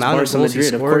that it's Barca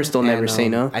Madrid. Of course, they'll never say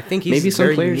no. I think maybe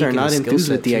some players are not enthused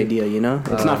with the idea. You know,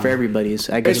 it's not for everybody.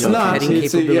 I guess it's not.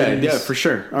 Yeah, for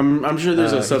sure. I'm sure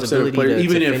there's a subset of players.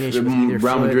 Even if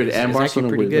Real Madrid and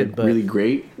Barcelona were really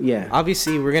great. Yeah.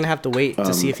 Obviously, we're gonna have to wait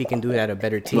to see if he can do it at a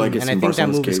better team, and I think that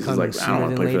move is coming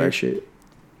sooner than later.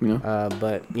 You know,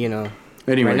 but you know.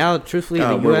 Anyway, right now, truthfully,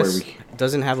 the U.S.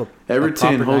 doesn't have a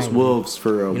Everton hosts Wolves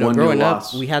for a 1-0 growing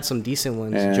loss. Up, we had some decent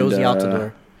ones. Josie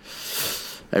Altidore.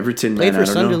 Everton played for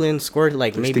Sunderland, scored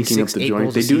like maybe 6-8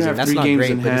 goals a season. That's not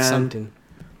great, but it's something.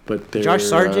 But Josh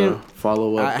Sargent,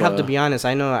 follow-up. I have to be honest.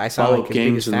 I know I sound like his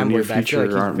biggest fanboy, but I feel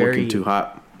like he's very too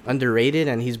hot. Underrated,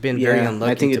 and he's been very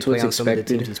unlucky. I think to play on some of the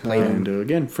teams he's played on. And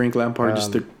again, Frank Lampard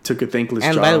just took a thankless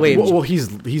job. And by the way, well,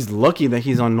 he's lucky that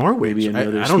he's on Norwich. Maybe I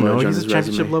don't know. He's a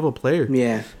championship level player.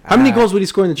 Yeah. How many goals would he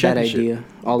score in the championship? That idea.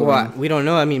 All of them. We don't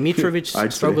know. I mean,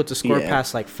 Mitrovic struggled to score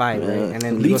past like 5, right? And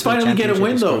then Leeds finally get a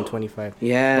win though. 25.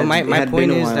 Yeah. But my point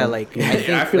is that like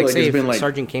I feel like say if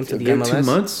Sargent came to the MLS, 2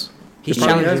 months. He's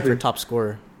challenging for top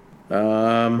scorer.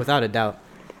 Without a doubt.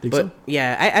 But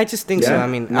yeah, I just think so. I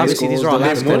mean, obviously these are all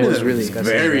last minute. Really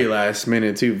very last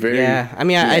minute too. Very. Yeah, I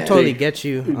mean, I totally get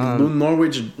you.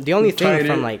 Norwich. The only thing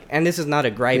from like, and this is not a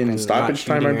gripe and stoppage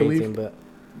time, I believe. Anything, but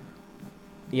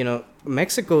you know,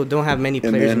 Mexico don't have many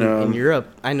players in Europe.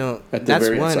 I know that's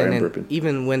one, and then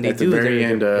even when they do,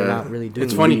 they're not really doing.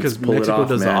 It's funny because Mexico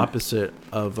does the opposite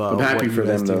of. I'm happy for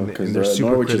them though, because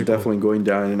Norwich is definitely going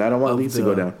down, and I don't want Leeds to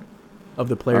go down. Of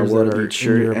the players that are in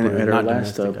Europe and not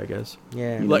domestic, I guess.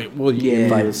 Yeah. Like, well,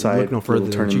 look no further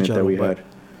than tournament that we had.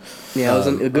 Yeah, it was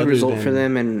a good result for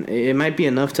them, and it might be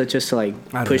enough to just like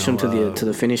push them to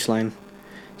the finish line.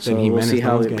 So we'll see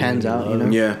how it pans out, you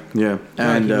know. Yeah.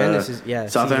 And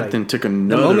Southampton took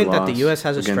another loss. The moment that the U.S.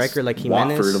 has a striker like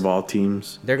Jimenez, Watford of all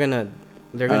teams, they're gonna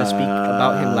speak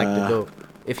about him like the GOAT.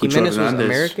 If Jimenez was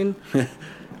American.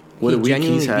 He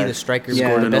genuinely be the striker,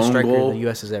 the best striker the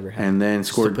U.S. has ever had. And then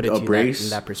scored a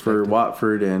brace for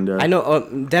Watford. And I know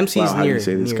Dempsey's near,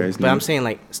 but I'm saying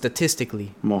like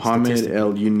statistically. Mohamed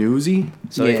El Younouzi.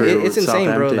 So it's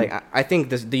insane, bro. Like I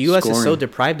think the U.S. is so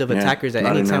deprived of attackers that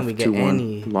anytime we get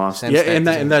any loss, and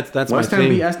that's West Ham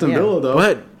beat Aston Villa though.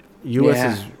 But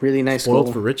U.S. is really nice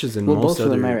spoiled for riches in most both of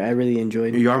them. I really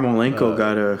enjoyed. Yarmolenko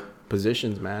got a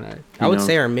positions, man. I would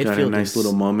say our midfield got a nice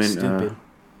little moment. Stupid.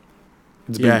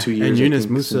 It's been 2 years and Yunus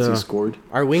Musa since he scored.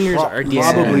 Our wingers are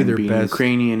probably their best.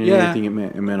 Ukrainian and everything.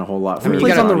 It meant a whole lot for him. He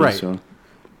plays on the right. So,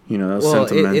 that was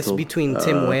sentimental. It's between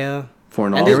Tim Weah.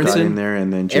 Fornals got in there,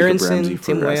 and then Jacob Ramsey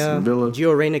for Aston Villa.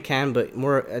 Gio Reyna can, but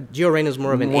Gio Reyna's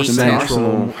more of an 8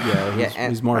 central.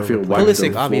 He's more. I feel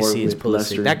Pulisic obviously is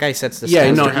Pulisic. That guy sets the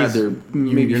standard.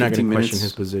 You're not going to question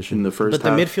his position in the first. But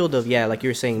the midfield of like you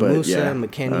were saying, Musa,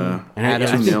 McKennie,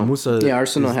 Adams. Musa. Yeah,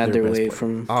 Arsenal had their way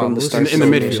from the start. In the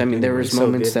midfield, I mean, there was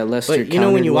moments that Leicester.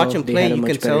 But when you watch him play, you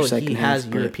can tell he has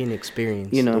European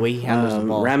experience. The way he handles the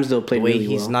ball, Ramsdale played really well. The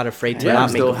way he's not afraid to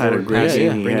not make a forward pass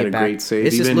and bring it back. It's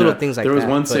just little things like that. There was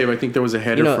one save. I think there was a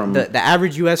header from the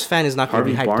average U.S. fan is not going to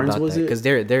be hyped Barnes, about that because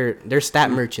they're stat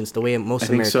merchants the way most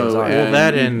Americans are. Well,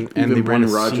 that and they want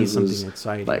to see something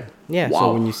exciting.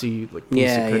 So when you see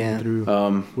cutting through,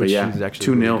 which he's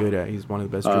actually really good at. He's one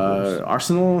of the best dribblers.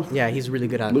 Arsenal. Yeah, he's really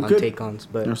good on take-ons.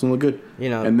 But Arsenal look good.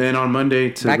 And then on Monday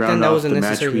to round off the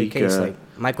match week,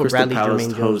 Michael Bradley,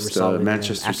 Jermaine Jones were solid.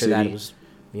 Manchester City. After that was,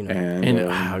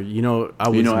 I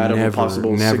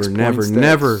was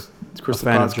never Crystal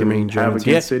fan of Jermaine Jones.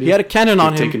 He had a cannon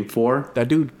on him. Taken 4. That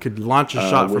dude could launch a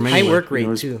shot from anywhere. High work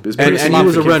rate too. And he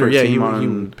was a runner. Yeah, he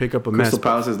would pick up a mess. Crystal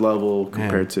Palace's level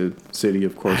compared to City,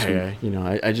 of course.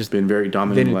 I just been very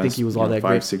dominant. Didn't think he was all that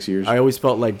great. 5-6 years. I always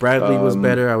felt like Bradley was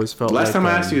better. I always felt. Last time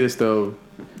I asked you this though,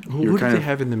 who did they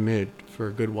have in the mid for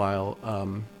a good while?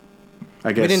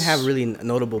 I guess we didn't have really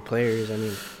notable players. I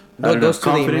mean, those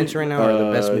two that you mentioned right now are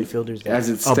the best midfielders. As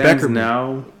it stands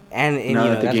now. And now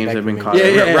that the games have been caught.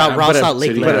 Ross out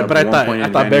late. But I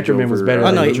thought Beckerman was better.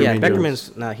 Oh no, yeah,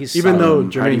 Beckerman's he's even though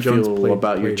Jermaine Jones played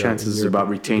about your chances about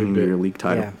retaining your league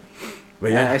title. Yeah.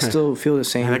 But I still feel the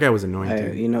same. That guy was annoying.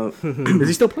 Is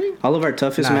he still playing? All of our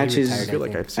toughest matches,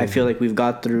 I feel like we've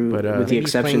got through, with the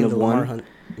exception of one.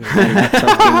 That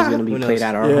tough game is going to be played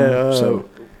at our home. So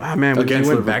man, we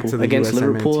went back to the against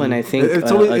Liverpool, and I think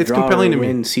it's compelling to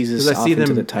me sees us off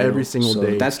into the title every single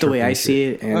day. That's the way I see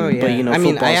it. And, but you know,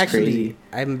 football's crazy.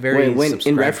 I'm very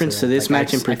in reference to this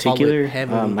match in particular.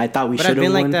 I thought we should have won. But I've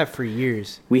been like that for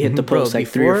years. We hit the post like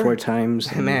 3 or 4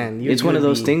 times. Man, it's one of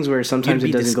those things where sometimes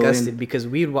it doesn't go in. Because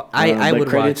I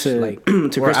would watch to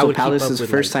Crystal Palace's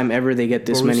first time ever they get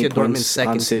this many points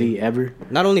on City ever.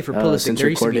 Not only for Pulisic, there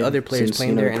used to be other players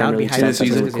playing there, and I'd be hyped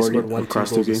because they scored 1-2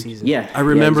 goals a season. Yeah, I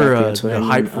remember the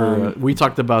hype for. We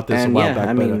talked about this a while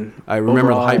back, but I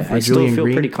remember the hype for Julian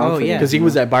Green because he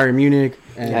was at Bayern Munich.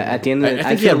 At the end of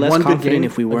I feel less confident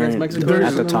if we weren't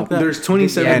at the top. There's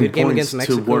 27 good game points against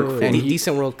Mexico, to work for. And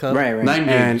decent World Cup. Right. 9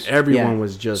 games. And everyone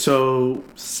was just so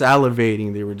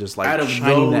salivating. They were just like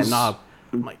shining that knob.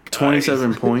 Like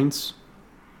 27 points.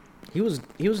 He was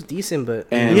decent, but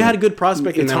he had a good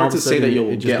prospect. It's hard to say that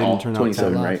you'll get all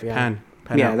 27, right?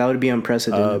 Yeah, that would be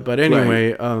unprecedented. But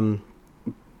anyway,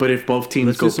 but if both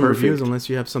teams go perfect, reviews, unless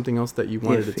you have something else that you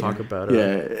wanted to talk about.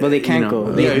 Well, they can't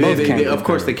go. They both can. Of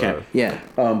course, they can. Yeah.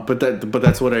 But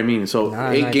that's what I mean. So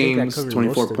 8 games,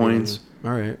 24 points.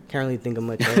 All right. Can't really think of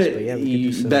much else, but yeah,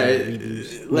 we could do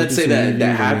some let's say that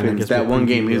happens. That one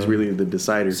game is really the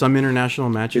decider. Some international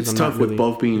matches. It's tough with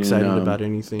both being excited about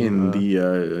anything in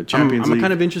the Champions League. I'm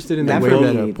kind of interested in the way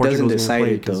that Portugal's decide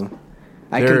it though.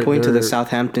 I can point to the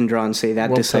Southampton draw and say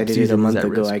that decided it a month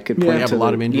ago. I could point to a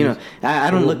lot of injuries. You know, I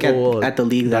don't look at the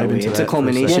league that way. It's a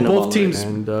culmination of both teams.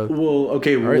 What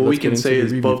we can say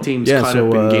is both teams caught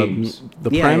up in games. The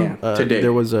Prem today.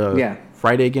 There was a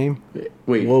Friday game.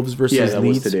 Wait, Wolves versus Leeds. That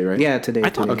was today, right? Yeah, today. I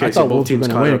thought Wolves were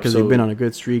going to win because they've been on a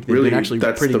good streak. They've been actually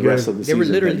pretty good. Rest of the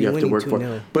season that you have to work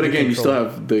for. But again, you still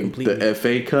have the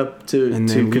FA Cup to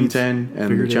contend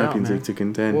and the Champions League to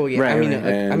contend. Well,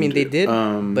 yeah, I mean they did,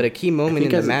 but a key moment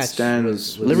in the match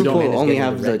was Liverpool only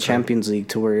have the Champions League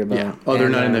to worry about. Yeah. Oh, they're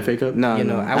not in the FA Cup? No,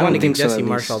 I want to give Jesse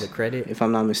Marsch all the credit, if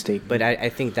I'm not mistaken. But I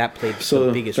think that played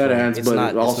the biggest role.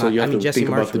 But also you have to think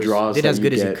about the draws that you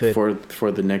get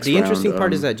for the next round. The interesting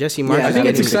part is that Jesse Marsch, I think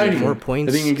it's exciting. More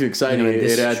points. I think it's exciting.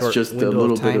 It adds just a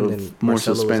little bit of more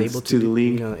suspense to the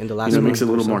league. It makes it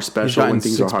a little more special when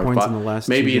things are hard fought.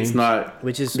 Maybe it's not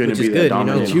which is going to be that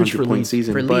dominant 100-point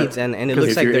season, for Leeds, and it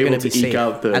looks like they're going to be safe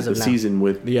out the season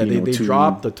with they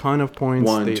dropped a ton of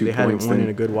points. They hadn't won in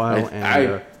a good while.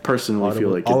 I personally feel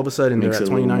like all of a sudden they're at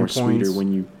 29 points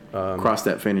when you cross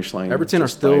that finish line. Everton are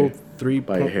still 3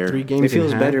 games. It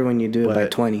feels better when you do it by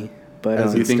 20.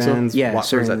 But you think so? Yeah,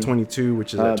 Watford's at 22,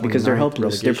 which is at 29. Because they're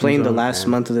helpless. They're playing the last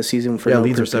month of the season for no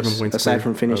Leeds purpose, are 7 points aside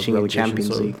from finishing in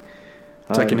Champions League.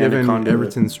 It's like an Anaconda.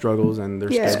 Everton struggles and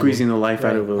they're squeezing the life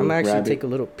out of a I'm actually rabbit. take a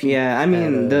little peek. Yeah, I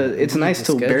mean, it's nice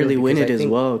to barely win it as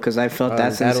well because I felt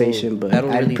that sensation, but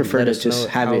I'd prefer to just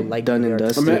have it done and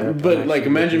dusted. But like,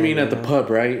 imagine being at the pub,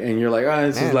 right? And you're like,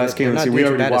 this is the last game of the season. We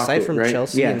already walked aside it, from right?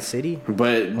 Chelsea and City.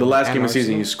 But the last game of the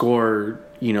season, you score,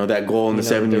 that goal in the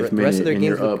 70th minute, and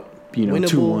you're up.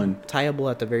 2-1, tieable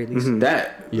at the very least.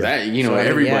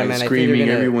 Everybody's screaming,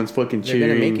 everyone's fucking cheering.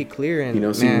 They're gonna make it clear, and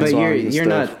but you're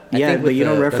not. Yeah, but you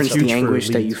don't reference the anguish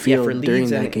that you feel during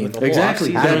that game.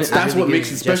 Exactly. That's what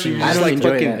makes it special. I don't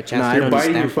enjoy that. You're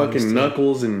biting your fucking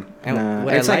knuckles and.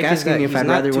 It's like asking if I'd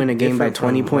rather win a game by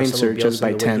 20 points or just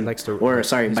by 10, or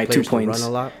sorry, by 2 points.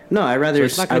 No, I'd rather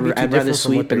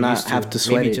sweep and not have to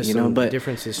sweat it.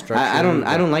 But I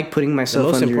don't like putting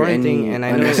myself under any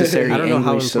unnecessary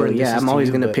anguish. So yeah, I'm always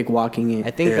gonna pick walking in.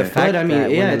 I think the fact that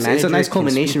it's a nice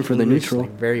culmination for the neutral.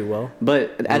 Very well.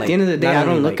 But at the end of the day, I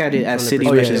don't look at it as City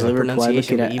versus Liverpool.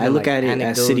 I look at it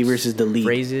as City versus the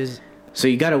league. So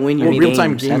you gotta win your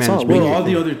real-time games. That's all. Well, all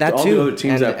the other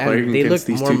teams that play against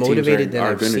these two teams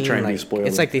are going to try and be spoiled.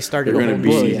 It's like they started a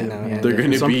whole season now. They're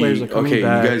going to be okay.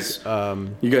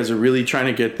 You guys are really trying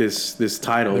to get this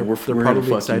title. They're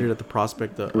probably excited at the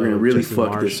prospect of we're going to really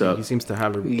fuck this up. He seems to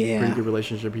have a pretty good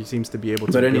relationship. He seems to be able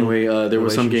to. But anyway, there were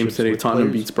some games today.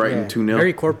 Tottenham beats Brighton 2-0.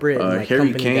 Very corporate.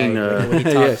 Harry Kane.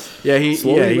 He's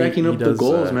slowly racking up the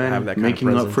goals, man.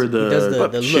 Making up for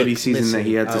the shitty season that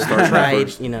he had to start.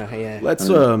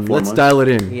 Let's dial it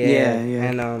in. Yeah.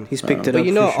 And he's picked it up.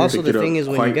 But also the thing is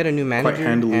when you get a new manager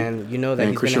and you know that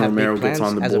he's going to have big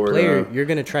plans as a player, you're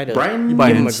going to try to Brighton give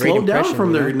him a great slowed down impression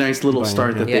from their nice little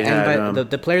start that they had. And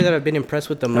the player that I've been impressed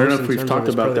with the most. I don't know if we've talked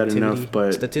about that enough,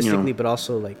 but statistically, but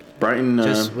also like Brighton,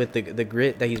 just with the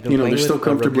grit that he's been playing with. Still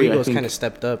comfortably. Rodrigo's kind of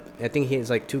stepped up. I think he has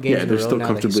like 2 games. Yeah, they're still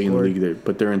comfortably in the league there,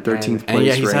 but they're in 13th place right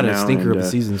now. He's had a stinker of a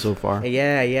season so far.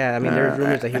 Yeah. I mean, there's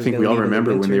rumors that he was going to leave. I think we all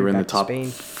remember when they were in the top.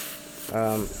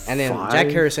 And then Jack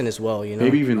Harrison as well,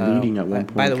 maybe even leading at one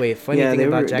point. By the way, funny thing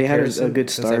about Jack Harrison, a good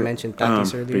start. Since I mentioned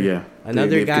Tatis earlier, but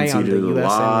another guy on the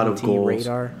US MLT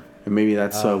radar And maybe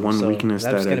that's one weakness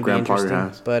that Graham Potter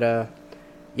has. But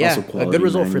yeah, a good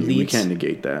result for Leeds. We can't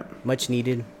negate that. Much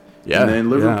needed. Yeah. And then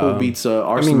Liverpool beats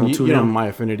Arsenal 2-0. You know my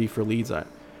affinity for Leeds.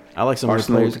 I like some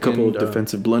Arsenal with a couple of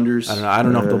defensive blunders. I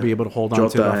don't know if they'll be able to hold on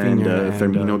to Rafinha and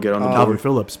Firmino get on the Calvin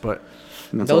Phillips, but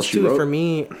those two for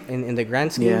me in the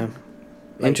grand scheme. Yeah.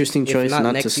 Like, interesting choice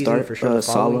not to start for sure,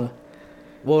 Salah.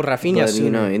 Well, Rafinha,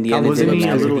 but, in the end,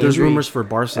 there's rumors for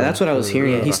Barca. That's what I was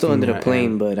hearing. He still ended up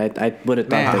playing, but I would have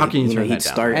thought that he'd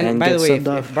start and by get the way,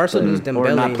 subbed if Barca lose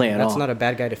Dembele, not play at all. that's not a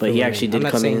bad guy to fill in. But he actually did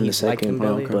come in the second.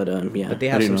 But they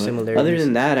have some similarities. Other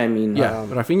than that, I mean,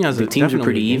 Rafinha's the teams are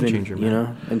pretty even,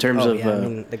 in terms of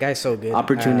the guy's so good.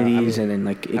 Opportunities, and then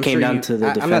like it came down to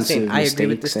the defensive mistakes. I'm not saying I agree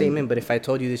with the statement, but if I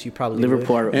told you this, you probably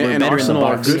Liverpool would. And Arsenal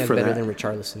are good for that. Better than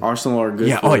Richarlison. Arsenal are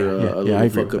good for a little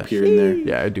fuck up here and there.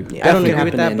 Yeah, I do. I don't agree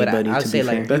with that, but I'd say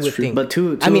like that's true. But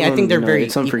I think they're very.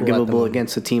 It's unforgivable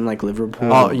against a team like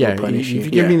Liverpool. Oh yeah, if you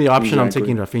give me the option, I'm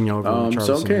taking Rafinha over Richarlison.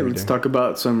 So okay, let's talk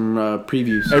about some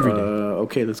previews. Every day.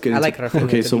 Okay, let's get. I like Rafinha.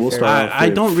 Okay, so we'll start. I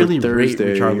don't really rate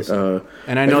Richarlison,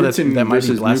 and I know that might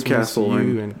be blasphemous to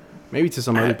you and maybe to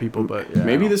some other people, but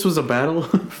maybe this was a battle.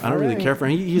 I don't really care for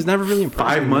him. He's never really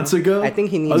impressed. 5 months ago, I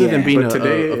think he needs. Other than being a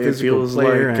physical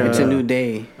player, it's a new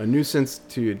day, a nuisance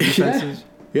to defenses.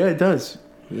 Yeah, it does.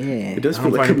 Yeah, it does feel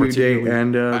like a new day,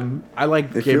 and I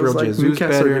like Gabriel Jesus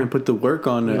better. Are going to put the work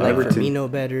on Everton. Firmino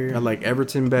better. I like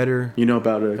Everton better. You know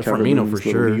about Firmino for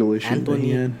sure.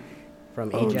 Anthony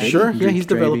from Ajax. Sure, yeah, he's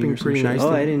developing pretty nicely.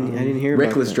 Oh, I didn't hear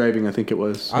reckless driving. I think it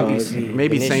was obviously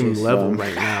maybe Vinicius, same level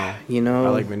right now. I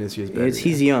like Vinicius better.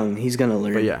 He's young. He's gonna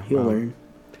learn. But yeah, he'll learn.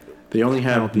 They only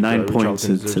have 9 points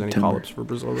in September. Any call-ups for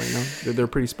Brazil right now. They're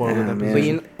pretty spoiled with that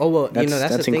position. But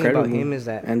that's the thing about him is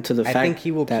that and to the fact I think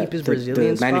he will keep his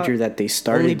Brazilian spot. The manager that they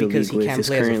started the league with is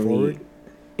currently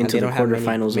into the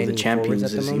quarterfinals of the Champions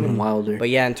is even wilder. But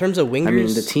yeah, in terms of wingers, I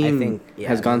mean the team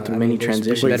has gone through many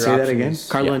transitions. Wait, say that again.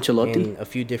 Carlo Ancelotti in a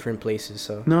few different places.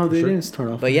 So no, they didn't start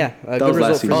off. But yeah, a good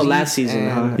result for last season.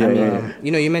 Yeah.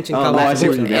 You mentioned Carlo. I see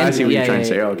what you're trying to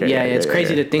say. Okay. Yeah, it's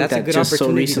crazy to think that just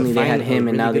so recently they had him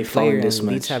and now they've fallen this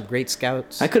much. Leeds have great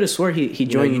scouts. I could have swore he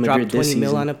joined Madrid this season. He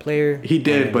dropped $20 million on a player. He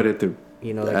did, but at the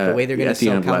the way they're going to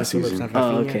sell Calvin Phillips and Rafinha.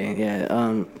 Oh, okay,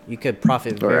 yeah. You could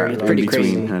profit very pretty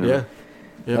crazy. Yeah.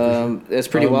 It's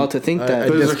pretty wild to think that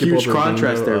there's a huge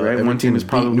contrast there, right? One team is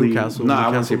probably Newcastle. No, I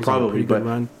won't say probably, but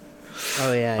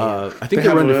oh yeah. I think they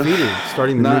were undefeated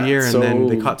starting the new year, and then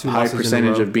they caught 2 losses high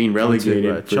percentage of being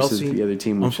relegated Chelsea. Versus the other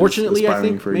team, which unfortunately, is I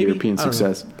think for European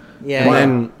success. Yeah,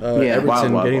 and then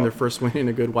Everton getting their first win in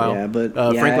a good while. Yeah, but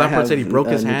Frank Lampard said he broke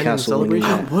his hand in the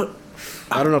celebration. What?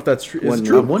 I don't know if that's true. It's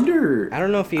true. I wonder. I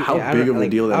don't know if he. How big of a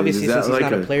deal that obviously, is. Is that since he's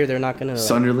like not a player, they're not gonna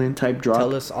Sunderland type drop.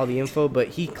 Tell us all the info, but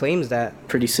he claims that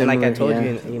pretty similar. And like I told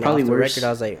you, probably off the worse. record, I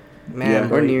was like,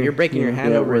 man, you're breaking your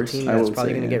hand over a team that's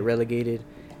probably gonna get relegated.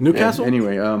 Newcastle.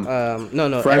 Anyway,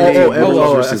 no. Friday,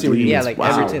 versus Leeds. Yeah, like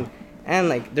Everton. And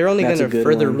like they're only going to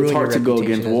further ruin. It's hard to go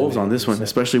against Wolves on this one,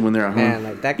 especially when they're at home. Man,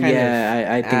 like that kind of.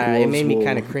 I think Wolves it made me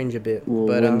kind of cringe a bit.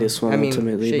 But win this one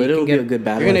ultimately, but it'll be a good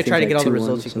battle. You're going to try to get all the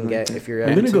results you can get if you're.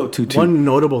 I'm going to go 2-2. One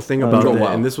notable thing about it,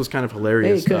 and this was kind of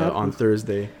hilarious on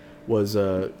Thursday, was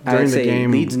during the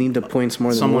game. Leeds need the points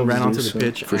more than someone ran onto the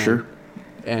pitch for sure,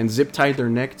 and zip tied their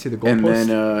neck to the goalpost. And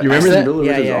then you remember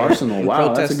that? Yeah. Arsenal.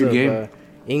 Wow, that's a good game.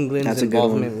 England's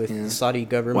involvement with the Saudi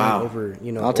government over,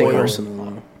 I'll take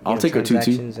Arsenal. I'll take a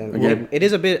 2-2 again. It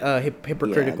is a bit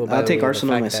hypocritical. I'll take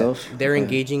Arsenal myself. They're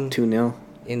engaging 2-0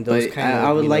 in those kind of.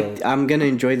 I would I'm gonna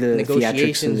enjoy the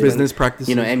negotiations, business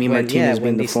practices. Emi Martinez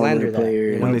being the former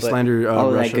player, when they slander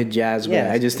all Russia. that good jazz. But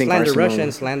I just think slander Arsenal, Russia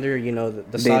and slander,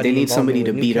 the Saudi. They need somebody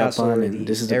to beat up on, and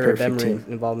this is the perfect team.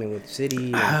 Involvement with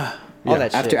City, all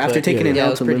that shit. After taking it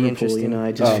down to Liverpool,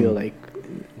 I just feel like.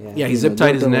 Yeah, he zip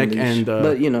tied his neck, and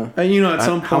but at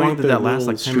some point, how long did that last?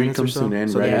 Like 10 minutes or comes to an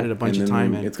end, so right? they added a bunch of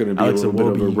time, and it's going to be a little bit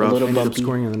of a rough,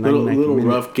 scoring in the little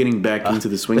rough getting back into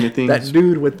the swing of things. That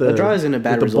dude with the draw isn't a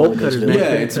bad result.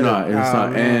 Yeah, it's not.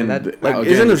 And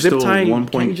isn't a zip tie? 1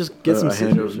 point just get some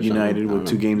ahead of United with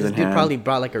 2 games in hand. He probably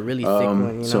brought like a really thick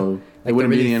one. So it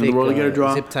wouldn't be the end of the world to get a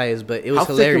draw. Zip ties, but it was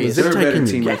hilarious. They're a better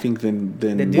team, I think, than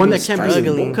one that can't be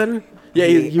a bolt cutter. Yeah,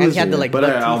 he was. He had the like but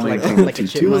I'll make like a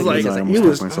chipmunk. He was like,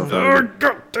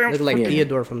 looked like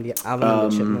Theodore from the album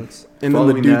of the Chipmunks. And then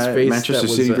the dude's face. Manchester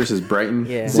City versus Brighton.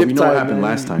 Yeah. Well, you know what happened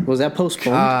last time? Was that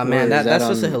postponed? Man, that's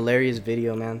just a hilarious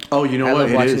video, man. Oh, you know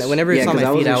what? It is. Whenever it's on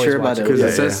my feed, I always watch it. Because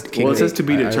it says to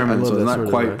be determined, so it's not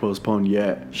quite postponed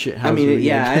yet. I mean,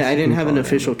 I didn't have an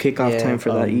official kickoff time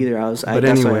for that either. That's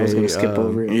why I was going to skip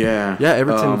over it. Yeah,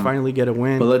 Everton finally get a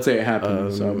win. But let's say it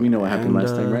happened. So we know what happened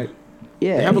last time, right?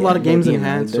 Yeah, they have a lot of games in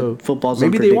hand, so football's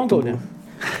maybe they won't go down.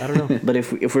 I don't know. But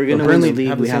if we're gonna win the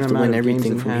league, we have to win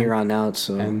everything from here on out.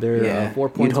 So and they're 4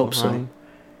 points. You'd hope so.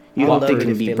 You don't think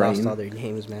it'd be Brighton? Lost all their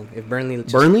games, man. If Burnley, if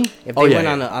they went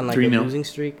on like 3-0. A losing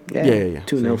streak,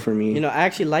 2-0 for me. You know, I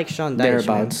actually like Sean Dyche.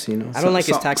 Thereabouts, you know. I don't like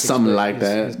his tactics. Something like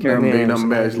that.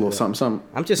 Something.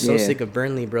 I'm just so sick of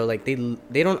Burnley, bro. Like they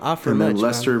don't offer and much.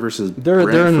 Leicester versus they're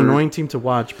an annoying team to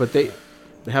watch, but they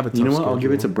have a tough You know what? schedule. I'll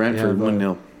give it to Brentford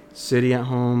 1-0. City at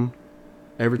home,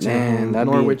 Everton at home,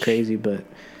 that'd Norwich. Be crazy, but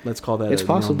let's call that. It's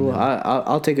possible.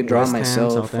 I'll take a draw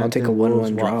myself. I'll take a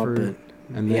 1-1 draw, but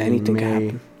anything can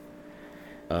happen.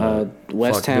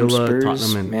 West Ham, Villa, Spurs,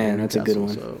 Tottenham, man, that's a good one.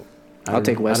 So I'll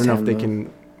take West Ham. I don't know if they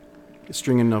can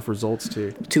string enough results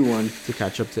to 2-1 to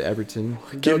catch up to Everton.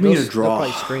 Give me a draw.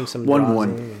 Probably string some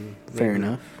 1-1. Fair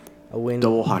enough. A win.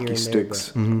 Double hockey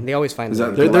sticks. They always find. Is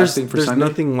that the last thing for There's Sunday?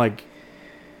 nothing like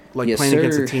playing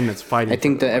against a team that's fighting. I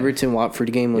think the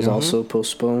Everton-Watford game was also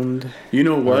postponed. You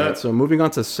know what? Right, so moving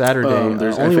on to Saturday,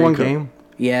 there's only FA one Cup. game.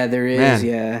 Yeah, there is. Man,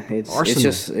 yeah,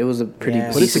 it was a pretty.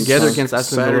 Put it together against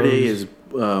Aston Villa. Saturday is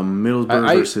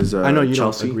Middlesbrough versus I know you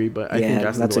Chelsea. don't agree, but I think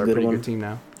Aston Villa are a pretty good team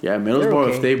now. Yeah,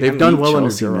 Middlesbrough. Okay. They've done well under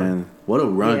Chelsea, man. What a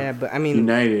run! Yeah, but I mean,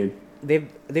 United.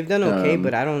 They've done okay,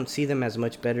 but I don't see them as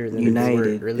much better than United.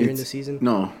 they were earlier in the season.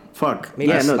 No, fuck.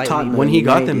 Maybe Tottenham. When he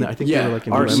got them, I think they were like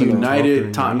in Arsenal, 11th, United,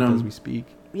 12th, Tottenham as we speak.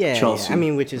 Yeah, Chelsea. I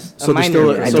mean, which is So a they're still,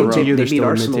 minor. so to you, they're they beat still a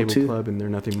Arsenal mid-table too. club, and they're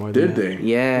nothing more than Did that. they?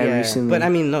 Yeah, Yeah. recently. But I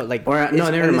mean, no, like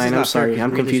never mind. I'm sorry,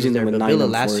 I'm confusing them with Villa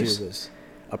Nottingham last year Forest. was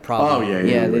a problem. Oh yeah,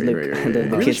 Yeah, right, they look right. the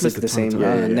Really kids look took the the time same. to-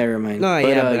 yeah. Never mind. No,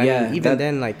 but, but I mean, even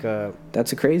then, like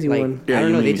that's a crazy like, one. Yeah, I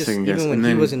don't know. you They made me just second guess. even when And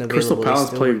he then wasn't available, Crystal Palace they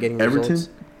still were played getting Everton? results.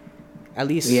 At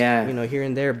least, Yeah. here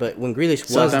and there. But when Grealish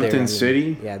was Southampton there, I mean,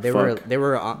 City? yeah, they Fuck.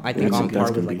 were I think That's on what par that's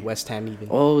with gonna like be. West Ham even.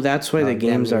 Oh, that's why the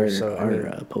games damn are near, so, I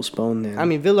mean- postponed. Then I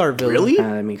mean, Villa are Villa. Really?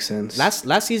 that makes sense.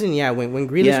 Last season, yeah, when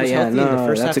Grealish was healthy in the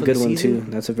first that's half a good of the one season,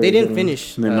 too. That's a very they good didn't one.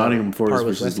 finish. And then Nottingham Forest par with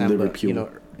versus West Ham, but, Liverpool.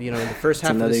 you know, in the first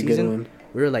half of the Another good season, one.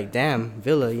 we were like, damn,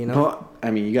 Villa, you know. Well, I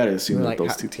mean, you got to assume We were that like,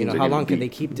 those two teams you know, are how gonna long can beat. they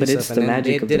keep But this it's up? the And then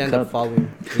magic they of did the end up cup. following.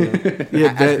 You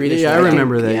know, I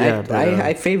remember that. Yeah, but,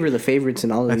 I favor the favorites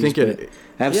in all of I these. think it.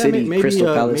 I have City, maybe, Crystal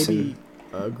Palace, maybe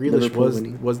and Grealish Liverpool was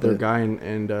winning, their but- guy,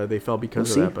 and they fell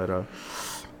because We'll of that.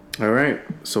 But All right,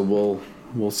 so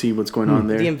we'll see what's going on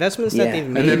there. the investments that they've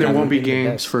made. And then there haven't won't be been the games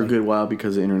best. for a Like, good while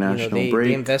because of international they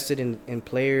break, invested in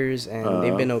players and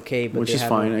they've been okay, but which they is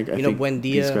haven't- fine. I you know, think Buendia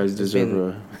these guys has been-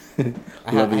 deserve a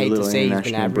I lovely hate to little say he's been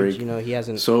international average. break. You know, he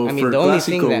hasn't. So I mean, for the only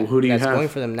thing Clásico, who do you that's have? going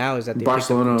for them now is that they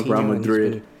Barcelona, picked up Real Coutinho, and he's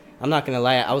Madrid. been- I'm not gonna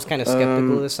lie, I was kind of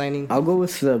skeptical of the signing. I'll go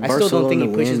with the I Barcelona still don't think he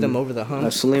pushes win. them over the hump.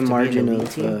 A slim to be in margin the lead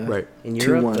of team right. in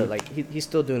Europe, 2-1. but like he's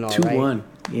still doing all right. 2-1.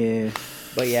 Yeah,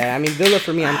 But yeah, I mean Villa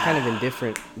for me, I'm kind of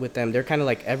indifferent with them. They're kind of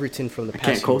like Everton from the past.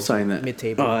 can't co-sign that.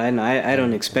 mid-table. and I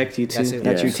don't expect you to. That's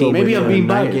That's, it. your So team. maybe I'm being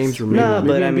 9 biased. games remaining. No, Maybe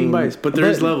but I'm I being mean, biased, but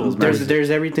there's levels, man. There's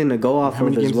everything to go off How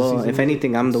many of as games this well. season If is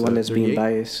anything, I'm the it? one that's being 38?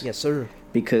 biased Yes, sir.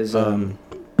 because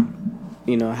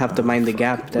I have to mind the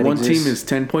gap that One exists. team is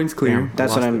 10 points clear,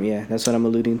 That's what lost I'm. That's what I'm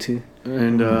alluding to.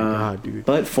 and God, dude.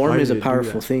 But form Why is did a they do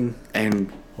powerful that? thing. and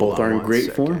both Hold on are in one great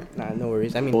second. form. Nah, no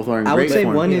worries. I mean, Both are in I would great say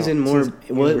form. one you is know, in more. since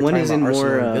we were One talking is in about Arsenal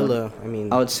more. and Villa. I mean,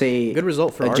 I would say good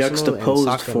result for a Arsenal and juxtaposed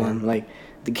Saka, form. man. Like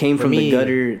they came For from me- the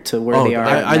gutter to where Oh, they are.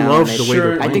 I now, love and the way sure-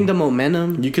 they're I playing. think the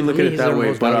momentum. You can look For at me, it he's that their way,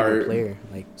 most but valuable our player.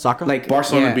 Like, Saka. Like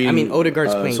Barcelona yeah, beating I mean,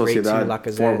 Odegaard's playing great too, Sociedad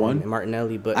Lacazette 4-1. and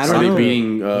Martinelli, but I Are don't they know.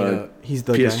 beating know, He's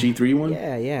the PSG 3-1?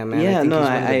 yeah, man. yeah, I think no, he's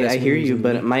one of the I best hear moves you, in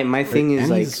but the- my thing is And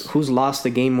like he's- who's lost the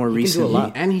game more do a recently?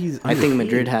 lot. and he's. I think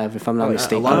Madrid have, if I'm not A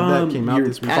mistaken. lot of that came out you're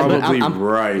this week. probably I'm-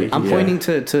 right. I'm yeah. pointing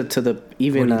to the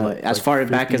even What do you like, as like far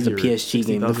back as the 50 or PSG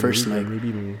game, the 60,000 first maybe, leg. maybe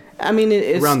even- I mean,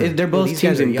 Around there. they're Well, both these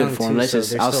teams guys are in good young, form. too, Let's so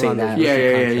just, they're I'll still say on their that. Yeah, rookie yeah,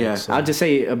 yeah, contract, yeah. so- I'll just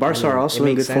say Barca are It also in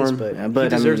makes good sense, form, but he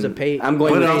deserves I to mean, pay. I'm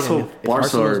going. But Wait, also, and if Barca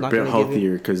Arsenal's are a not bit gonna give you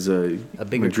healthier because a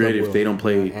bigger Madrid, club if they don't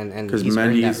play, will. And because he's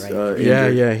earned Mendy's that, right?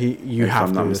 injured. Yeah, you if have I'm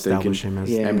to not mistaken. establish him as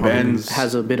Yeah, and probably Ben's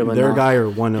has a bit of a their knock. guy or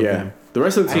one of Yeah, them. the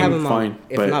rest of the I have team him fine,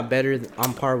 if but not better,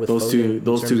 on par with those Foden two- in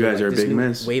those terms two of, guys like, are a this big new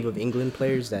miss. wave of England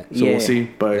players that. so Yeah. we'll see.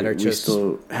 That But are we just,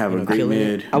 still have you a know, great killing it.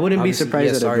 mid. I wouldn't be Obviously,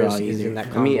 surprised at a ESR draw is in either. that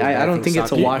I mean, combo, I don't think it's a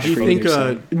Saka- wash Do you for think, either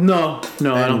side. No, I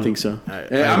don't And think so.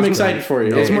 I I'm excited for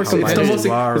it. No, It's more. it's It's the most.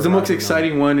 bizarre, It's the I most don't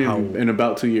exciting know one how in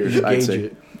about 2 years. you I'd gauge say.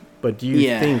 it. But do you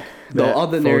Yeah. think Though that all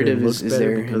the Foden narrative looks is better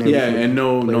there because and Yeah, of the and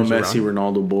no players Messi,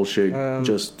 around? Ronaldo bullshit.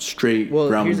 Just straight well,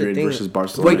 Real here's the Madrid thing. versus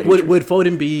Barcelona. Wait, would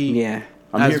Foden be Yeah,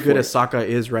 I'm as here good for as Saka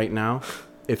is right now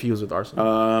if he was with Arsenal?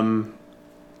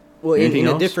 Well, in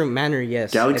a different manner,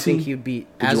 yes. Galaxy? I think he'd be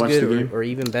as good or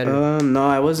even better. No,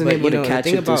 I wasn't able to catch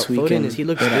it this weekend. Is he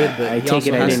looks good, but I take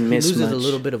it I didn't miss much. He loses a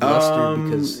little bit of luster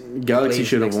because Galaxy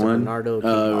should have won.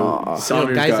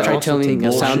 Sounders guys try telling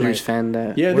a Sounders fan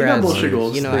that. Yeah, they got bullshit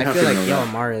goals. You know, I feel like Yael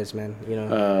Mahrez, man. You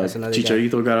know, that's another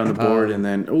Chicharito got on the board, and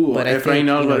then Efrain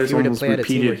Alvarez almost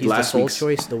repeated last week's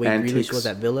choice the way Grealish was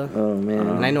at Villa. Oh man,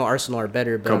 and I know Arsenal are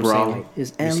better, but Cabral. I'm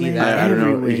saying you see that. I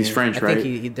don't know. He's French, right? I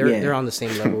think they're on the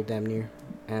same level, damn near.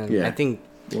 And I think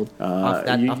off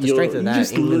the strength of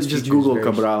that, England's just Google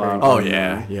Cabral. Oh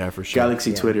yeah, for sure.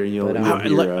 Galaxy Twitter, you'll.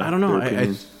 I don't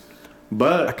know.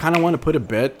 But I kind of want to put a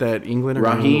bet that England are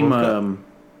Raheem.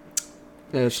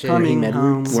 It's coming.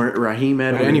 Raheem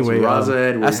Edwards. Anyway,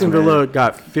 Raza Edwards. Aston Villa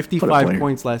got 55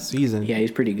 points last season. Yeah,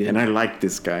 he's pretty good. And I like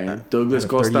this guy. Douglas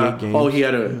Costa. He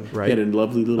had a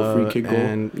lovely little free kick goal.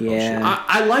 And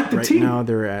I like the team. Now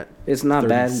they're at. It's not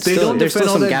bad. They don't defend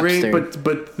all that great,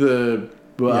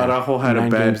 but Araujo had a 9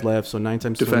 bad games left, so 9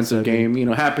 times defensive game. You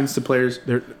know, happens to players.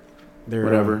 They're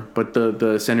whatever. But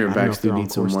the center backs do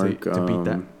need some work to beat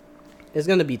that. It's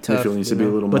gonna be tough. Midfield needs to be a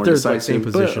little more decisive. Same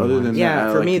position. Other than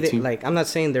that, for me, I'm not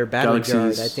saying they're badly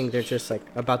guarded. I think they're just like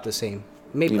about the same.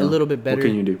 Maybe a little bit better. What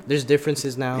can you do? There's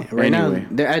differences now. Right now,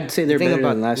 I'd say they're better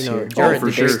than last year. For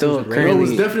sure. It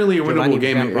was definitely a winnable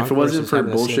game. If it wasn't for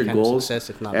bullshit goals,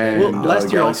 and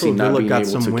last year also Villa got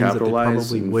some wins that they capitalize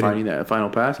probably and finding that final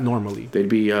pass. Normally, they'd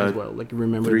be like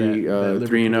remember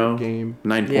 3-0 game,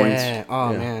 9 points. Yeah. Oh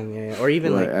man. Yeah. Or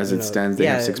even like as it stands, they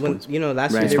have 6 points. You know,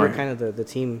 last year they were kind of the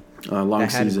team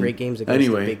that had great games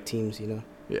against the big teams. You know.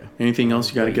 Yeah. Anything else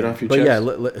you got to get off your chest? But yeah,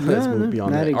 let's move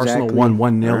beyond that. Exactly. Arsenal won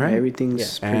 1-0. Right.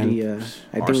 Everything's pretty. I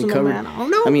think we covered.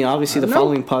 I mean, obviously the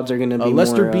following pods are going to be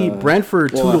Leicester beat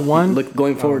Brentford 2-1.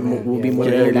 Going forward, we'll be more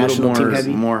international team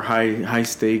heavy. More high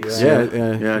stakes. Yeah,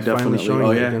 definitely.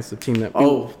 Oh yeah, against the team that.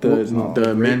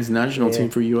 The men's national team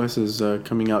for US is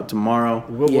coming out tomorrow.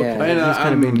 And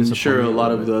I'm sure a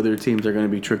lot of the other teams are going to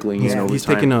be trickling in over time. He's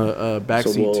taking a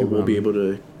backseat to. We'll be able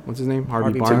to. What's his name?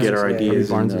 Harvey Barnes. To get our ideas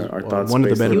and our thoughts. One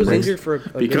of the better players. He was players. injured for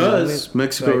because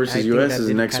Mexico versus US is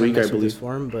next week, I believe.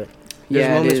 But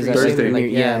it is Thursday.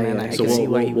 I can see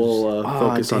why he we'll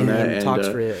focus on that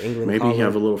and maybe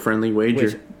have a little friendly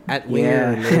wager. At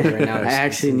winger right now, I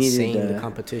actually needed the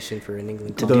competition for an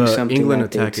England to do something England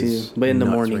like attack too, but in the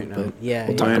morning. But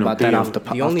we'll talk about that off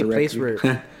the only place where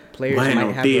players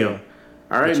might have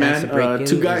all right, man.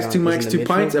 2 guys, 2 mics, 2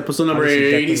 pints. Episode number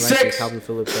 86.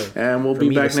 And we'll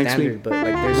be back next week. But like,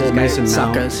 there's this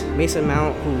guy Mason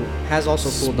Mount who has also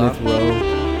pulled off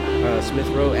Smith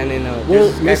Rowe, and then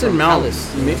Mason Mount's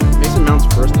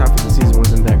first half of the season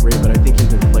wasn't that great, but I think he's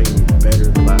been playing better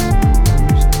the last few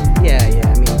years. Yeah.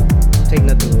 I mean, take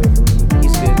nothing away from him.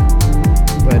 He's good,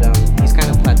 but he's kind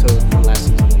of plateaued from last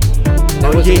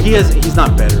season. He's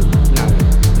not better.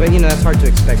 No, but that's hard to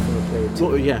expect from a player too.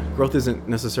 Well, yeah, growth isn't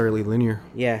necessarily linear.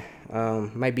 Yeah,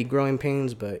 might be growing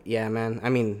pains, but yeah, man. I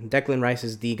mean, Declan Rice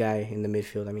is the guy in the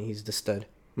midfield. I mean, he's the stud.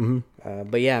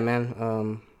 Mm-hmm. But yeah,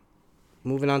 man.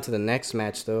 Moving on to the next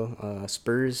match, though.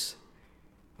 Spurs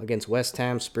against West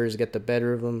Ham. Spurs get the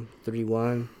better of them,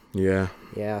 3-1. Yeah.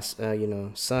 Yeah,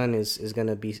 Son is going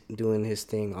to be doing his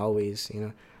thing always,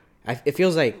 it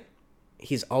feels like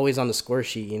he's always on the score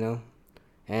sheet,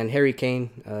 And Harry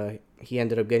Kane, he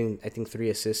ended up getting, I think, 3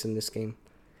 assists in this game.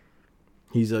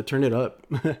 He's turned it up.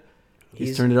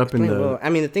 He's turned it up in the... Well.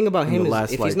 I mean, the thing about him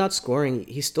is if he's not scoring,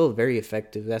 he's still very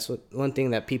effective. That's one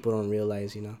thing that people don't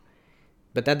realize,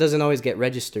 But that doesn't always get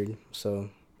registered.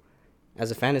 So, as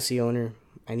a fantasy owner,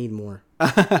 I need more,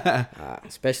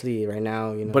 especially right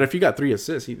now. But if you got 3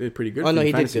 assists, he did pretty good. Oh no,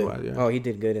 he did good. Yeah. Oh, he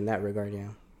did good in that regard. Yeah.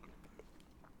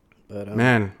 But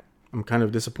man, I'm kind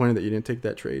of disappointed that you didn't take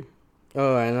that trade.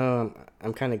 Oh, I know.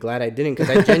 I'm kind of glad I didn't because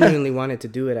I genuinely wanted to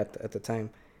do it at the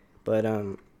time. But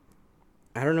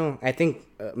I don't know. I think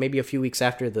maybe a few weeks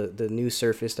after the news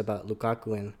surfaced about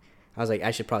Lukaku, and I was like,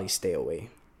 I should probably stay away.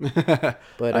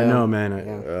 But I know,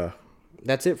 man.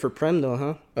 That's it for Prem, though,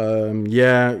 huh?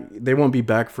 Yeah, they won't be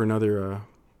back for another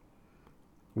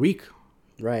week.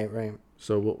 Right.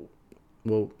 So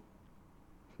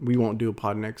we won't do a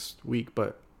pod next week,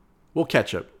 but we'll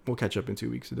catch up. We'll catch up in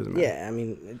 2 weeks. It doesn't matter. Yeah, I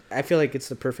mean, I feel like it's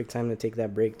the perfect time to take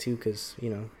that break too, because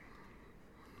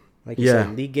like you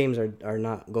said, league games are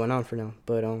not going on for now.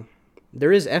 But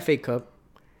there is FA Cup.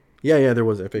 Yeah, there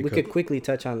was FA Cup. We could quickly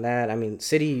touch on that. I mean,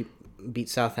 City beat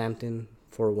Southampton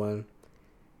 4-1.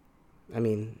 I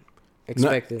mean,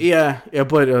 expected.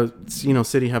 But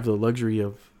City have the luxury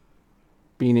of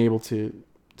being able to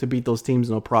beat those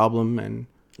teams no problem, and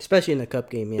especially in the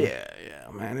cup game. Yeah,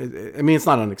 man. I mean, it's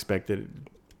not unexpected.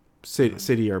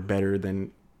 City are better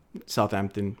than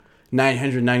Southampton.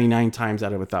 999 times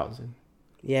out of 1,000.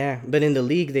 Yeah, but in the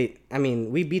league,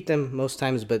 we beat them most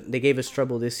times, but they gave us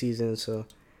trouble this season. So,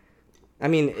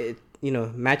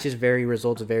 matches vary,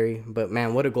 results vary. But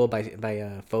man, what a goal by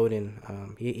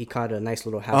Foden! He caught a nice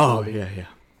little half. Oh yeah.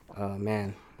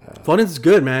 Man, Foden's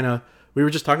good, man. We were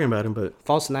just talking about him, but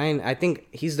false nine. I think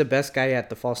he's the best guy at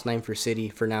the false nine for City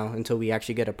for now until we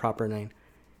actually get a proper nine,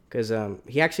 because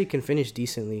he actually can finish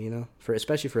decently,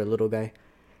 especially for a little guy.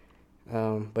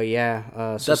 But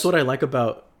yeah, that's what I like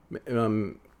about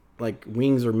like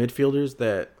wings or midfielders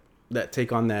that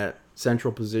take on that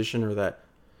central position or that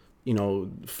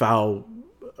foul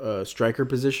striker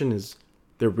position. Is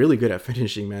they're really good at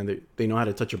finishing, man. They know how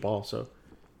to touch a ball. So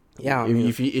yeah,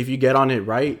 if you get on it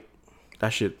right, that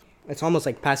shit. It's almost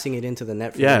like passing it into the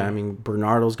net. Yeah,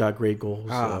 Bernardo's got great goals.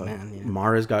 Oh man, yeah.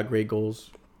 Mara's got great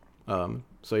goals.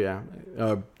 So yeah,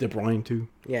 De Bruyne too.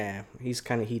 Yeah, he's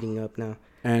kind of heating up now.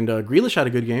 And Grealish had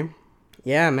a good game.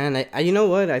 Yeah, man. You know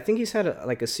what? I think he's had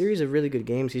a series of really good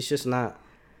games. He's just not.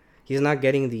 He's not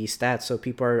getting the stats, so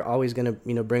people are always gonna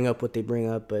bring up what they bring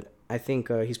up. But I think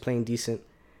he's playing decent,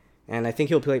 and I think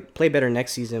he'll play better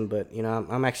next season. But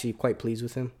I'm actually quite pleased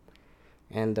with him.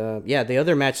 And the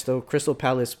other match though, Crystal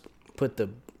Palace put the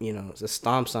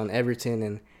stomps on Everton,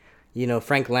 and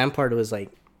Frank Lampard was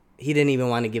like, he didn't even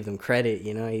want to give them credit.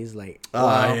 He's like,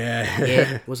 wow, yeah,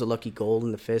 it was a lucky goal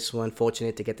in the first one,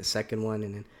 fortunate to get the second one,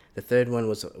 and then the third one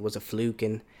was a fluke.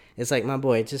 And it's like, my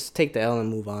boy, just take the L and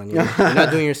move on. You're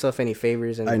not doing yourself any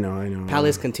favors. And I know.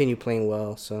 Palace continue playing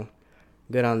well, so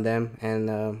good on them.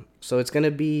 And so it's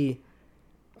gonna be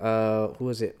who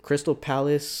was it? Crystal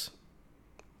Palace.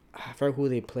 I forgot who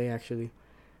they play actually.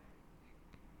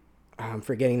 I'm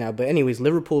forgetting now, but anyways,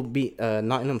 Liverpool beat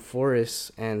Nottingham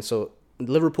Forest, and so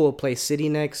Liverpool will play City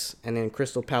next, and then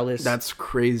Crystal Palace. That's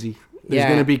crazy. There's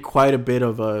going to be quite a bit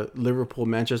of Liverpool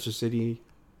Manchester City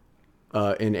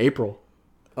in April.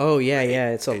 Oh yeah,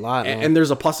 it's a lot. And there's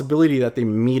a possibility that they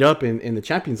meet up in the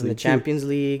Champions League. Champions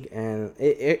League, and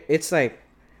it's like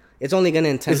it's only going to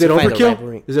intensify Is it overkill? The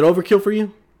rivalry. Is it overkill for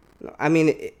you? I mean,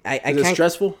 I can't. Is it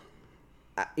stressful?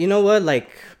 You know what? Like,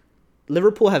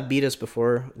 Liverpool have beat us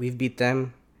before. We've beat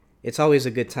them. It's always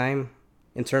a good time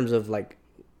in terms of like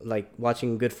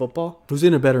watching good football. Who's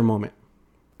in a better moment?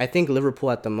 I think Liverpool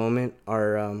at the moment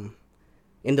are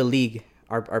in the league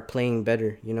are playing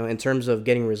better, in terms of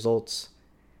getting results.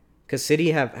 Because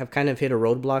City have kind of hit a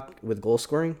roadblock with goal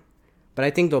scoring, but I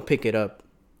think they'll pick it up.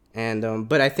 And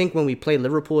but I think when we play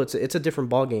Liverpool, it's a different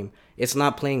ball game. It's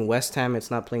not playing West Ham. It's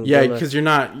not playing. Yeah, because you're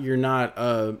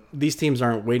not. These teams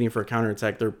aren't waiting for a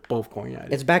counterattack. They're both going at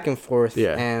it. It's back and forth.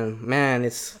 Yeah. And man,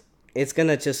 it's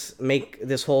gonna just make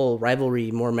this whole rivalry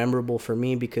more memorable for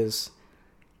me, because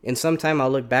in some time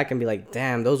I'll look back and be like,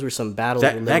 damn, those were some battles.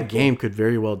 That game could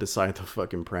very well decide the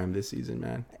fucking Prem this season,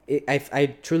 man.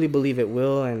 I truly believe it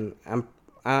will, and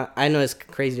I know it's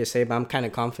crazy to say, but I'm kind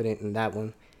of confident in that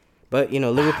one. But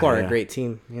Liverpool are a great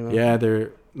team. Yeah,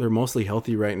 they're mostly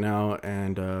healthy right now,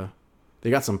 and they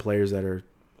got some players that are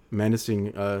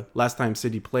menacing. Last time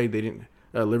City played,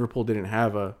 Liverpool didn't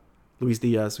have Luis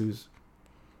Diaz, who's,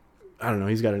 I don't know,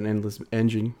 he's got an endless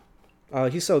engine. Oh,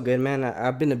 he's so good, man.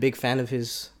 I've been a big fan of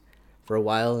his for a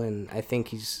while, and I think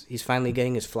he's finally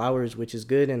getting his flowers, which is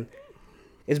good. And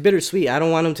it's bittersweet. I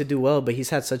don't want him to do well, but he's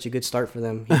had such a good start for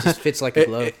them. He just fits like a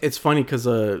glove. It's funny because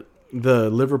the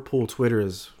Liverpool Twitter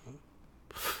is.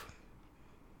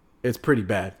 It's pretty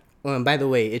bad. Oh, and by the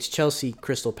way, it's Chelsea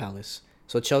Crystal Palace.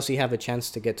 So Chelsea have a chance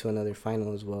to get to another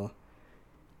final as well.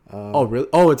 Oh, really?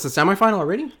 Oh, it's a semifinal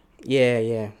already?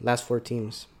 Yeah. Last 4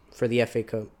 teams for the FA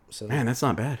Cup. So man, that's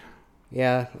not bad.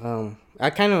 Yeah. I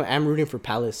kind of am rooting for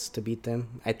Palace to beat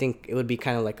them. I think it would be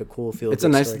kind of like a cool feel. It's a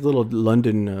nice little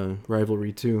London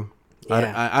rivalry too.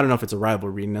 Yeah. I don't know if it's a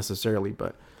rivalry necessarily,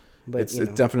 but it's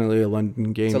definitely a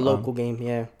London game. It's a local game,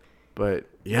 yeah. But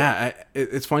yeah,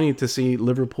 it's funny to see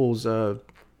Liverpool's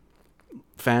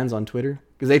fans on Twitter,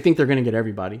 because they think they're going to get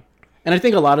everybody, and I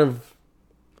think a lot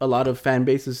of fan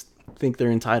bases think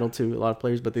they're entitled to a lot of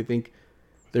players, but they think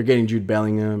they're getting Jude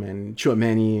Bellingham and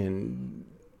Tchouaméni and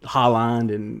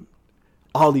Haaland and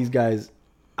all these guys.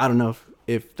 I don't know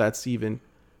if that's even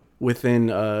within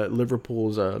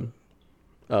Liverpool's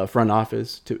front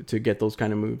office to get those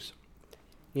kind of moves.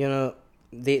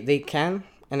 They can.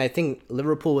 And I think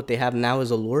Liverpool, what they have now is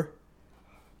allure.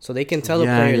 So they can tell the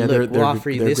player, look, we'll offer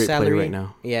you this salary right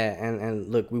now. Yeah,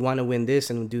 and look, we want to win this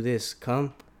and do this.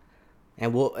 Come.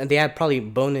 And they had probably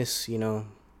bonus,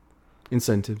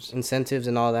 incentives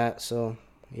and all that. So,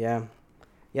 yeah.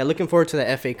 Yeah, looking forward to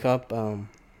the FA Cup. A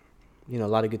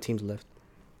lot of good teams left.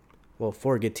 Well,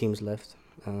 4 good teams left.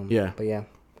 Yeah. But yeah.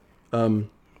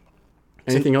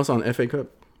 Anything else on FA Cup?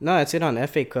 No, that's it on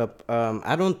FA Cup.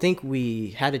 I don't think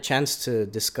we had a chance to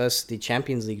discuss the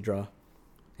Champions League draw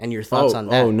and your thoughts on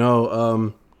that. Oh,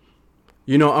 no.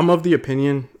 I'm of the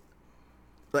opinion.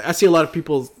 I see a lot of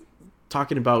people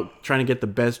talking about trying to get the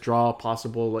best draw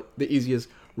possible, like the easiest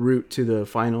route to the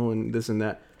final and this and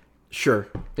that. Sure,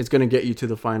 it's going to get you to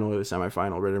the final or the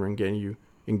semifinal rather than getting you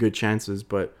in good chances.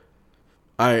 But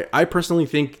I personally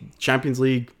think Champions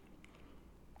League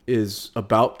is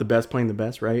about the best playing the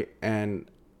best, right? And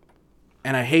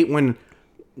I hate when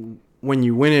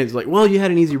you win it, it's like, well, you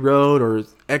had an easy road or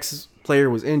X player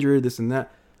was injured, this and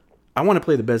that. I want to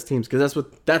play the best teams because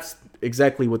that's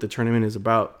exactly what the tournament is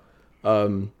about.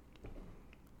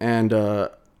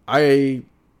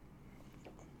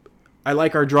 I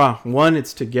like our draw. One,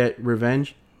 it's to get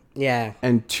revenge. Yeah.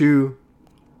 And two,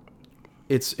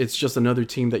 it's just another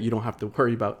team that you don't have to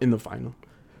worry about in the final,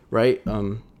 right?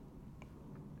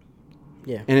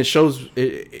 Yeah. And it shows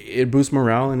it boosts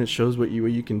morale and it shows what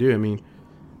you can do. I mean,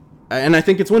 and I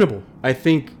think it's winnable. I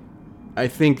think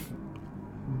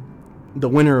the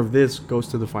winner of this goes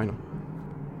to the final.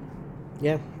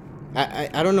 Yeah.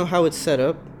 I don't know how it's set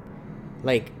up.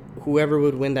 Like, whoever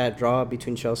would win that draw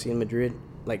between Chelsea and Madrid,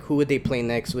 like, who would they play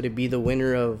next? Would it be the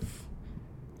winner of,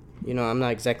 I'm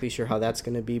not exactly sure how that's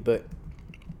going to be, but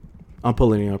I'm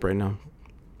pulling it up right now.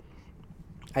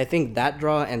 I think that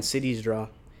draw and City's draw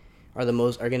are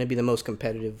going to be the most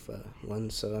competitive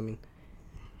ones. So, I mean.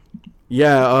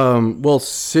 Yeah,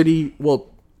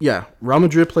 Real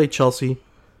Madrid play Chelsea.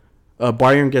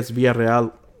 Bayern gets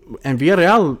Villarreal. And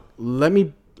Villarreal, let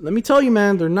me tell you,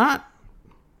 man, they're not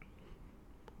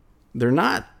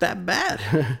that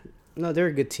bad. No, they're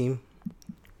a good team.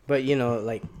 But,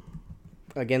 like,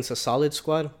 against a solid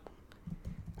squad,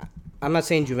 I'm not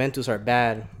saying Juventus are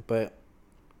bad, but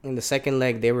in the second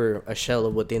leg, they were a shell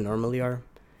of what they normally are.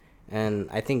 And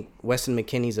I think Weston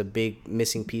McKennie's a big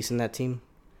missing piece in that team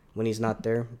when he's not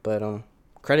there. But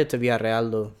credit to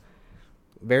Villarreal, though.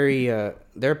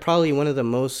 They're probably one of the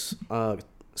most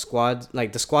squads,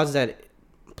 like the squads that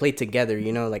play together,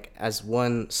 like as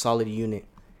one solid unit.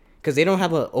 Because they don't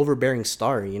have an overbearing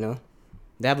star, They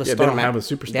have a star. They don't have a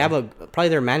superstar. They have probably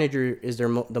their manager is the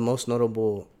most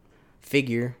notable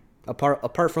figure,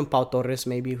 apart from Pau Torres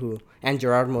maybe, and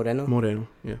Gerard Moreno.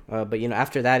 Yeah. But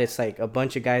after that, it's like a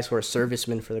bunch of guys who are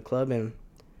servicemen for the club, and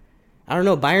I don't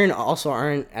know. Bayern also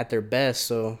aren't at their best,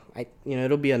 so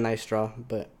it'll be a nice draw.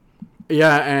 But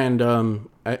yeah, and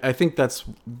I think that's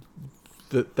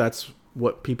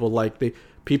what people like.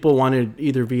 People wanted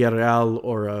either Villarreal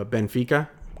or Benfica.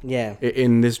 Yeah.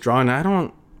 In this draw, and I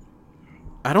don't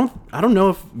know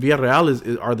if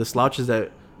Villarreal are the slouches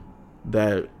that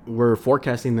we're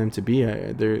forecasting them to be.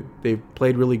 They've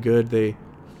played really good. They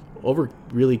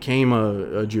really came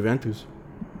a Juventus.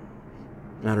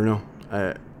 I don't know.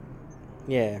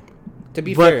 Yeah. To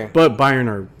be fair, but Bayern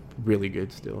are really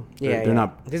good still. They're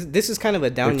not. This is kind of a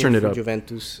down year for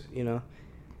Juventus,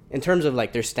 in terms of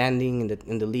like their standing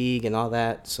in the league and all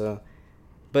that. So.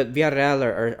 But Villarreal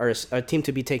are a team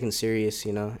to be taken serious,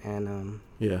 and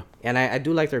yeah. And I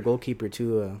do like their goalkeeper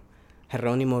too,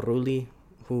 Jeronimo Rulli,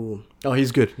 who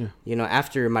he's good. Yeah.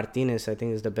 After Martinez, I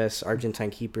think is the best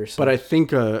Argentine keeper. So. But I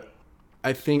think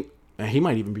he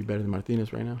might even be better than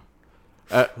Martinez right now.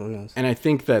 Who knows? And I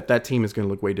think that team is going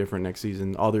to look way different next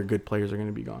season. All their good players are going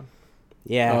to be gone.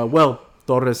 Yeah.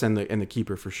 Torres and the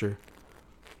keeper for sure.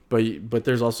 But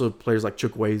there's also players like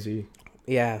Chukwueze.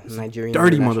 Yeah, Nigerian.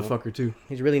 Dirty motherfucker too.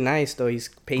 He's really nice though. He's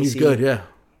pacey. He's good, yeah.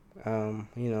 And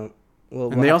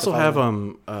they also have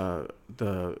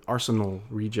the Arsenal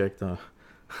reject.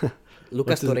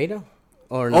 Lucas Torreira?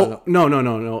 Or no.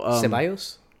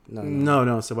 Ceballos? No.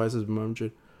 Ceballos is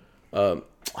Madrid.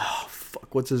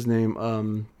 What's his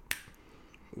name?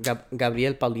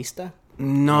 Gabriel Paulista?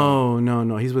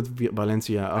 No. He's with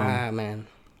Valencia. Man.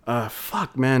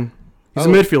 Fuck, man. He's a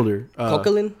midfielder.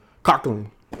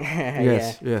 Coquelin.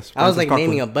 Yes. I was like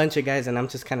naming a bunch of guys, and I'm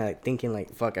just kind of like thinking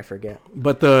like, fuck, I forget.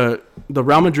 But the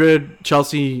Real Madrid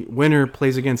Chelsea winner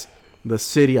plays against the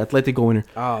City Atletico winner.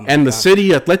 Oh, and the City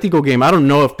Atletico game, I don't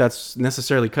know if that's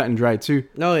necessarily cut and dry too.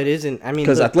 No, it isn't. I mean,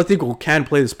 because Atletico can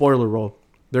play the spoiler role.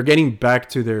 They're getting back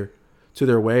to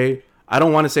their way. I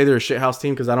don't want to say they're a shithouse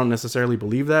team because I don't necessarily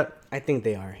believe that. I think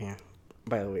they are. Yeah.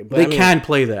 By the way, but they can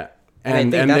play that,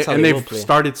 and they've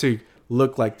started to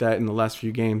look like that in the last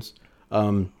few games.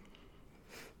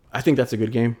 I think that's a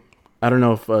good game. I don't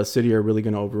know if City are really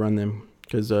going to overrun them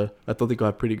because Atletico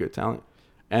have pretty good talent.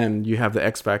 And you have the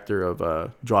X factor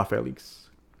of Joao Felix.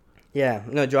 Yeah.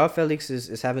 No, Joao Felix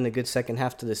is having a good second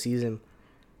half to the season.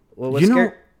 Well, go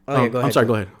ahead. I'm sorry,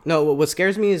 go ahead. No, what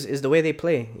scares me is the way they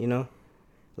play,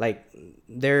 Like,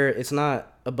 it's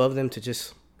not above them to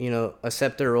just,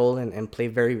 accept their role and play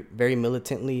very, very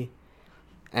militantly.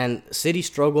 And City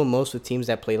struggle most with teams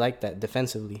that play like that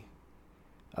defensively.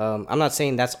 I'm not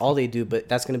saying that's all they do, but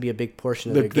that's going to be a big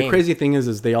portion of their game. The crazy thing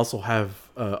is they also have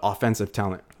offensive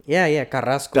talent. Yeah,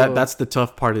 Carrasco. That's the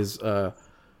tough part is,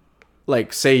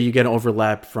 like, say you get an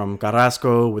overlap from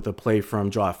Carrasco with a play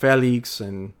from Joao Felix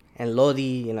and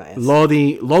Lodi,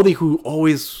 Lodi, who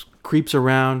always creeps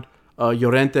around.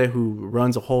 Llorente, who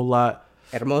runs a whole lot.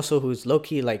 Hermoso, who's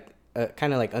low-key, like,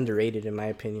 kind of, like, underrated, in my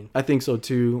opinion. I think so,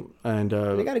 too. And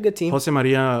they got a good team. Jose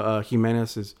Maria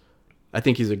Jimenez I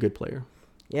think he's a good player.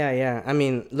 Yeah. I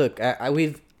mean, look,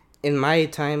 we've, in my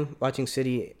time watching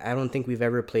City, I don't think we've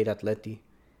ever played Atleti.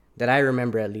 That I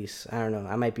remember, at least. I don't know.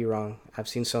 I might be wrong. I've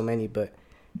seen so many, but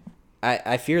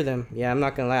I fear them. Yeah, I'm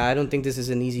not going to lie. I don't think this is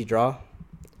an easy draw.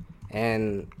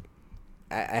 And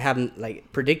I haven't,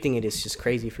 like, predicting it is just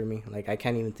crazy for me. Like, I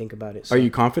can't even think about it. So. Are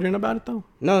you confident about it, though?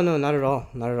 No, not at all.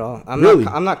 Not at all.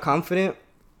 I'm not confident.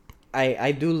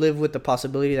 I do live with the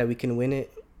possibility that we can win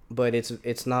it, but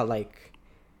it's not, like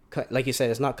you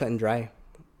said, it's not cut and dry.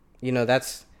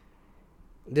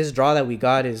 This draw that we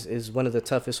got is one of the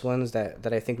toughest ones that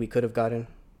I think we could have gotten.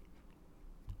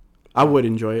 I would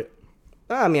enjoy it.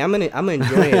 I mean, I'm gonna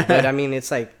enjoy it, but I mean,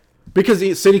 it's like because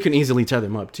City can easily tear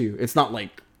them up too. It's not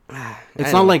like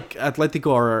like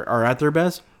Atletico are at their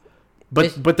best,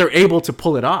 but they're able to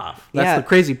pull it off. That's the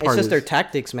crazy part. It's just their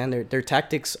tactics, man. Their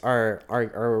tactics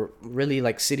are really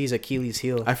like City's Achilles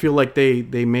heel. I feel like they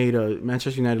made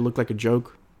Manchester United look like a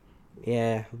joke.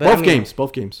 Yeah, but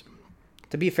both games.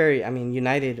 To be fair, I mean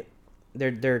United,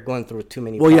 they're going through too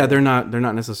many. Well, problems. They're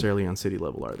not necessarily on City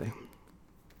level, are they?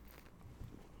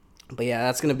 But yeah,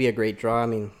 that's gonna be a great draw. I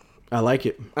mean, I like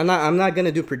it. I'm not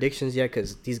gonna do predictions yet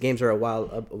because these games are a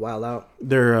while out.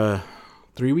 They're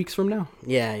 3 weeks from now.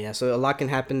 Yeah. So a lot can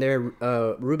happen there.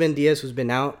 Ruben Diaz, who's been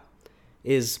out,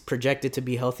 is projected to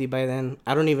be healthy by then.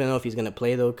 I don't even know if he's gonna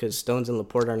play though, because Stones and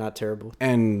Laporte are not terrible.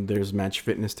 And there's match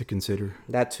fitness to consider.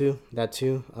 That too.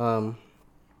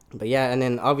 But yeah, and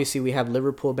then obviously we have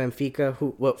Liverpool, Benfica,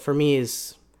 who for me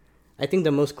is, I think,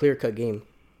 the most clear-cut game,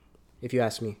 if you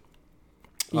ask me.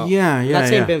 Yeah. I'm not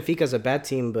saying Benfica's a bad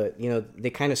team, but they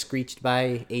kind of screeched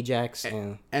by Ajax,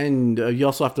 and you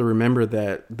also have to remember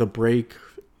that the break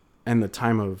and the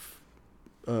time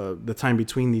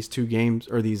between these two games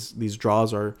or these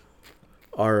draws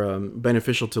are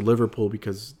beneficial to Liverpool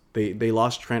because they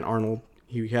lost Trent Arnold.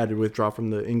 He had to withdraw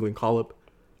from the England call-up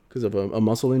because of a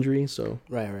muscle injury. So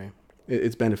right.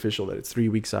 It's beneficial that it's 3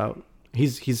 weeks out.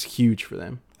 He's huge for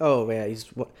them. Oh yeah,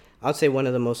 I'd say one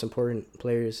of the most important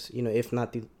players, if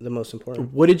not the most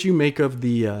important. What did you make of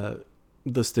the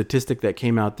statistic that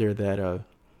came out there that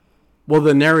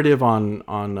the narrative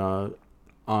on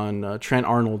Trent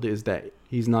Arnold is that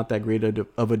he's not that great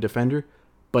of a defender,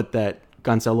 but that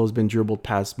Cancelo's been dribbled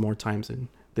past more times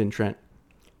than Trent.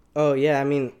 Oh yeah, I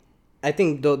mean, I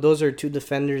think those are two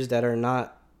defenders that are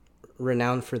not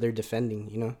renowned for their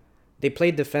defending. They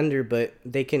play defender, but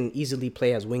they can easily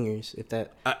play as wingers. If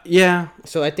that, yeah.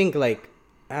 So I think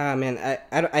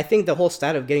I think the whole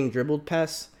stat of getting dribbled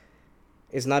past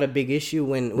is not a big issue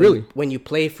when you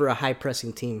play for a high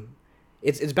pressing team.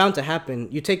 It's bound to happen.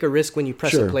 You take a risk when you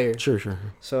press a player. Sure.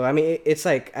 So I mean, it's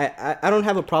like I don't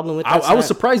have a problem with that. I was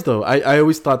surprised though. I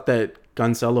always thought that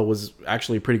Cancelo was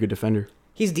actually a pretty good defender.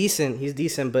 He's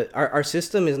decent, but our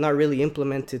system is not really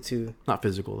implemented to. Not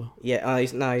physical though. Yeah,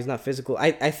 he's not physical.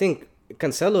 I think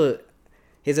Cancelo,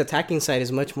 his attacking side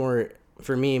is much more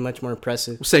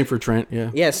impressive. Same for Trent,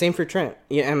 yeah. Yeah, same for Trent.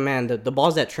 Yeah, and man, the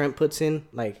balls that Trent puts in,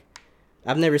 like,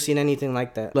 I've never seen anything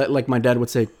like that. Like my dad would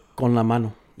say, con la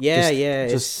mano. Yeah,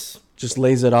 just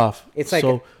lays it off. It's like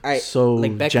so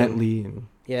like Beckham. Gently. And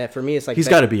yeah, for me, it's like he's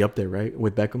got to be up there, right,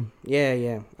 with Beckham.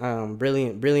 Yeah.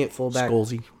 Brilliant fullback.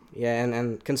 Scholesy. Yeah,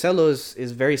 and Cancelo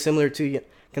is very similar to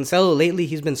Cancelo. Lately,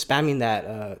 he's been spamming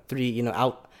that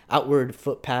outward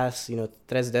foot pass,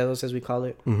 tres dedos as we call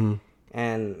it. Mm-hmm.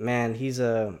 And man, he's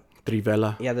a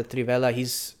trivela. Yeah, the trivela.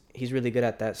 He's really good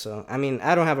at that. So I mean,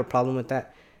 I don't have a problem with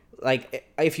that. Like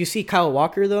if you see Kyle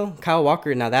Walker though,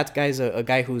 now that guy's a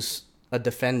guy who's a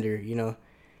defender.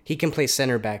 He can play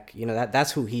center back.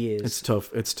 That's who he is.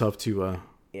 It's tough to.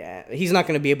 Yeah, he's not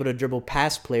going to be able to dribble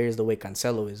past players the way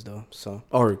Cancelo is though. So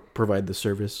or provide the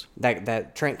service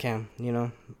that Trent can.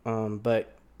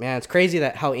 But. Man, it's crazy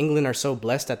that how England are so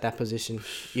blessed at that position.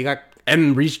 You got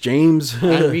and Reece James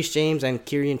and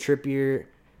Kieran Trippier.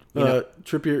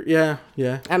 Trippier, yeah.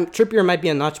 Trippier might be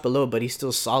a notch below, but he's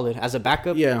still solid as a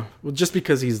backup. Yeah, well, just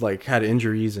because he's had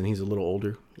injuries and he's a little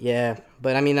older. Yeah,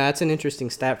 but I mean that's an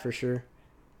interesting stat for sure.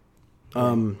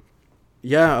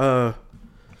 Yeah.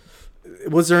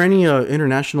 Was there any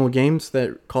international games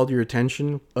that called your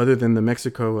attention other than the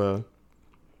Mexico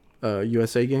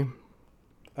USA game?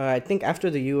 I think after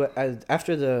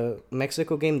the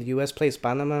Mexico game, the U.S. plays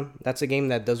Panama. That's a game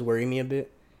that does worry me a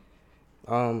bit.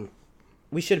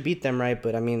 We should beat them, right?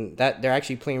 But I mean, that they're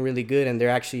actually playing really good, and they're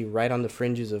actually right on the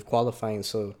fringes of qualifying.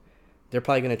 So they're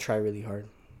probably gonna try really hard.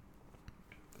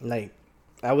 Like,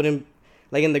 I wouldn't,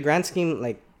 like in the grand scheme,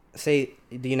 like say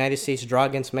the United States draw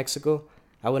against Mexico,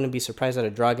 I wouldn't be surprised at a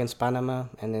draw against Panama,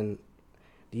 and then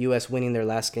the U.S. winning their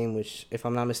last game, which, if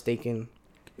I'm not mistaken,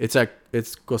 it's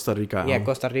Costa Rica. Yeah,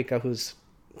 Costa Rica, who's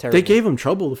terrible. They gave them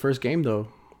trouble the first game, though.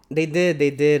 They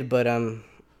did, but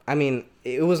I mean,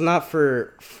 it was not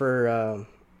for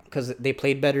because they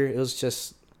played better. It was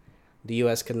just the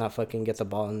U.S. could not fucking get the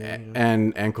ball in there. You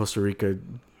know? And Costa Rica,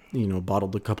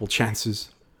 bottled a couple chances.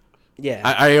 Yeah,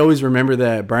 I always remember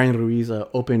that Brian Ruiz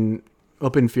open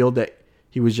field that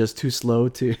he was just too slow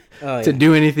to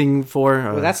do anything for.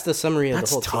 Well, that's the summary of the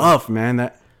whole team. That's tough, man.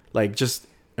 That, like, just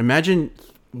imagine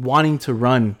wanting to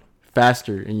run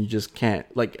faster and you just can't,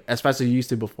 like, as fast as you used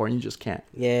to before, and you just can't.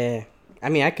 Yeah, I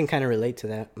mean, I can kind of relate to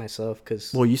that myself,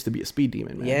 because you used to be a speed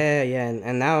demon, man. Yeah,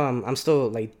 and now I'm still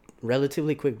like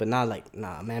relatively quick, but not like,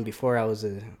 nah, man. Before I was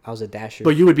a dasher.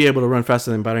 But you would be able to run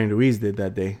faster than Brian Ruiz did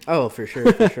that day. Oh, for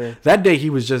sure. That day he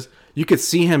was just, you could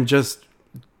see him just,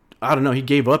 I don't know, he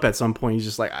gave up at some point. He's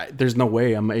just like, there's no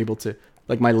way I'm able to,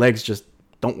 like, my legs just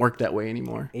don't work that way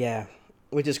anymore. Yeah,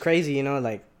 which is crazy,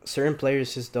 like certain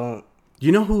players just don't.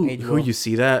 You know who you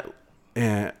see that,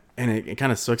 and it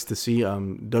kind of sucks to see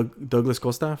Douglas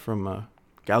Costa from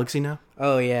Galaxy now.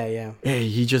 Oh yeah. Hey,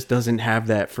 he just doesn't have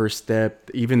that first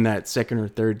step, even that second or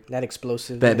third. That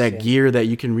explosive. That gear that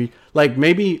you can read. Like,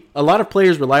 maybe a lot of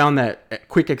players rely on that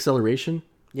quick acceleration.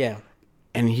 Yeah.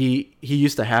 And he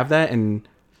used to have that,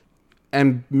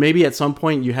 and maybe at some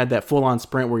point you had that full on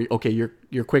sprint where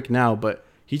you're quick now, but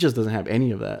he just doesn't have any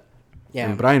of that. Yeah.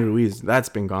 And Brian Ruiz, that's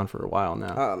been gone for a while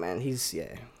now. Oh man, he's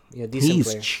decent he's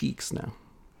player. Cheeks now.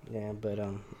 Yeah,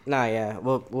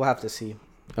 but we'll have to see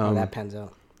how that pans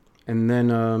out. And then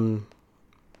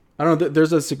I don't know.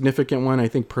 There's a significant one, I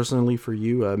think, personally for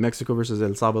you: Mexico versus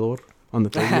El Salvador on the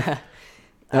 30th.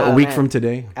 A week from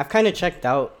today. I've kind of checked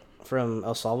out from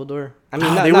El Salvador. I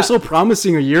mean, they were so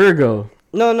promising a year ago.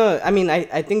 No. I mean,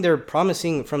 I think they're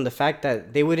promising from the fact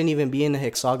that they wouldn't even be in the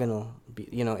hexagonal,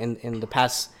 in the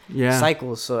past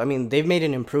cycles. So I mean, they've made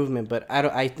an improvement, but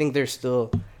I think they're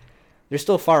still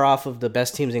far off of the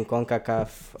best teams in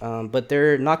CONCACAF. But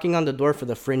they're knocking on the door for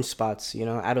the fringe spots.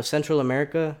 Out of Central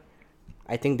America,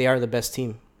 I think they are the best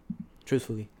team.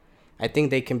 Truthfully, I think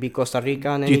they can beat Costa Rica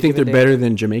on any Do you think they're day. Better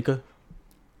than Jamaica?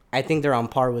 I think they're on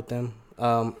par with them.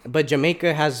 But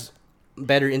Jamaica has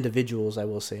better individuals, I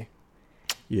will say.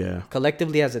 Yeah.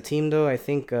 Collectively as a team, though, I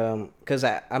think, because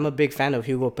I'm a big fan of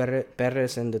Hugo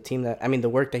Perez and the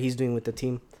work that he's doing with the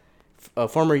team.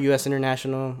 Former U.S.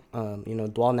 international,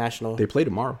 dual national. They play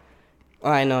tomorrow. Oh,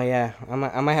 I know, yeah. I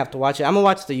might have to watch it. I'm gonna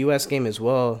watch the U.S. game as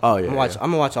well. Oh yeah.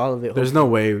 I'm gonna watch all of it. There's no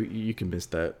way you can miss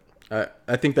that.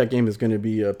 I think that game is gonna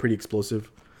be pretty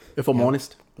explosive, if I'm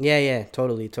honest. Yeah,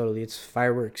 totally. It's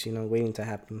fireworks, waiting to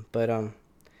happen. But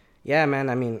yeah, man.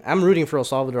 I mean, I'm rooting for El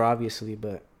Salvador, obviously,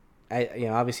 but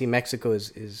obviously Mexico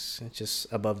is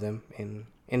just above them in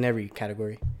every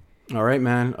category. All right,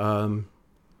 man.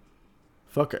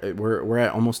 Fuck, we're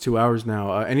at almost 2 hours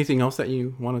now. Anything else that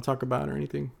you want to talk about or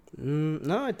anything?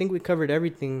 No, I think we covered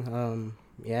everything.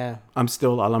 Yeah. I'm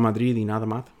still a la Madrid y nada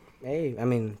más. Hey, I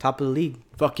mean, top of the league.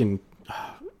 Fucking,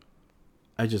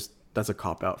 that's a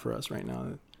cop out for us right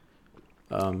now.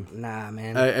 Nah,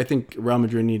 man. I think Real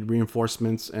Madrid need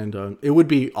reinforcements, and it would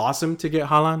be awesome to get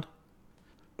Haaland.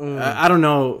 I don't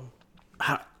know.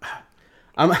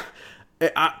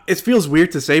 It feels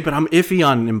weird to say, but I'm iffy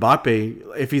on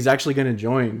Mbappe if he's actually going to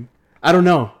join. I don't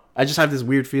know. I just have this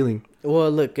weird feeling.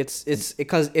 Well, look, it's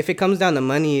because if it comes down to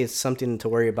money, it's something to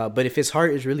worry about. But if his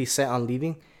heart is really set on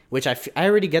leaving, which I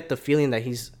already get the feeling that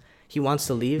he wants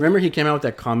to leave. Remember he came out with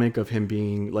that comic of him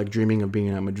being like dreaming of being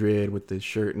at Madrid with the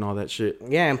shirt and all that shit.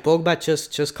 Yeah, and Pogba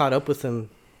just caught up with him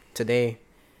today.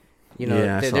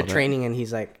 They're training and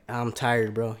he's like, I'm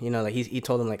tired, bro. Like he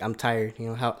told him like, I'm tired.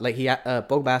 How like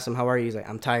Pogba asked him, how are you? He's like,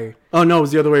 I'm tired. Oh no, it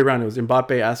was the other way around. It was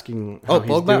Mbappe asking how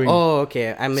he's doing. Oh,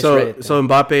 okay, I misread it. So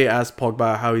Mbappe asked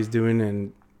Pogba how he's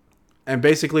doing, and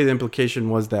basically the implication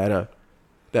was that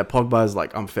Pogba is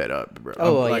like, I'm fed up, bro.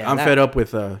 I'm fed up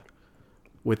with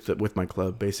my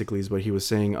club. Basically, is what he was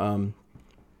saying.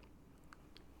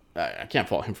 I can't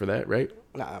fault him for that, right?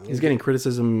 Nah, he's getting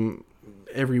criticism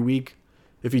every week.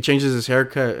 If he changes his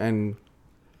haircut and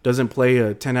doesn't play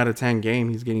a 10 out of 10 game,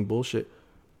 he's getting bullshit.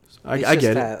 I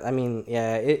get that. it. I mean,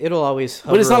 yeah, it'll always.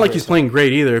 But it's not like he's playing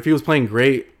great either. If he was playing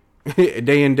great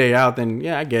day in, day out, then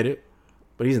yeah, I get it.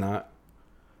 But he's not.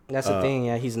 That's the thing.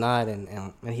 Yeah, he's not, and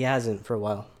he hasn't for a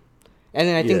while. And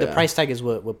then I think the price tag is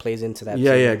what plays into that.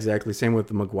 Yeah, yeah, exactly. Same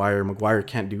with Maguire. Maguire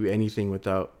can't do anything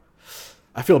without.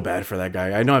 I feel bad for that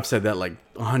guy. I know I've said that like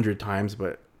 100 times,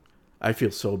 but I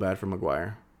feel so bad for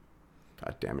Maguire.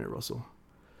 God damn it, Russell.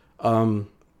 But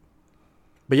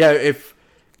yeah, if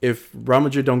Real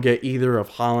Madrid don't get either of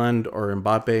Haaland or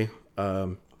Mbappe,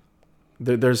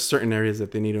 there's certain areas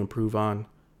that they need to improve on.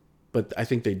 But I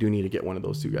think they do need to get one of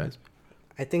those two guys.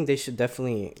 I think they should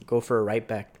definitely go for a right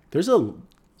back. There's a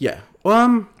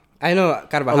I know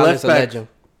Carvajal's a legend.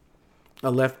 A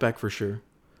left back for sure.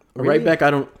 A right back,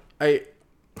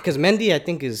 because Mendy, I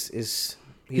think is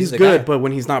he's good, guy. But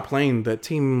when he's not playing, the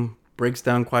team breaks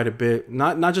down quite a bit.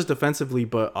 Not just defensively,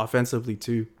 but offensively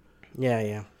too.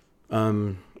 Yeah.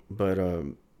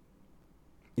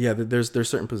 Yeah, there's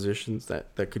certain positions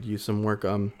that could use some work.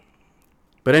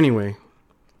 But anyway,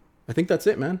 I think that's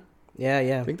it, man.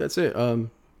 Yeah. I think that's it.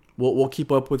 We'll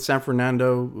keep up with San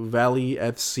Fernando Valley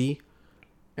FC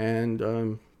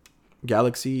and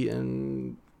Galaxy,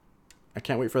 and I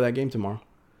can't wait for that game tomorrow.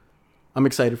 I'm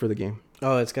excited for the game.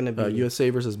 Oh, it's gonna be USA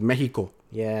versus Mexico.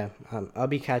 Yeah, I'll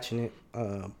be catching it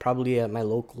probably at my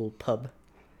local pub.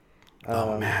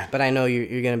 Oh man! But I know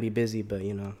you're gonna be busy. But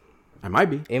I might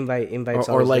be. Invites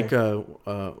or like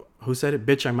who said it?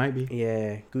 Bitch, I might be.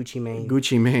 Yeah,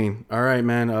 Gucci Mane. All right,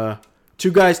 man.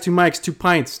 2 guys, 2 mics, 2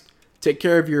 pints. Take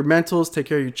care of your mentals. Take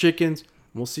care of your chickens.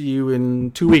 We'll see you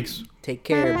in 2 weeks. Take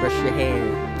care. Brush your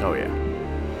hair. Oh yeah.